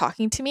people were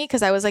talking to me,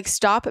 because I was like,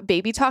 stop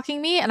baby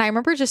talking me. And I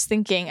remember just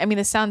thinking, I mean,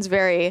 this sounds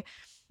very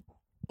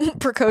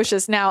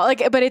precocious now,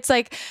 like, but it's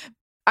like,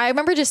 I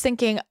remember just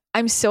thinking,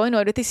 I'm so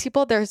annoyed with these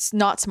people. They're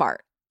not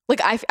smart.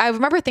 Like, I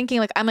remember thinking,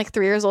 like, I'm like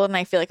 3 years old and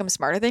I feel like I'm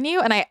smarter than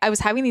you. And I was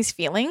having these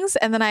feelings.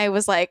 And then I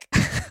was like,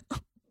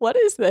 what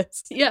is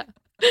this? Yeah.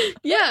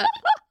 Yeah.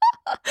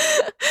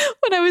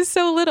 When I was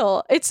so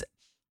little. It's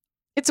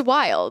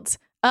wild.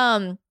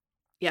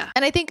 Yeah.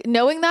 And I think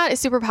knowing that is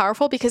super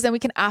powerful, because then we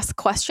can ask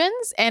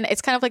questions. And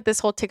it's kind of like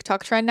this whole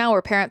TikTok trend now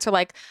where parents are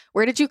like,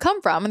 where did you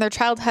come from? And their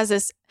child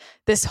has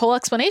this whole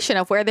explanation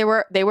of where they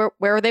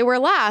were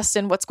last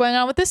and what's going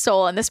on with this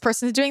soul, and this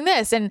person's doing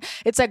this. And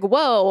it's like,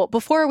 whoa,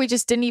 before we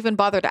just didn't even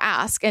bother to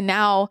ask. And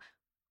now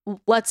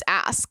let's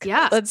ask.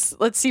 Yeah. Let's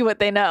see what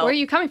they know. Where are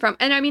you coming from?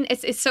 And I mean,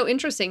 it's so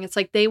interesting. It's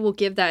like they will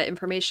give that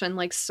information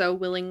like so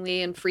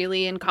willingly and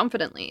freely and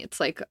confidently.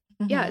 It's like,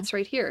 yeah, it's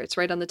right here. It's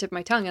right on the tip of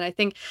my tongue. And I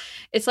think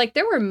it's like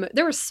there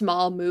were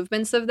small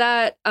movements of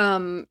that,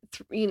 over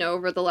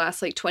the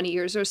last like 20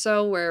 years or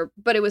so,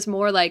 but it was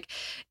more like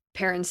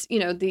parents,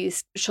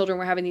 these children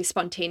were having these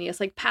spontaneous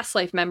like past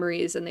life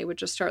memories, and they would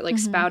just start like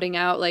spouting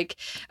out like,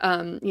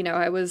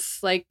 I was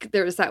like,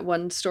 there was that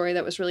one story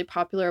that was really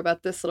popular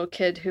about this little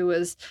kid who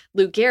was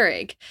Lou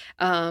Gehrig.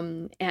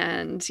 And,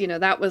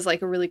 that was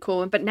like a really cool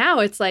one. But now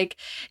it's like,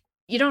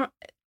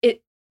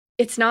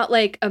 it's not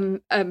like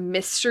a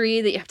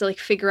mystery that you have to like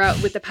figure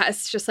out with the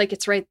past. It's just like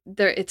it's right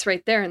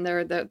there, and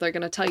they're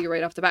going to tell you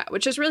right off the bat,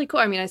 which is really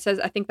cool. I mean, I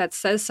think that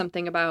says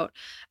something about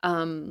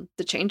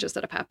the changes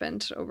that have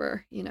happened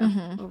over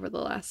over the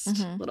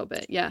last little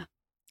bit. Yeah.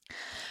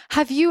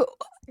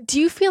 Do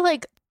you feel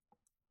like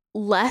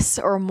less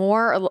or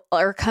more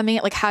are coming?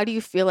 Like, how do you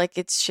feel like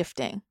it's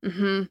shifting?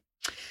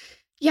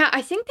 Yeah,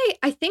 I think they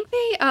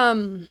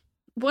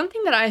one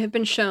thing that I have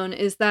been shown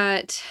is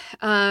that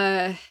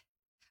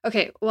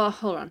okay, well,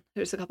 hold on.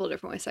 There's a couple of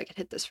different ways I could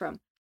hit this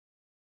from.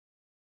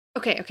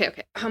 Okay.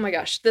 Oh my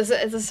gosh, this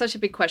is such a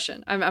big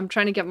question. I'm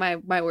trying to get my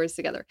words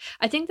together.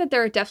 I think that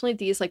there are definitely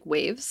these like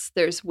waves.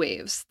 There's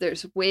waves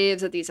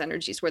of these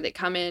energies where they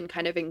come in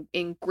kind of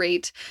in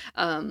great,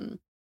 I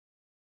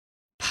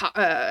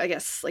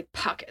guess like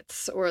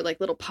pockets or like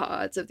little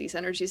pods of these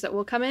energies that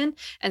will come in.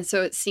 And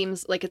so it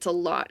seems like it's a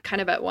lot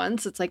kind of at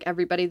once. It's like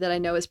everybody that I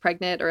know is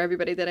pregnant, or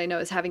everybody that I know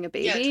is having a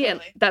baby. Yeah, totally.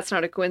 And that's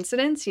not a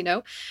coincidence,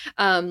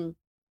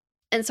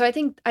 And so I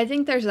think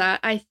there's that.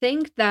 I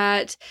think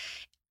that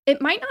it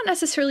might not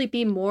necessarily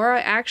be more. I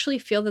actually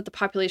feel that the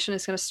population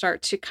is going to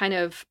start to kind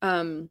of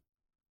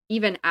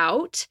even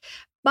out.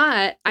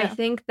 But yeah. I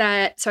think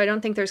that, so I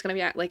don't think there's going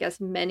to be like as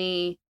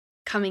many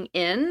coming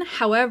in.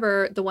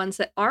 However, the ones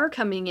that are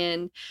coming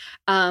in,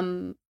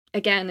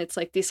 again, it's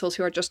like these souls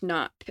who are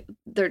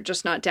they're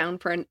just not down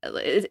for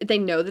they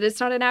know that it's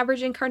not an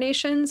average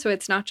incarnation. So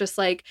it's not just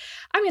like,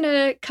 I'm going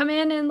to come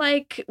in and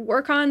like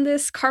work on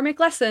this karmic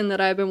lesson that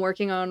I've been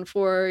working on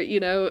for,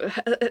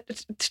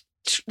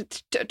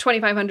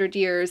 2,500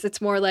 years.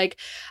 It's more like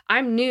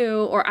I'm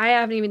new, or I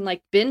haven't even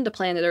like been to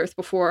planet Earth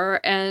before.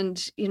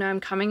 And, I'm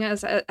coming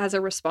as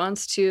a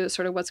response to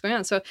sort of what's going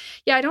on. So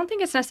yeah, I don't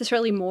think it's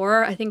necessarily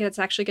more. I think it's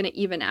actually going to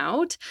even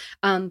out.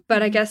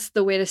 But I guess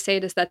the way to say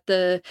it is that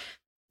the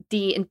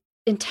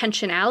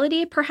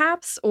intentionality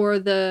perhaps, or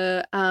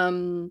the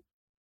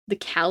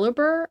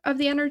caliber of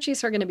the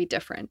energies are going to be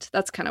different.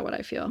 That's kind of what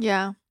I feel.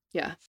 Yeah.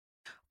 Yeah.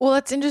 Well,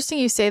 it's interesting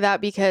you say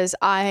that, because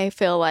I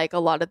feel like a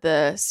lot of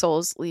the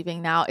souls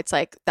leaving now, it's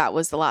like that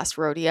was the last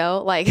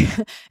rodeo. Like,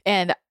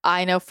 and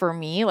I know for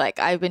me, like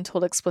I've been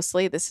told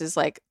explicitly, this is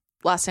like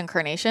last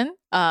incarnation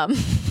on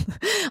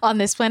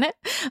this planet.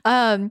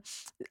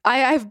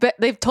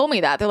 They've told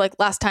me that. They're like,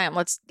 last time,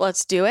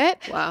 let's do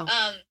it. Wow.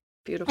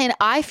 Beautiful. And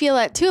I feel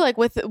that too, like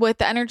with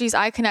the energies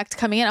I connect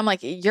coming in, I'm like,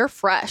 you're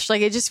fresh.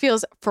 Like it just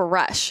feels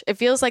fresh. It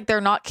feels like they're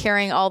not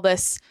carrying all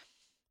this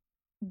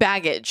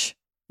baggage.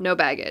 No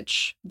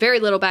baggage, very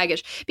little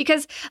baggage,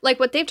 because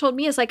like what they've told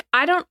me is like,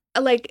 I don't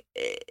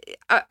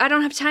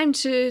have time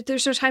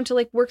there's no time to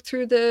like work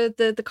through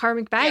the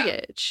karmic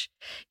baggage,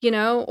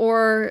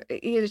 or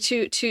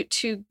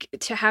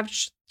to have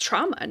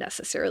trauma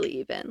necessarily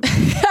even.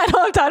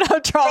 I don't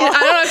have trauma.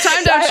 I don't have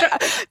time to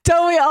have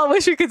Don't we all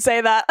wish we could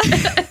say that?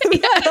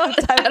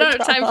 I don't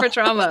have time for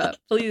trauma.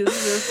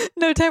 Please.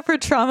 No time for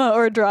trauma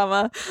or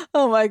drama.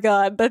 Oh my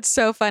God. That's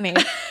so funny.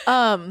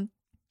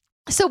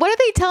 So what are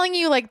they telling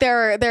you? Like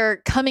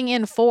they're coming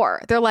in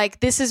for? They're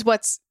like, this is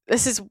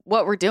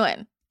what we're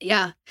doing.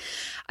 Yeah.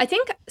 I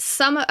think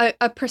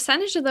a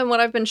percentage of them, what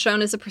I've been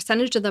shown is a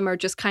percentage of them are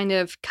just kind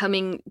of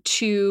coming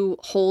to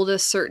hold a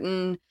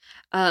certain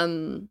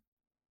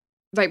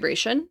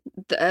vibration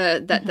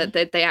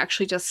that they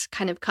actually just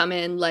kind of come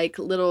in like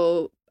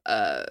little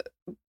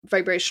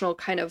vibrational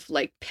kind of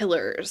like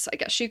pillars, I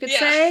guess you could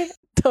say.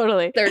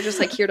 Totally. They're just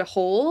like here to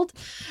hold.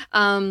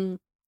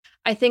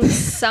 I think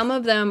some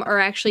of them are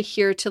actually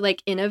here to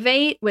like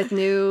innovate with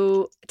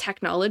new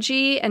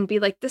technology and be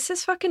like, this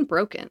is fucking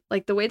broken.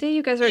 Like the way that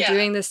you guys are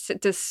doing this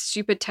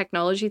stupid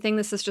technology thing,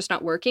 this is just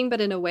not working,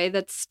 but in a way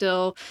that's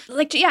still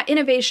like,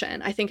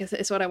 innovation, I think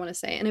is what I want to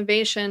say.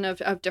 Innovation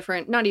of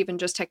different, not even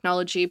just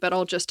technology, but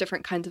all just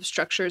different kinds of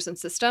structures and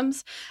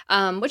systems,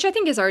 which I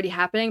think is already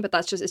happening, but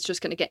it's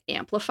just going to get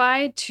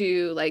amplified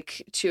to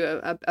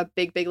a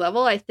big, big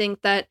level. I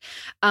think that,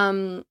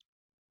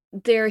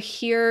 they're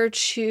here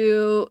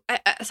to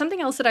something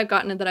else that I've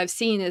gotten and that I've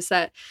seen is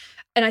that,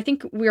 and I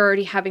think we're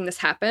already having this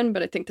happen,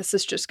 but I think this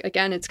is just,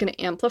 again, it's going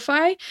to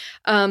amplify,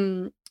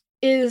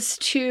 is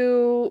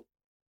to,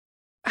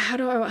 how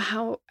do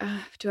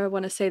I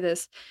want to say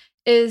this,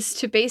 is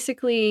to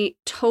basically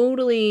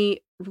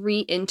totally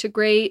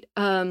reintegrate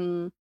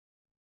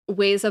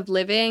ways of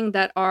living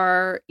that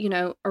are,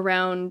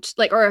 around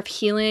like, or of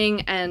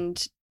healing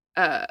and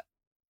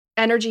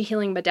energy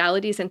healing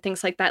modalities and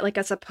things like that, like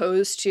as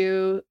opposed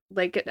to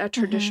like a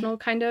traditional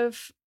kind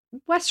of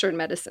Western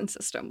medicine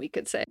system, we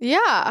could say.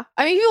 Yeah.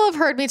 I mean, people have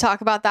heard me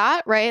talk about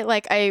that, right?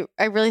 Like I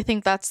really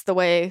think that's the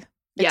way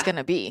it's going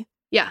to be.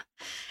 Yeah.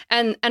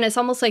 And it's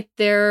almost like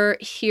they're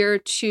here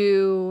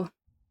to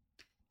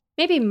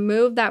maybe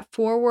move that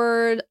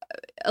forward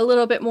a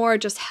little bit more,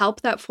 just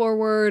help that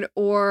forward,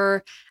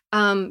 or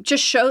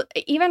just show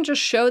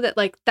that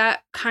like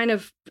that kind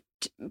of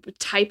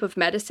type of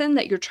medicine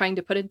that you're trying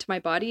to put into my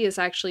body is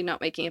actually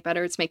not making it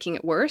better, it's making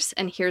it worse,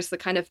 and here's the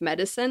kind of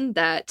medicine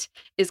that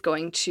is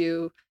going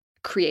to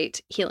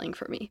create healing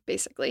for me,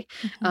 basically.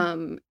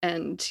 And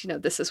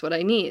this is what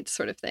I need,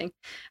 sort of thing.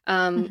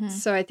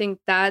 So I think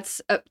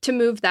that's to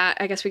move that,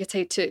 I guess we could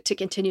say, to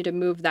continue to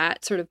move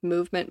that sort of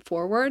movement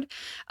forward.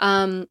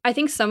 I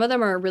think some of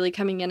them are really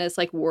coming in as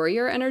like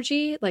warrior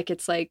energy, like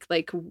it's like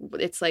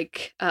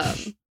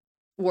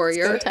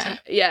warrior,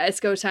 it's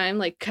go time,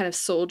 like kind of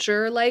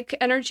soldier like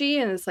energy,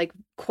 and it's like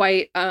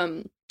quite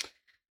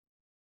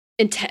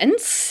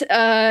intense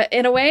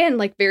in a way, and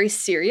like very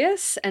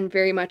serious, and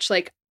very much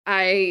like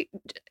I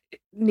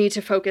need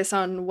to focus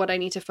on what I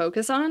need to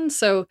focus on.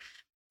 So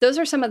those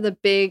are some of the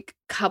big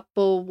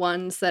couple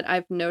ones that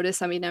I've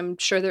noticed. I mean, I'm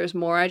sure there's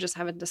more I just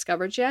haven't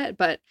discovered yet,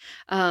 but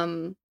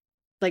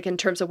like in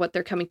terms of what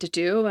they're coming to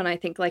do. And I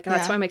think like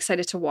that's why I'm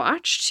excited to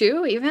watch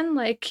too, even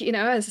like,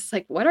 as it's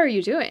like, what are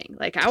you doing?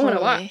 Like, I want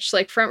to watch,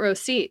 like front row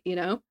seat,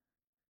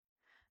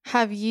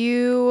 Are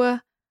you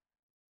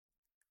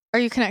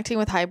connecting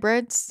with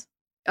hybrids?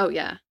 Oh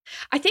yeah.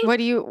 I think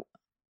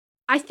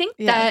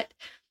that,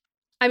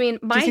 I mean,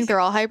 do you think they're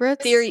all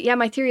hybrids?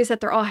 My theory is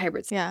that they're all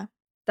hybrids. Yeah.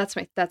 That's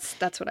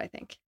what I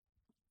think.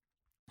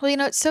 Well,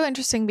 it's so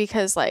interesting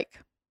because like,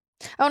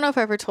 I don't know if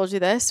I ever told you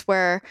this,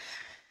 where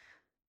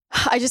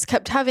I just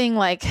kept having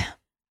like,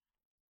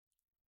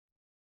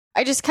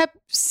 I just kept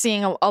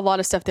seeing a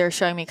lot of stuff they were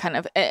showing me kind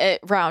of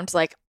around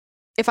like,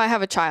 if I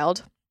have a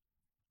child,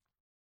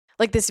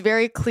 like this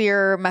very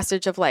clear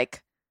message of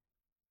like,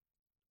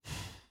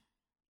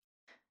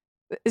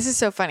 this is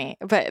so funny,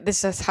 but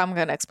this is how I'm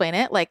going to explain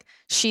it. Like,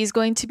 she's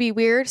going to be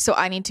weird, so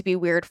I need to be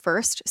weird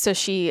first, so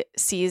she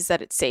sees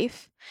that it's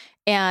safe.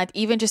 And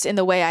even just in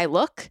the way I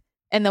look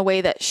and the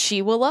way that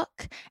she will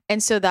look,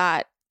 and so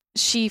that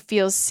she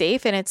feels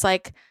safe. And it's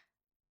like,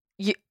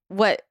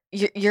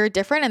 you're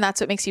different, and that's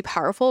what makes you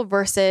powerful,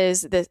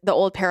 versus the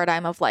old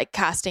paradigm of like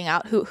casting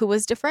out who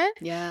was different.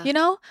 Yeah.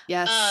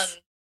 Yes.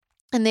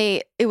 And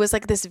it was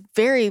like this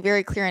very,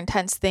 very clear,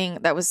 intense thing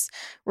that was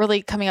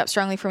really coming up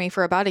strongly for me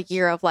for about a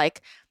year, of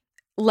like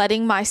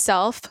letting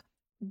myself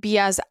be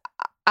as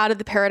out of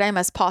the paradigm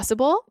as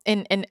possible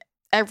in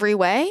every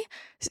way,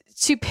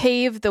 to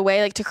pave the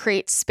way, like to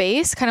create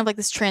space, kind of like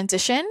this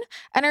transition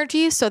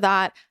energy, so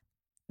that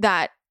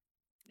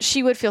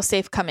she would feel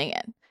safe coming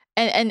in.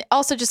 And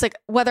also just like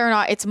whether or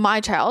not it's my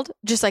child,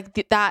 just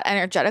like that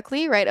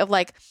energetically, right? Of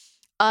like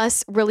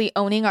us really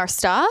owning our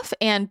stuff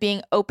and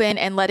being open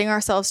and letting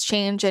ourselves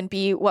change and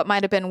be what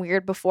might have been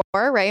weird before,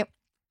 right?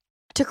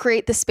 To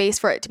create the space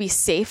for it to be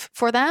safe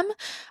for them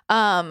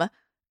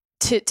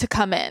to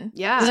come in.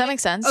 Yeah. Does that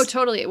make sense? Oh,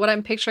 totally. What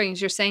I'm picturing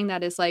is you're saying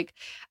that is like,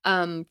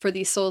 for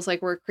these souls,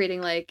 like we're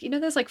creating like,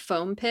 there's like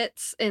foam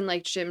pits in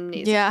like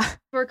gymnasiums. Yeah.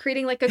 We're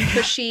creating like a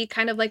cushy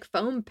kind of like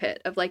foam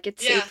pit of like,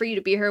 it's safe for you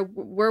to be here.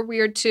 We're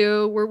weird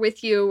too. We're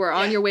with you. We're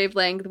on your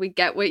wavelength. We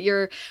get what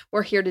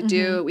we're here to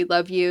do. We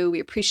love you. We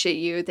appreciate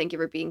you. Thank you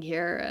for being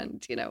here.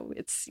 And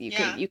it's,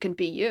 you can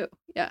be you.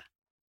 Yeah.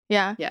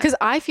 Yeah. Because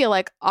I feel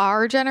like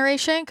our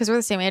generation, because we're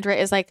the same age, right,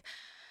 is like,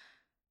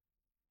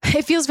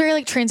 it feels very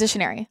like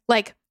transitionary,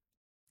 like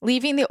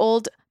leaving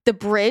the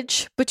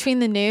bridge between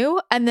the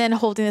new, and then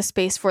holding the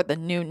space for the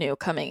new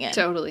coming in.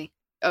 Totally.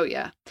 Oh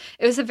yeah.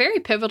 It was a very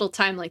pivotal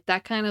time, like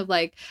that kind of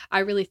like, I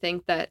really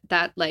think that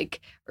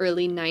like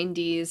early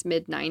 90s,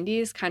 mid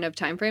 90s kind of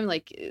time frame,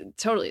 like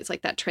totally, it's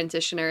like that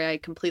transitionary. I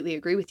completely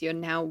agree with you.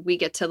 And now we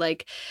get to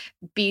like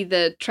be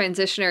the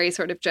transitionary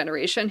sort of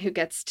generation who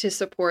gets to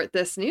support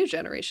this new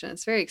generation.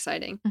 It's very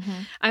exciting.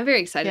 I'm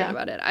very excited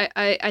about it.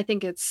 I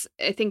think it's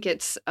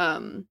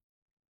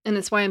And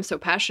it's why I'm so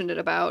passionate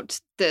about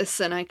this.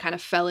 And I kind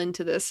of fell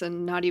into this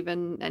and not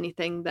even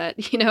anything that,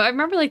 I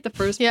remember like the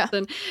first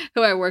person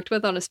who I worked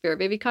with on a Spirit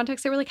Baby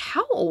context, they were like,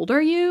 how old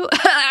are you?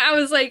 I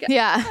was like,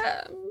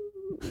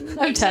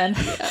 I'm 10.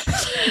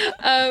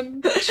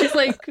 She's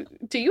like,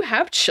 do you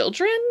have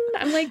children?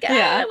 I'm like,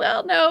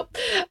 well, no,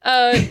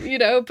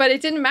 but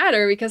it didn't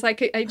matter because I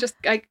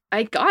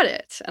got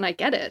it and I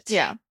get it.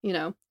 Yeah.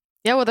 Yeah.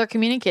 Well, they're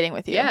communicating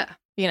with you. Yeah.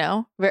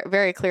 Very,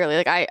 very clearly.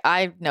 Like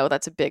I know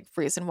that's a big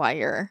reason why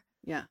you're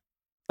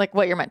like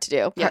what you're meant to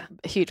do. Yeah.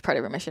 A huge part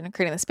of your mission,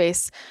 creating the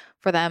space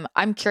for them.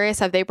 I'm curious,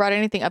 have they brought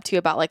anything up to you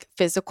about like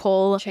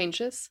physical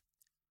changes?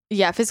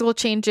 Yeah. Physical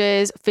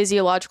changes,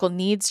 physiological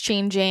needs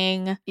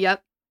changing.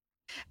 Yep.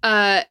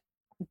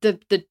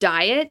 The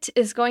diet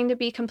is going to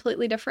be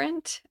completely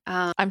different.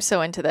 I'm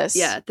so into this.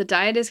 Yeah. The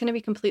diet is going to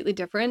be completely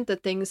different. The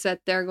things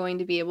that they're going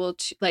to be able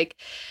to like,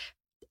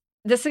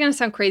 this is going to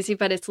sound crazy,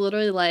 but it's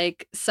literally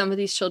like some of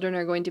these children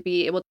are going to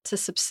be able to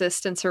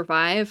subsist and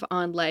survive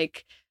on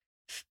like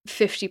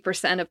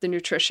 50% of the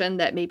nutrition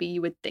that maybe you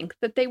would think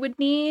that they would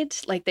need.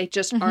 Like they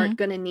just aren't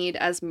going to need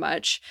as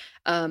much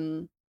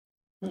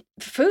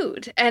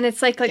food. And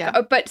it's like,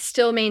 but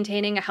still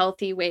maintaining a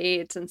healthy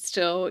weight and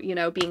still,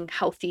 being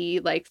healthy,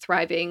 like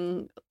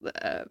thriving,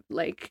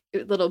 like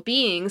little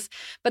beings,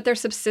 but they're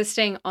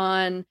subsisting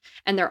on,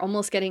 and they're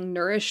almost getting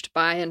nourished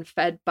by and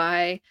fed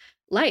by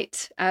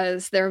light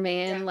as their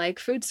main like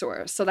food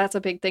source. So that's a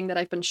big thing that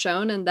I've been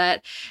shown, and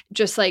that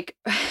just like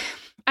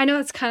I know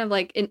it's kind of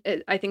like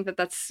I think that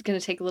that's going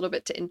to take a little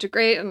bit to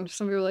integrate, and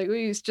some people are like,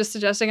 he's just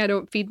suggesting I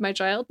don't feed my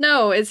child.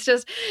 No, it's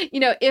just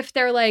if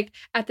they're like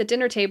at the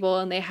dinner table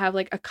and they have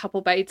like a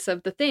couple bites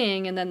of the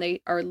thing and then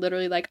they are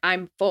literally like,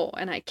 I'm full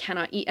and I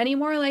cannot eat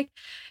anymore, like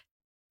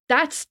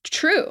that's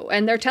true.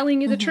 And they're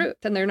telling you the truth,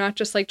 and they're not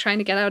just like trying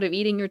to get out of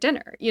eating your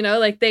dinner,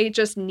 like they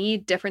just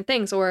need different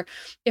things. Or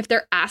if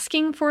they're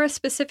asking for a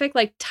specific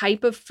like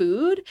type of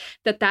food,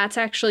 that's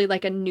actually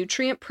like a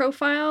nutrient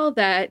profile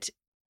that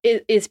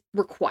is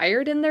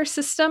required in their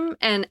system,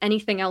 and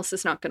anything else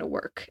is not going to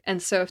work.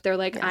 And so if they're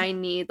like, I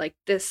need like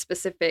this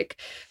specific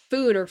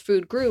food or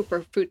food group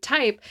or food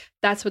type,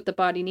 that's what the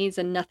body needs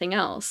and nothing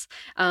else.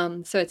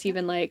 So it's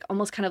even like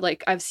almost kind of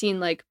like I've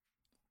seen like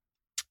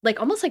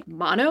almost like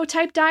mono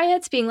type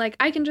diets being like,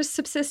 I can just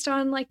subsist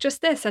on like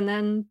just this and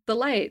then the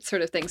light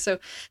sort of thing. So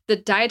the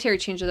dietary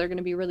changes are going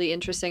to be really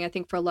interesting, I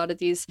think, for a lot of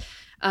these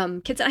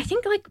kids. And I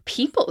think like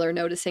people are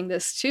noticing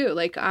this too.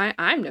 Like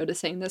I'm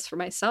noticing this for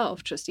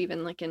myself, just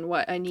even like in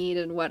what I need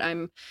and what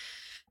I'm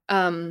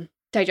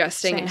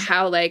digesting. Same. And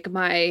how like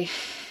my,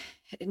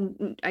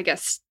 I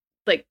guess,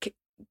 like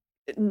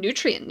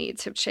nutrient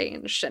needs have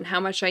changed, and how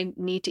much I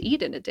need to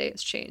eat in a day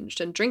has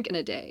changed, and drink in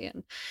a day.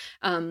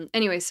 And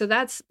anyway, so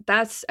that's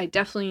I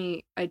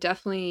definitely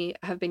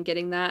have been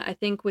getting that. I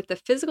think with the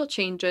physical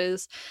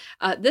changes,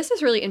 this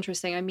is really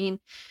interesting. I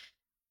mean,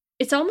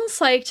 it's almost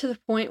like to the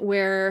point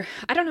where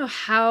I don't know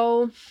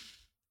how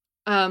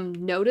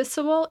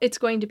noticeable it's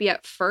going to be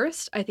at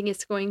first. I think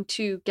it's going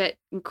to get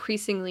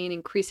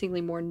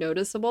increasingly more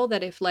noticeable,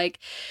 that if like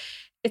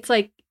it's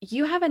like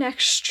you have an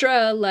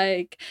extra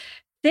like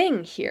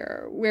thing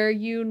here where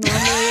you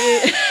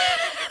normally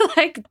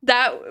like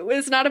that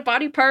was not a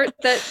body part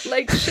that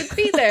like should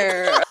be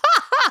there.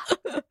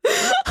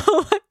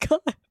 Oh my god.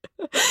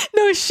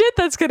 No shit,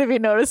 that's gonna be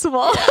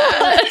noticeable.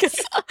 Yes.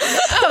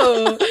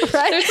 Oh,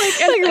 right?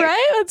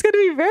 Right? That's gonna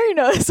be very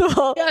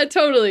noticeable. Yeah,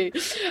 totally.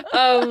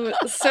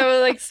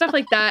 So like stuff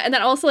like that. And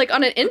then also like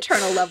on an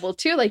internal level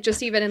too, like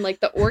just even in like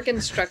the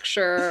organ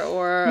structure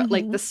or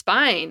like the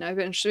spine. I've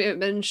been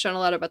shown a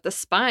lot about the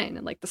spine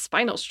and like the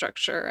spinal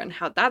structure and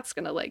how that's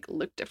gonna like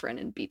look different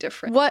and be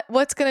different.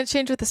 What's gonna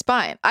change with the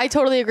spine? I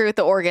totally agree with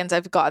the organs.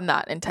 I've gotten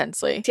that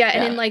intensely. Yeah,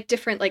 and in like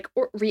different like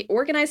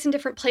reorganized in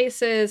different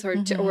places, or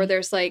or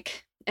there's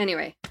like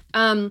anyway,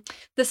 the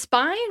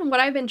spine,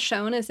 what I've been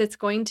shown is it's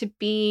going to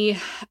be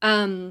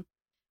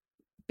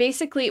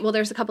basically, well,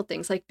 there's a couple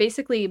things, like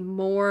basically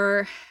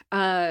more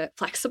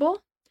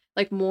flexible,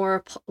 like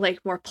more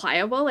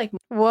pliable, like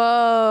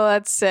whoa,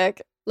 that's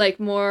sick. Like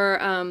more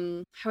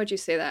how would you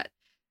say that?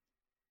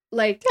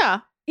 Like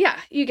yeah,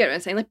 you get what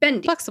I'm saying, like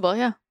bendy, flexible,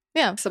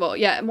 flexible,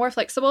 more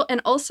flexible,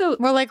 and also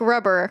more like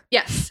rubber.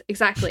 Yes,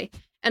 exactly.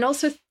 And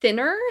also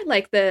thinner,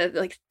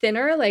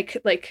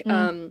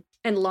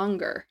 and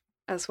longer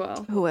as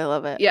well. Oh, I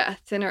love it. Yeah,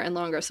 thinner and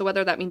longer. So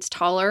whether that means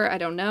taller, I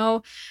don't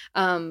know.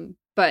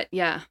 But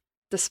yeah,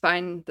 the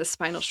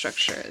spinal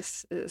structure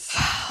is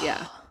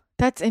yeah.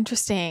 That's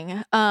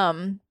interesting.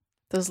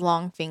 Those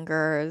long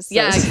fingers.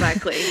 Yeah,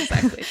 exactly.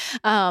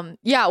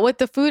 Yeah, with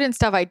the food and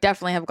stuff, I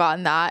definitely have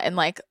gotten that. And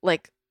like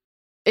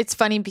it's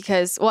funny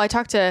because, well, I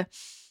talk to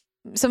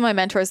some of my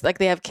mentors, like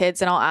they have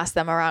kids, and I'll ask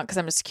them around because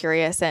I'm just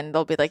curious, and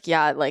they'll be like,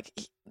 yeah, like,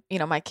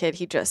 my kid,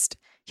 he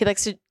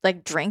likes to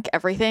like drink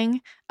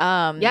everything.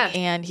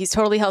 And he's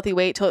totally healthy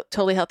weight,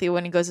 totally healthy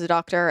when he goes to the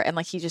doctor, and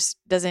like he just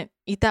doesn't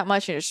eat that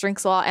much and just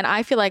drinks a lot. And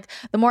I feel like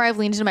the more I've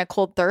leaned into my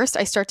cold thirst,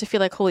 I start to feel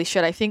like, holy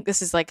shit, I think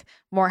this is like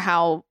more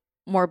how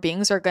more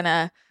beings are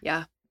gonna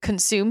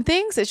consume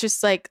things. It's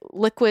just like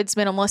liquids,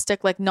 minimalistic,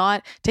 like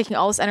not taking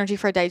all this energy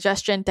for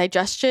digestion,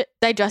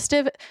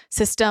 digestive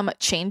system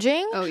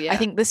changing. Oh yeah. I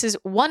think this is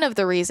one of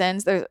the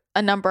reasons. There's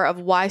a number of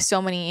why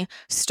so many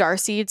star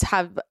seeds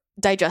have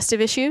digestive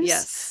issues.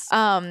 Yes.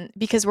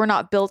 Because we're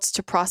not built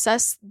to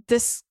process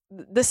this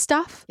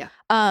stuff. Yeah.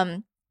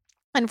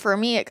 And for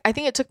me, I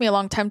think it took me a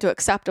long time to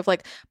accept of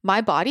like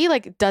my body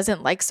like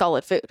doesn't like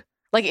solid food.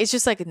 Like it's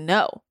just like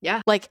no.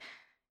 Yeah. Like,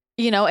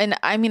 you know, and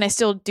I mean I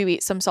still do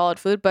eat some solid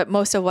food, but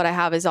most of what I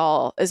have is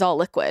all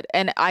liquid.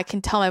 And I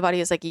can tell my body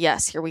is like,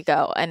 yes, here we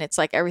go. And it's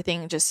like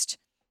everything just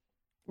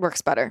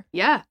works better.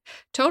 Yeah,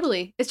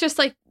 totally. It's just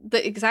like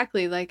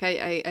exactly like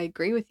I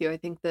agree with you. I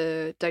think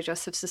the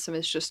digestive system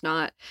is just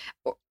not,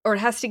 or it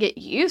has to get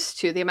used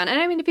to the amount. And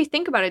I mean, if you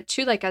think about it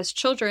too, like as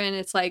children,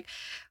 it's like,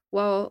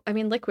 well, I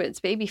mean,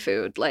 liquids, baby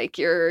food, like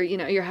you're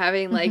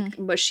having like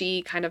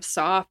mushy kind of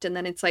soft, and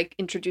then it's like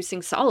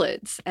introducing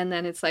solids. And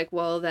then it's like,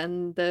 well,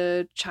 then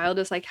the child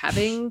is like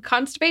having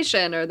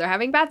constipation or they're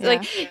having bath.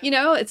 Like,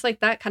 it's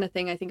like that kind of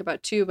thing I think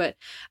about too. But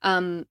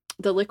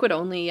the liquid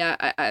only,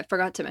 I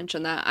forgot to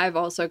mention that. I've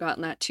also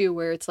gotten that too,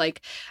 where it's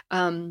like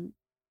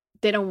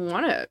they don't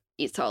want to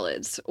eat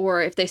solids,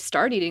 or if they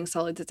start eating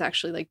solids, it's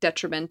actually like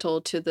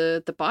detrimental to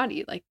the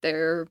body. Like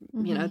they're,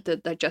 the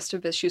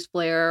digestive issues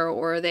flare,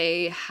 or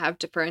they have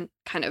different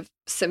kind of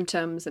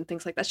symptoms and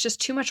things like that. It's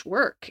just too much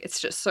work. It's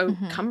just so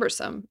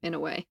cumbersome in a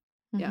way.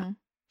 Yeah.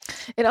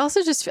 It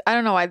also just, I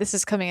don't know why this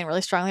is coming in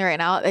really strongly right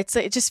now.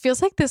 It just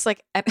feels like this,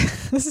 like,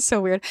 this is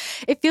so weird.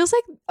 It feels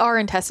like our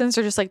intestines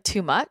are just like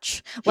too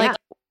much. Like,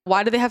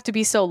 why do they have to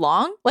be so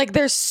long? Like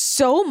there's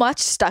so much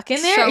stuck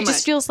in there. It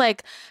just feels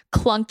like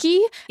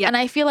clunky. Yeah. And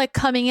I feel like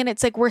coming in,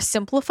 it's like we're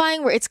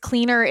simplifying, where it's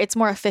cleaner, it's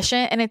more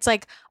efficient. And it's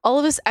like all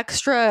of this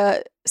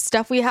extra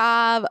stuff we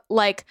have,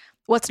 like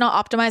what's not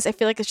optimized, I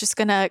feel like it's just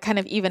gonna kind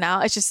of even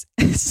out. It's just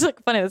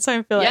like funny. That's how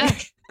I feel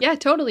like. Yeah,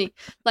 totally.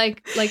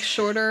 Like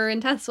shorter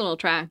intestinal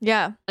tract.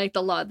 Yeah. Like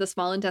the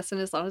small intestine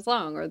is not as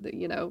long, or the,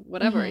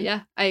 whatever.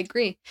 Yeah, I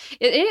agree.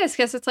 It is,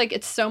 because it's like,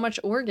 it's so much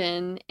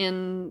organ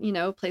in,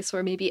 a place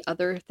where maybe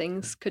other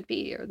things could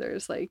be, or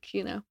there's like,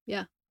 yeah.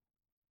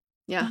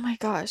 Yeah. Oh my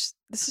gosh.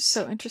 This is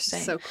so interesting.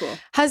 So cool.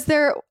 Has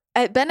there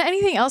been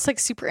anything else like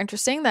super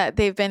interesting that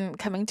they've been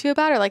coming to you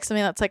about, or like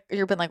something that's like,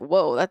 you've been like,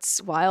 whoa,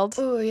 that's wild?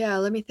 Oh yeah.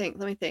 Let me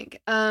think.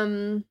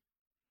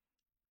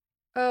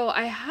 Oh,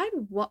 I had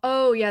one.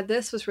 Oh, yeah,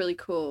 this was really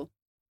cool.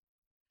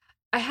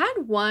 I had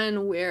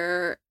one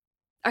where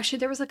actually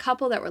there was a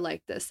couple that were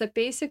like this, that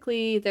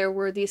basically there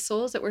were these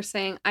souls that were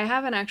saying, I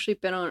haven't actually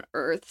been on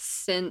Earth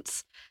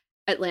since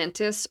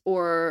Atlantis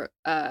or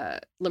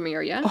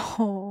Lemuria.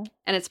 Oh.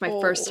 And it's my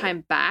first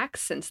time back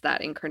since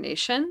that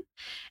incarnation.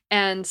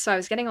 And so I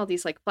was getting all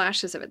these like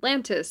flashes of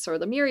Atlantis or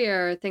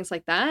Lemuria or things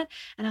like that.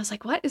 And I was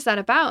like, what is that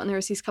about? And there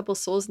was these couple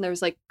souls, and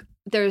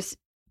there's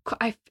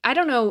I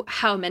don't know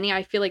how many.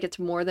 I feel like it's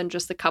more than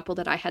just the couple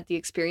that I had the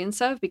experience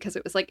of, because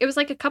it was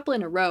like a couple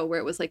in a row where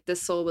it was like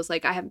this soul was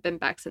like, I haven't been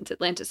back since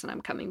Atlantis and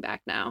I'm coming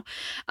back now.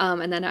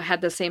 And then I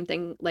had the same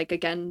thing like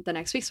again the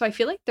next week. So I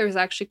feel like there's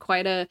actually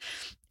quite a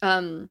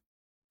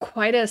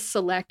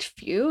select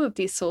few of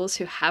these souls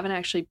who haven't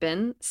actually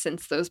been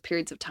since those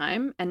periods of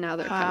time, and now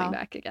they're coming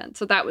back again.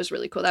 So that was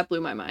really cool. That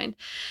blew my mind.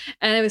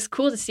 And it was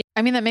cool to see.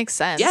 I mean, that makes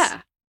sense. Yeah,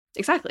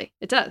 exactly.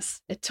 It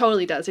does. It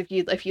totally does. If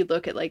you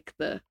look at like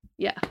the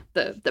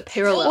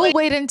parallel. We'll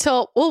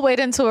wait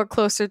until we're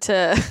closer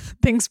to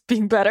things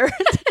being better.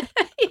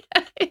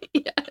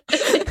 yeah.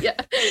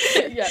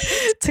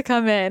 To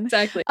come in.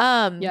 Exactly.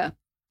 Yeah.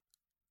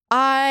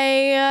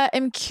 I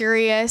am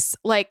curious,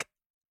 like,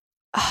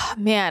 oh,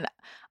 man.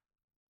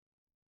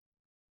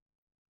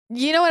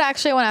 You know what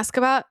actually I want to ask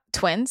about?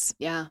 Twins.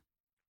 Yeah.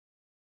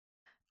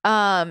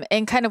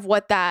 And kind of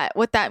what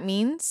that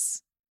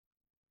means.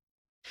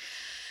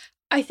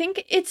 I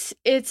think it's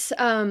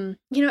and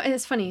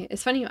it's funny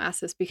you ask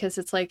this, because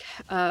it's like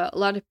a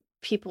lot of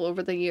people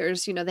over the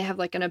years, they have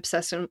like an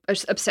obsession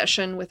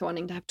with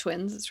wanting to have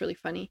twins. It's really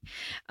funny.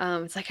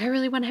 It's like, I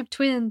really want to have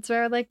twins,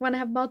 or I like want to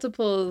have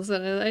multiples,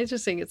 and I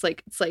just think it's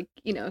like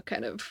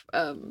kind of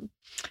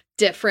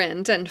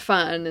different and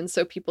fun, and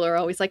so people are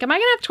always like, am I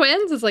gonna have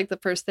twins? It's like the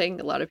first thing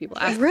a lot of people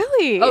ask.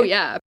 Really? Oh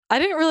yeah. I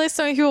didn't realize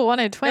so many people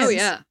wanted twins. Oh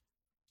yeah.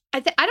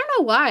 I don't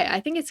know why. I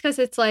think it's because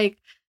it's like,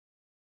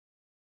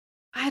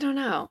 I don't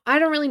know. I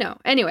don't really know.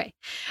 Anyway,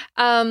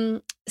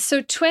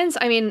 so twins,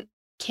 I mean,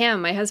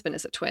 Cam, my husband,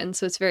 is a twin,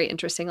 so it's very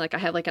interesting. Like I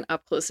have like an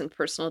up close and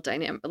personal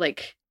dynamic,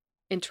 like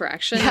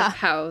interaction of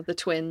how the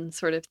twin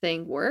sort of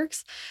thing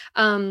works.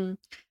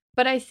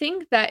 But I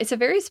think that it's a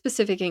very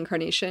specific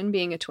incarnation,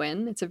 being a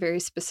twin. It's a very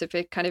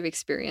specific kind of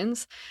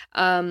experience.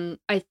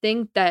 I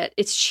think that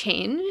it's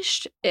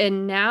changed,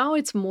 and now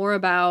it's more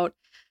about,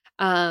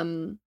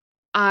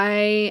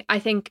 I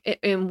think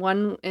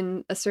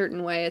in a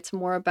certain way, it's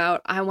more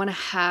about, I want to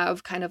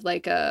have kind of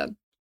like a,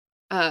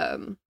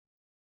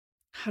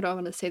 how do I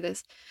want to say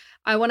this?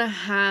 I want to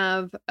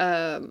have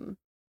a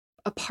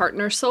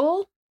partner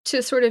soul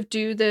to sort of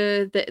do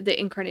the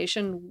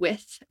incarnation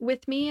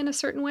with me in a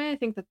certain way. I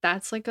think that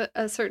that's like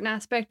a certain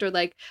aspect, or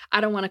like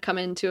I don't want to come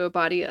into a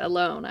body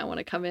alone. I want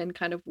to come in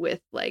kind of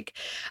with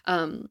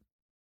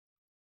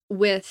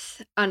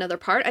another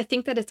part. I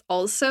think that it's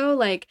also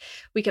like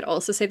we could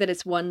also say that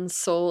it's one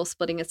soul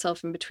splitting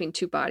itself in between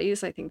two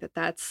bodies. I think that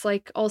that's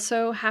like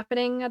also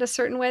happening at a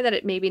certain way that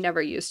it maybe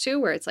never used to,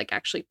 where it's like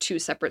actually two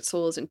separate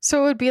souls and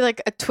So it would be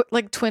like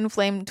like twin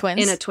flame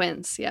twins? in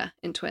twins.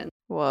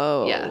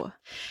 Whoa. Yeah.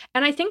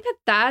 And I think that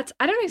that's,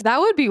 I don't know. That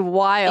would be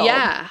wild.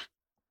 Yeah.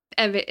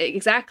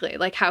 Exactly.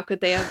 Like, how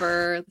could they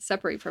ever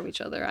separate from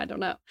each other? I don't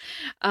know.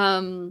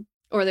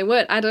 Or they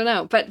would. I don't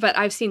know. But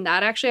I've seen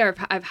that actually.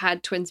 I've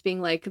had twins being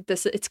like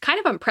this. It's kind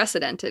of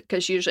unprecedented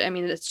because usually, I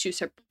mean, it's two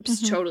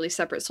totally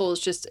separate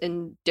souls just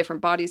in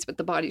different bodies, but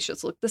the bodies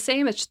just look the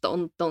same. It's just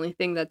the only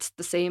thing that's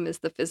the same is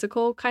the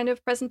physical kind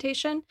of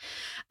presentation.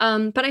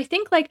 But I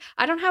think like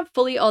I don't have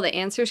fully all the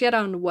answers yet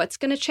on what's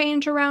going to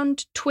change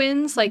around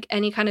twins, like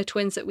any kind of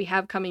twins that we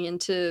have coming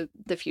into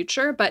the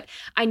future. But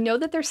I know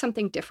that there's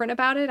something different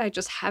about it. I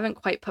just haven't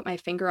quite put my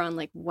finger on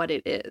like what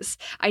it is.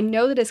 I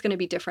know that it's going to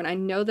be different. I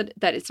know that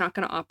it's not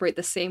going to operate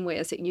the same way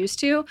as it used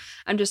to.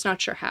 I'm just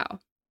not sure how.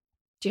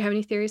 Do you have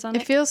any theories on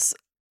it? It feels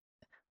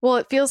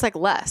like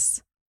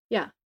less.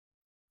 Yeah.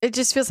 It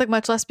just feels like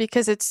much less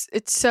because it's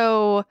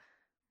so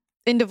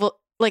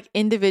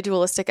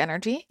individualistic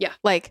energy. Yeah.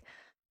 Like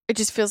it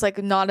just feels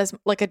like not as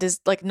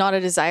not a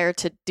desire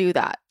to do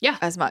that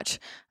as much.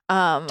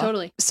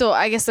 Totally. So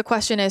I guess the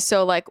question is,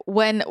 so like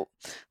when,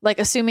 like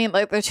assuming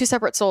like they're two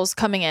separate souls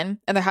coming in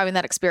and they're having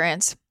that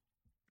experience,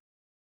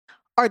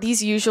 are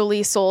these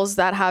usually souls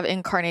that have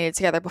incarnated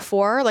together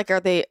before? Like, are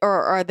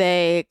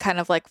they kind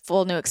of like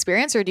full new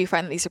experience, or do you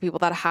find that these are people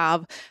that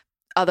have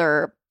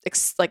other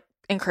like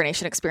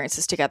incarnation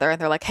experiences together and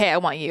they're like, hey, I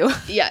want you?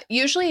 Yeah,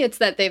 usually it's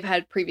that they've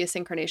had previous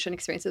incarnation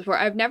experiences where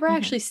I've never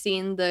actually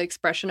seen the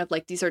expression of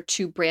like these are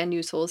two brand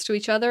new souls to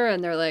each other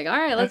and they're like, all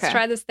right, let's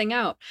try this thing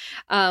out.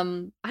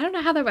 I don't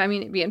know how that, I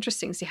mean, it'd be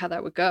interesting to see how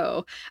that would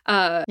go.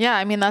 Yeah,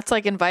 I mean, that's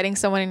like inviting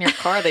someone in your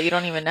car that you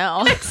don't even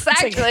know.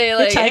 Exactly.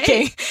 Like hitchhiking.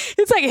 Hey,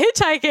 it's like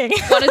hitchhiking.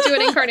 Want to do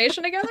an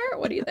incarnation together?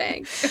 What do you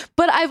think?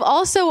 But I've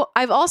also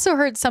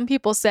heard some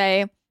people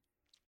say,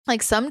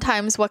 like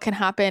sometimes what can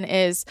happen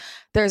is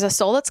there's a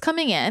soul that's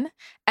coming in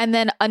and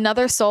then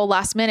another soul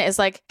last minute is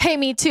like, hey,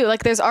 me too.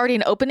 Like there's already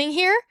an opening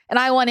here and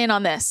I want in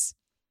on this.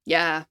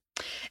 Yeah.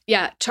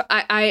 Yeah.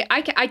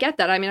 I get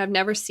that. I mean, I've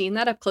never seen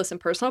that up close and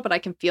personal, but I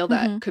can feel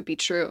that could be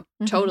true.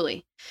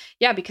 Totally.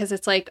 Yeah. Because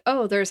it's like,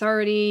 oh, there's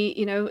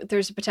already,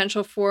 there's a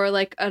potential for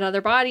like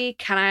another body.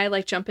 Can I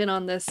like jump in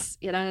on this?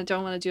 I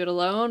don't want to do it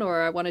alone,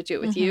 or I want to do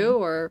it with you,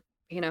 or,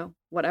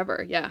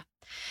 whatever. Yeah.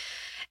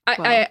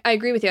 I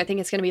agree with you. I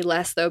think it's going to be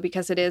less though,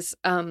 because it is,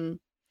 and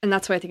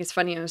that's why I think it's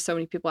funny. So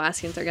many people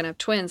asking if they're going to have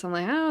twins. I'm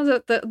like, oh,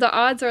 the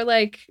odds are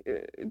like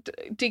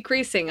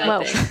decreasing.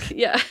 I think.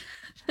 Yeah.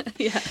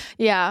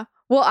 Yeah.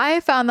 Well,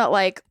 I found that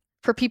like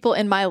for people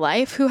in my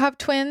life who have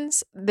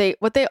twins,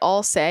 what they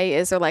all say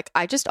is they're like,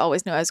 I just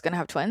always knew I was going to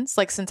have twins.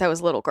 Like since I was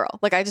a little girl,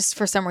 like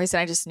for some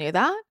reason, I just knew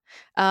that.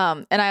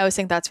 And I always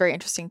think that's very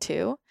interesting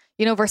too,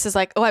 versus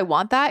like, oh, I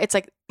want that. It's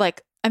like,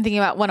 I'm thinking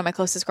about one of my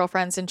closest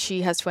girlfriends and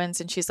she has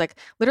twins and she's like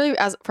literally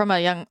as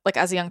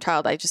a young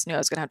child, I just knew I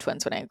was going to have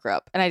twins when I grew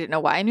up and I didn't know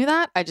why I knew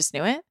that. I just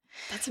knew it.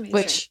 That's amazing.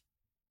 Which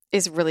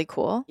is really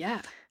cool.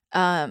 Yeah.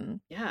 Yeah.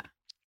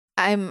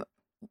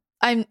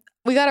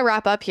 We got to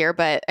wrap up here,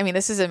 but I mean,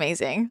 this is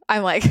amazing.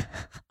 I'm like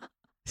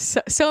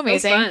so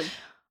amazing. Fun.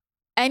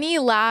 Any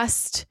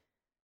last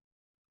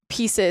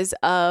pieces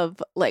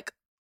of like,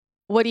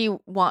 what do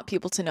you want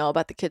people to know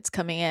about the kids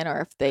coming in,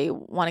 or if they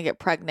want to get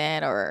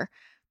pregnant, or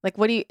like,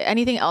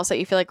 anything else that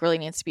you feel like really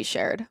needs to be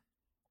shared?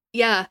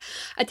 Yeah.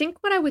 I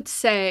think what I would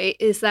say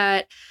is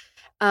that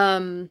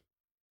now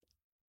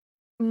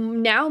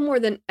more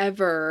than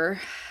ever,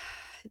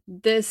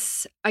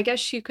 this, I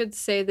guess you could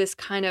say this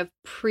kind of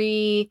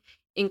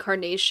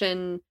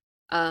pre-incarnation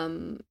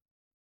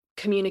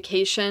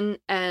communication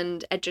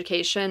and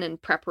education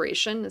and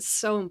preparation is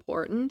so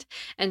important.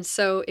 And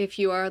so if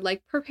you are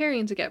like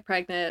preparing to get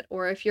pregnant,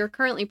 or if you're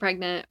currently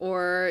pregnant,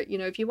 or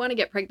if you want to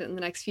get pregnant in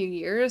the next few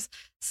years,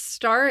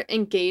 start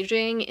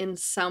engaging in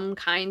some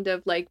kind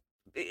of like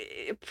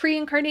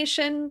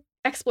pre-incarnation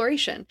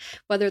exploration,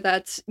 whether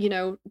that's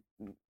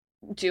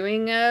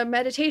doing a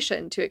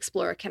meditation to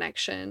explore a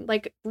connection.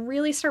 Like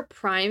really start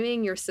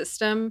priming your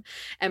system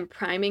and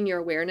priming your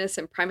awareness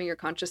and priming your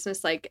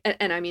consciousness. Like,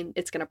 and I mean,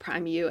 it's going to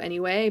prime you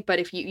anyway, but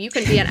if you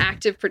can be an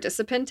active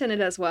participant in it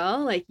as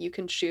well, like you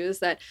can choose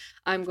that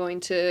I'm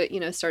going to,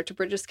 start to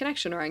bridge this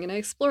connection, or I'm going to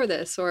explore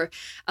this, or,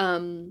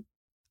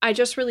 I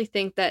just really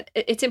think that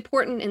it's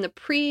important in the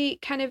pre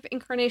kind of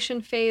incarnation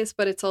phase,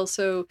 but it's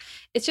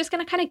just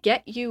going to kind of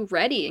get you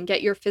ready and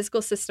get your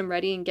physical system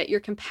ready and get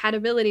your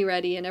compatibility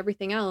ready and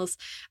everything else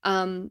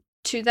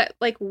to that,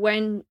 like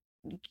when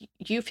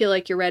you feel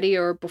like you're ready,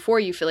 or before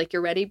you feel like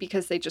you're ready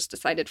because they just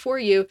decided for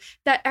you,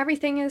 that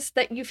everything is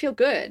that you feel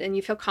good and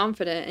you feel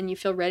confident and you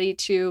feel ready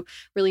to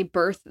really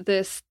birth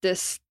this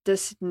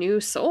new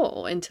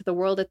soul into the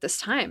world at this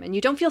time, and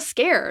you don't feel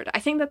scared. I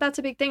think that that's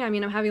a big thing. I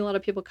mean, I'm having a lot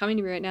of people coming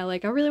to me right now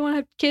like, I really want to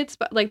have kids,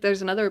 but like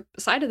there's another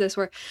side of this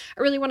where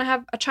I really want to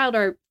have a child,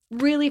 or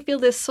really feel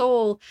this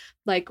soul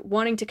like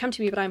wanting to come to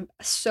me, but I'm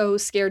so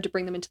scared to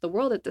bring them into the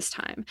world at this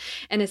time.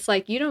 And it's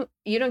like, you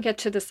don't get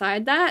to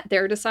decide that.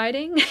 They're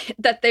deciding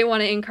that they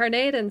want to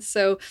incarnate. And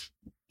so,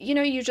 you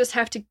know, you just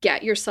have to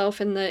get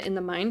yourself in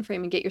the mind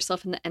frame and get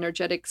yourself in the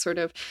energetic sort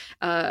of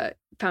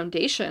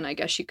foundation, I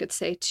guess you could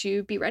say,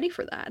 to be ready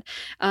for that.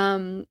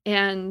 And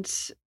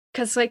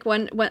because like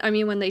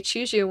when they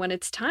choose you, when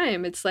it's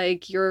time, it's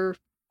like you're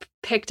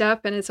picked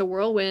up and it's a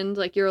whirlwind,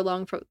 like you're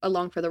along for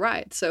the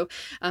ride. So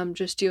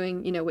just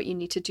doing, you know, what you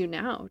need to do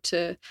now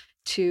to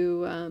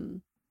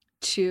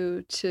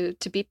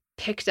be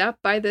picked up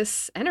by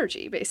this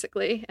energy,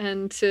 basically,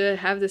 and to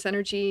have this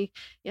energy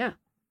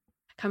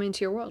come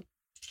into your world.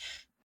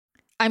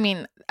 I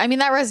mean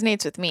that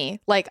resonates with me.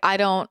 Like, I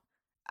don't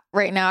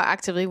right now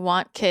actively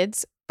want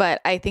kids,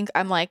 but I think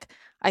I'm like,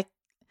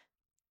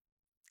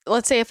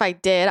 let's say if I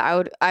did,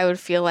 I would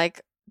feel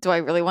like, do I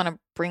really want to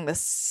bring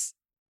this?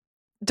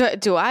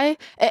 Do I?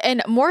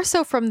 And more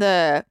so from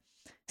the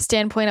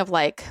standpoint of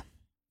like,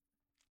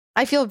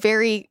 I feel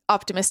very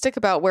optimistic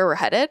about where we're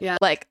headed. Yeah.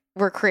 Like,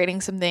 we're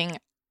creating something,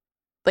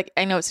 like,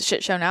 I know it's a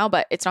shit show now,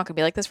 but it's not gonna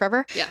be like this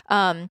forever.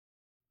 Yeah.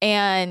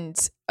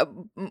 And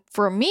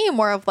for me,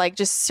 more of like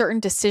just certain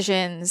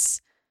decisions,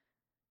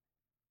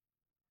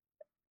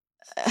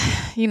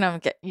 you know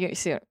what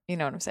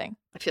I'm saying?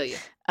 I feel you.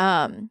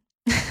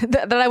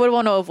 That I would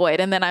want to avoid,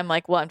 and then I'm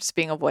like, well, I'm just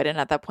being avoidant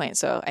at that point,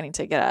 so I need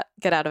to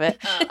get out of it.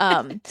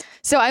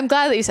 So I'm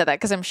glad that you said that,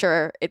 because I'm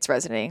sure it's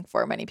resonating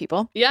for many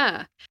people.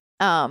 Yeah.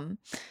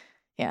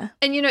 Yeah.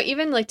 And, you know,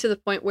 even like to the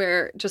point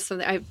where just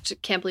something, I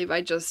can't believe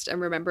I just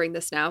am remembering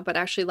this now, but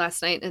actually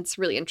last night, and it's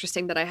really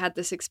interesting that I had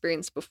this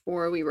experience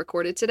before we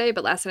recorded today,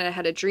 but last night I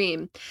had a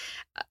dream.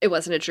 It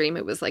wasn't a dream.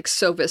 It was like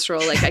so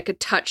visceral. Like I could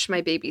touch my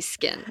baby's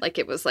skin. Like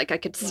it was like I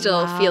could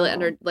still feel it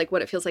under, like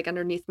what it feels like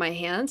underneath my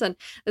hands. And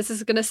this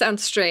is going to sound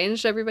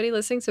strange to everybody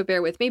listening, so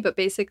bear with me. But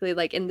basically,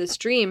 like in this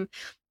dream,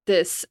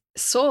 this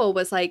soul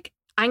was like,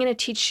 I'm going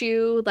to teach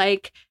you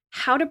like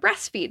how to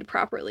breastfeed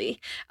properly.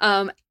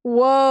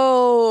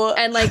 Whoa.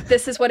 And like,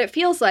 this is what it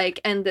feels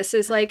like. And this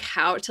is like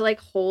how to like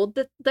hold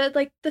the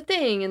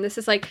thing. And this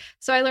is like,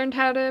 so I learned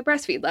how to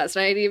breastfeed last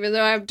night, even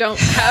though I don't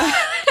have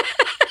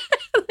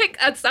like,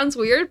 that sounds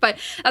weird, but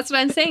that's what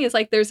I'm saying is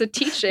like, there's a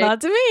teaching.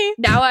 Not to me.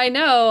 Now I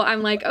know.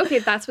 I'm like, okay,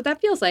 that's what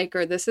that feels like.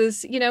 Or this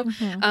is, you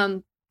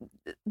know,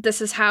 this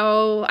is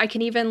how I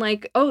can even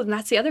like, oh, and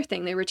that's the other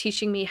thing. They were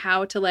teaching me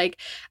how to like,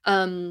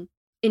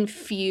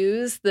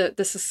 infuse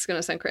this is going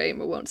to sound crazy,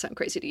 it won't sound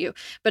crazy to you,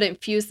 but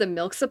infuse the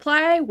milk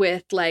supply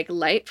with like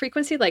light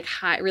frequency, like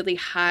really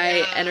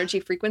high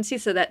energy frequency,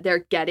 so that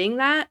they're getting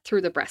that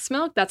through the breast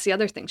milk. That's the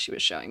other thing she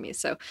was showing me.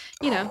 So,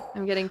 you know,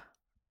 I'm getting.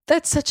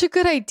 That's such a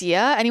good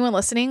idea. Anyone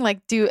listening,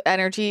 like do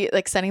energy,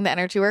 like sending the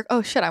energy work.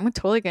 Oh shit, I'm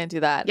totally going to do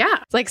that.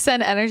 Yeah. Like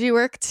send energy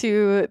work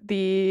to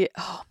the,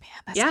 oh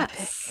man, that's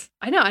epic.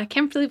 I know. I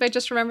can't believe I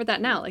just remembered that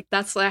now. Like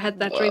that's why I had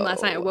that dream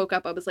last night. I woke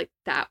up, I was like,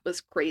 that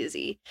was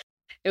crazy.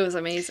 It was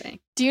amazing.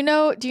 Do you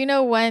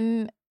know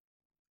when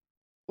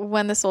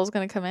the soul's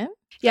going to come in?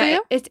 Yeah,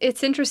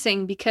 it's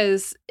interesting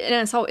because, and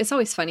it's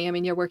always funny. I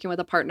mean, you're working with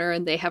a partner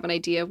and they have an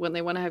idea of when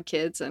they want to have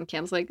kids, and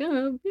Cam's like,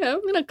 oh, yeah,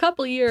 in a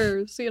couple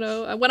years, you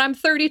know, when I'm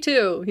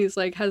 32, he's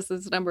like, has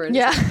this number. And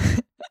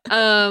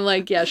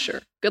like, yeah,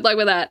 sure. Good luck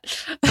with that.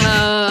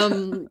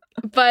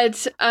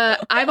 But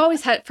I've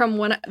always had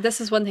this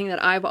is one thing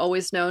that I've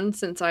always known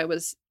since I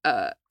was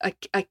a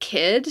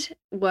kid,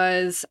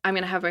 was I'm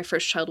going to have my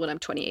first child when I'm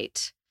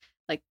 28.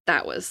 Like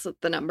that was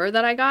the number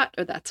that I got,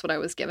 or that's what I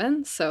was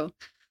given. So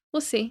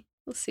we'll see.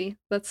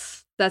 But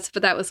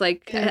that was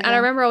like, and I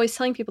remember always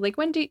telling people like,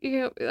 when do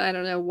you, I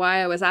don't know why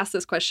I was asked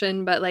this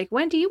question, but like,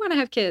 when do you want to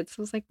have kids?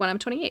 I was like, when I'm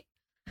 28.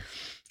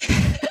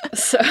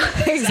 So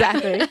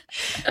exactly.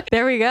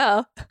 There we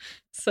go.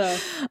 So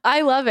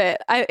I love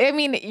it. I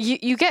mean,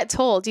 you get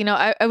told, you know,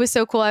 I was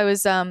so cool. I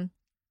was,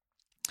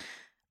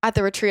 at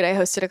the retreat I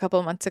hosted a couple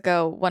of months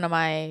ago, one of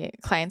my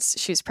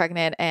clients, she was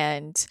pregnant,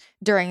 and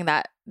during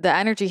the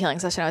energy healing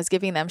session I was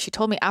giving them, she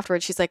told me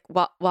afterwards, she's like,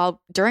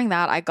 while during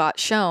that I got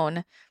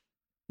shown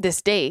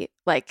this date,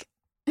 like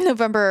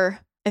November,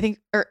 I think,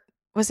 or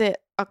was it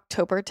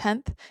October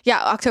 10th?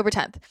 Yeah, October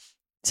 10th,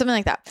 something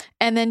like that.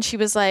 And then she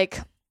was like,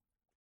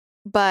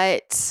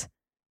 but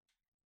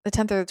the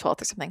 10th or the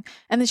 12th or something.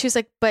 And then she was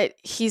like, but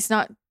he's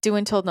not due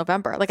until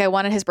November. Like I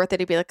wanted his birthday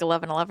to be like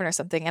 11/11 or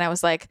something. And I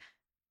was like,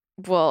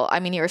 well,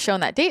 I mean, you were shown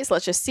that date, so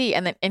let's just see.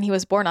 And he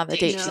was born on the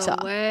date she saw.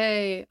 No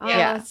way. Oh,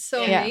 yeah. That's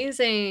so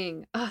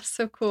amazing. Oh,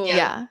 so cool.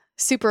 Yeah.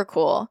 Super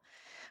cool.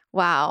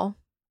 Wow.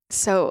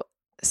 So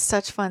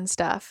such fun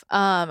stuff.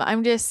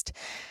 I'm just,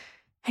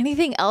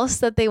 anything else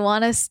that they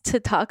want us to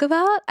talk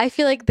about? I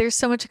feel like there's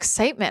so much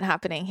excitement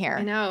happening here.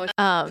 I know.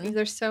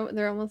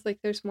 They're almost like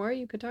there's more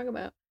you could talk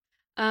about.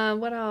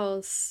 What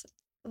else?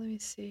 Let me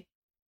see.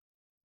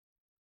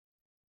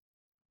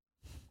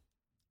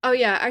 Oh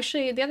yeah,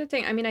 actually the other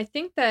thing, I mean, I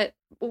think that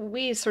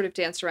we sort of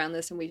danced around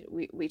this and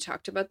we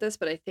talked about this,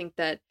 but I think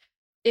that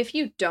if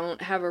you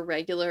don't have a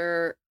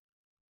regular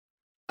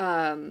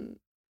um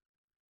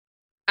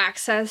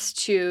access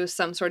to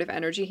some sort of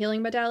energy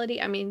healing modality,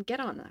 I mean, get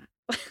on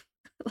that.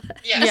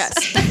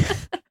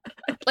 Yes.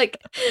 Like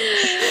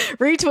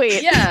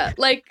Retweet. yeah,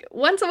 like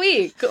once a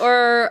week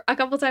or a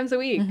couple times a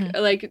week. Mhm.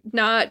 Like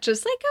not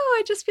just like, oh,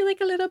 I just feel like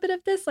a little bit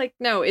of this. Like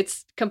no,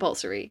 it's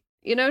compulsory.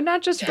 You know,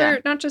 not just Yeah.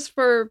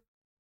 for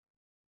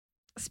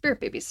spirit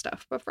baby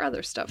stuff, but for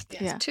other stuff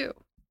Yeah. too.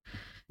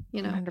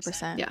 You know,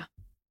 100%. yeah.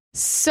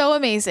 So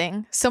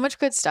amazing. So much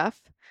good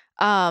stuff.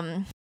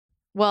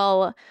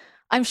 Well,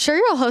 I'm sure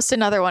you'll host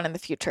another one in the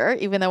future,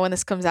 even though when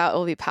this comes out, it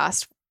will be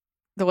past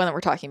the one that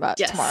we're talking about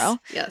Yes. tomorrow.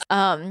 Yes.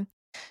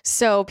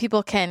 So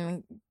people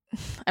can,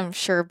 I'm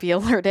sure, be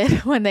alerted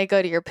when they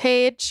go to your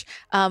page.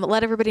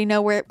 Let everybody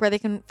know where they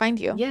can find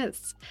you.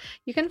 Yes.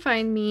 You can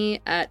find me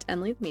at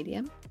Emily the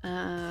Medium.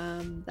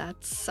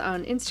 That's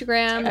on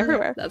Instagram.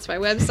 Everywhere. That's my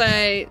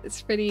website.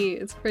 It's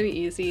pretty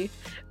easy.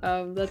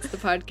 That's the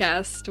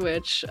podcast,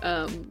 which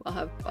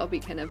I'll be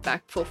kind of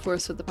back full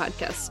force with the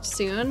podcast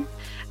soon.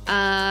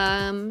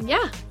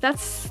 Yeah,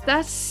 that's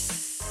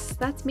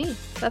me.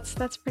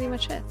 That's pretty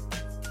much it.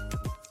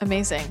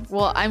 Amazing.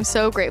 Well, I'm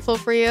so grateful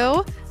for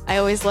you. I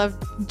always love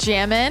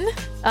jamming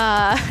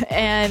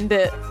and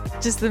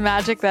just the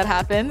magic that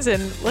happens.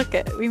 And look,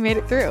 we made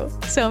it through.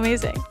 So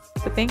amazing.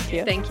 But thank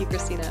you. Thank you,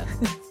 Christina.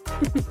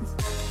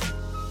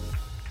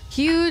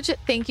 Huge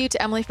thank you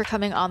to Emily for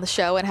coming on the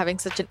show and having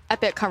such an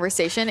epic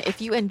conversation. If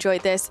you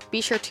enjoyed this,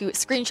 be sure to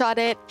screenshot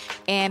it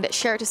and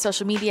share it to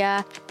social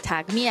media.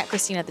 Tag me at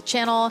Christina the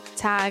Channel.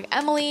 Tag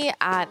Emily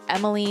at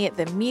Emily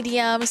the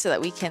Medium so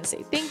that we can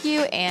say thank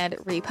you and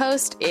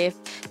repost. If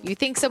you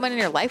think someone in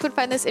your life would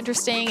find this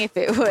interesting, if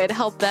it would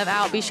help them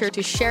out, be sure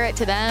to share it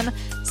to them.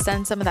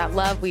 Send some of that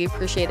love. We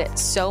appreciate it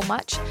so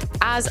much.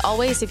 As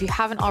always, if you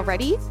haven't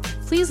already,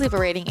 please leave a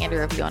rating and a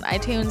review on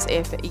iTunes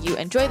if you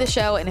enjoy the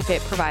show and if it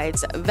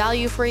provides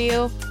value for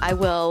you. I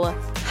will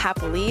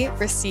happily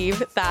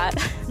receive that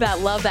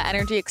love, that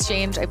energy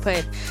exchange. I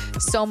put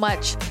so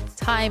much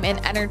time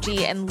and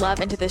energy and love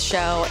into this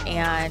show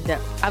and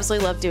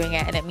absolutely love doing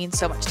it. And it means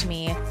so much to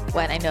me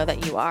when I know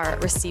that you are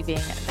receiving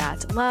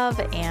that love.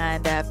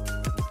 And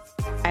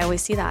I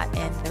always see that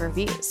in the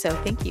reviews. So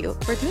thank you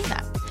for doing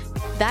that.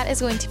 That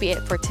is going to be it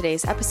for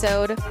today's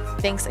episode.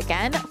 Thanks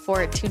again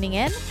for tuning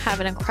in.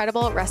 Have an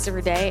incredible rest of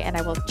your day, and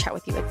I will chat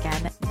with you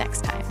again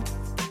next time.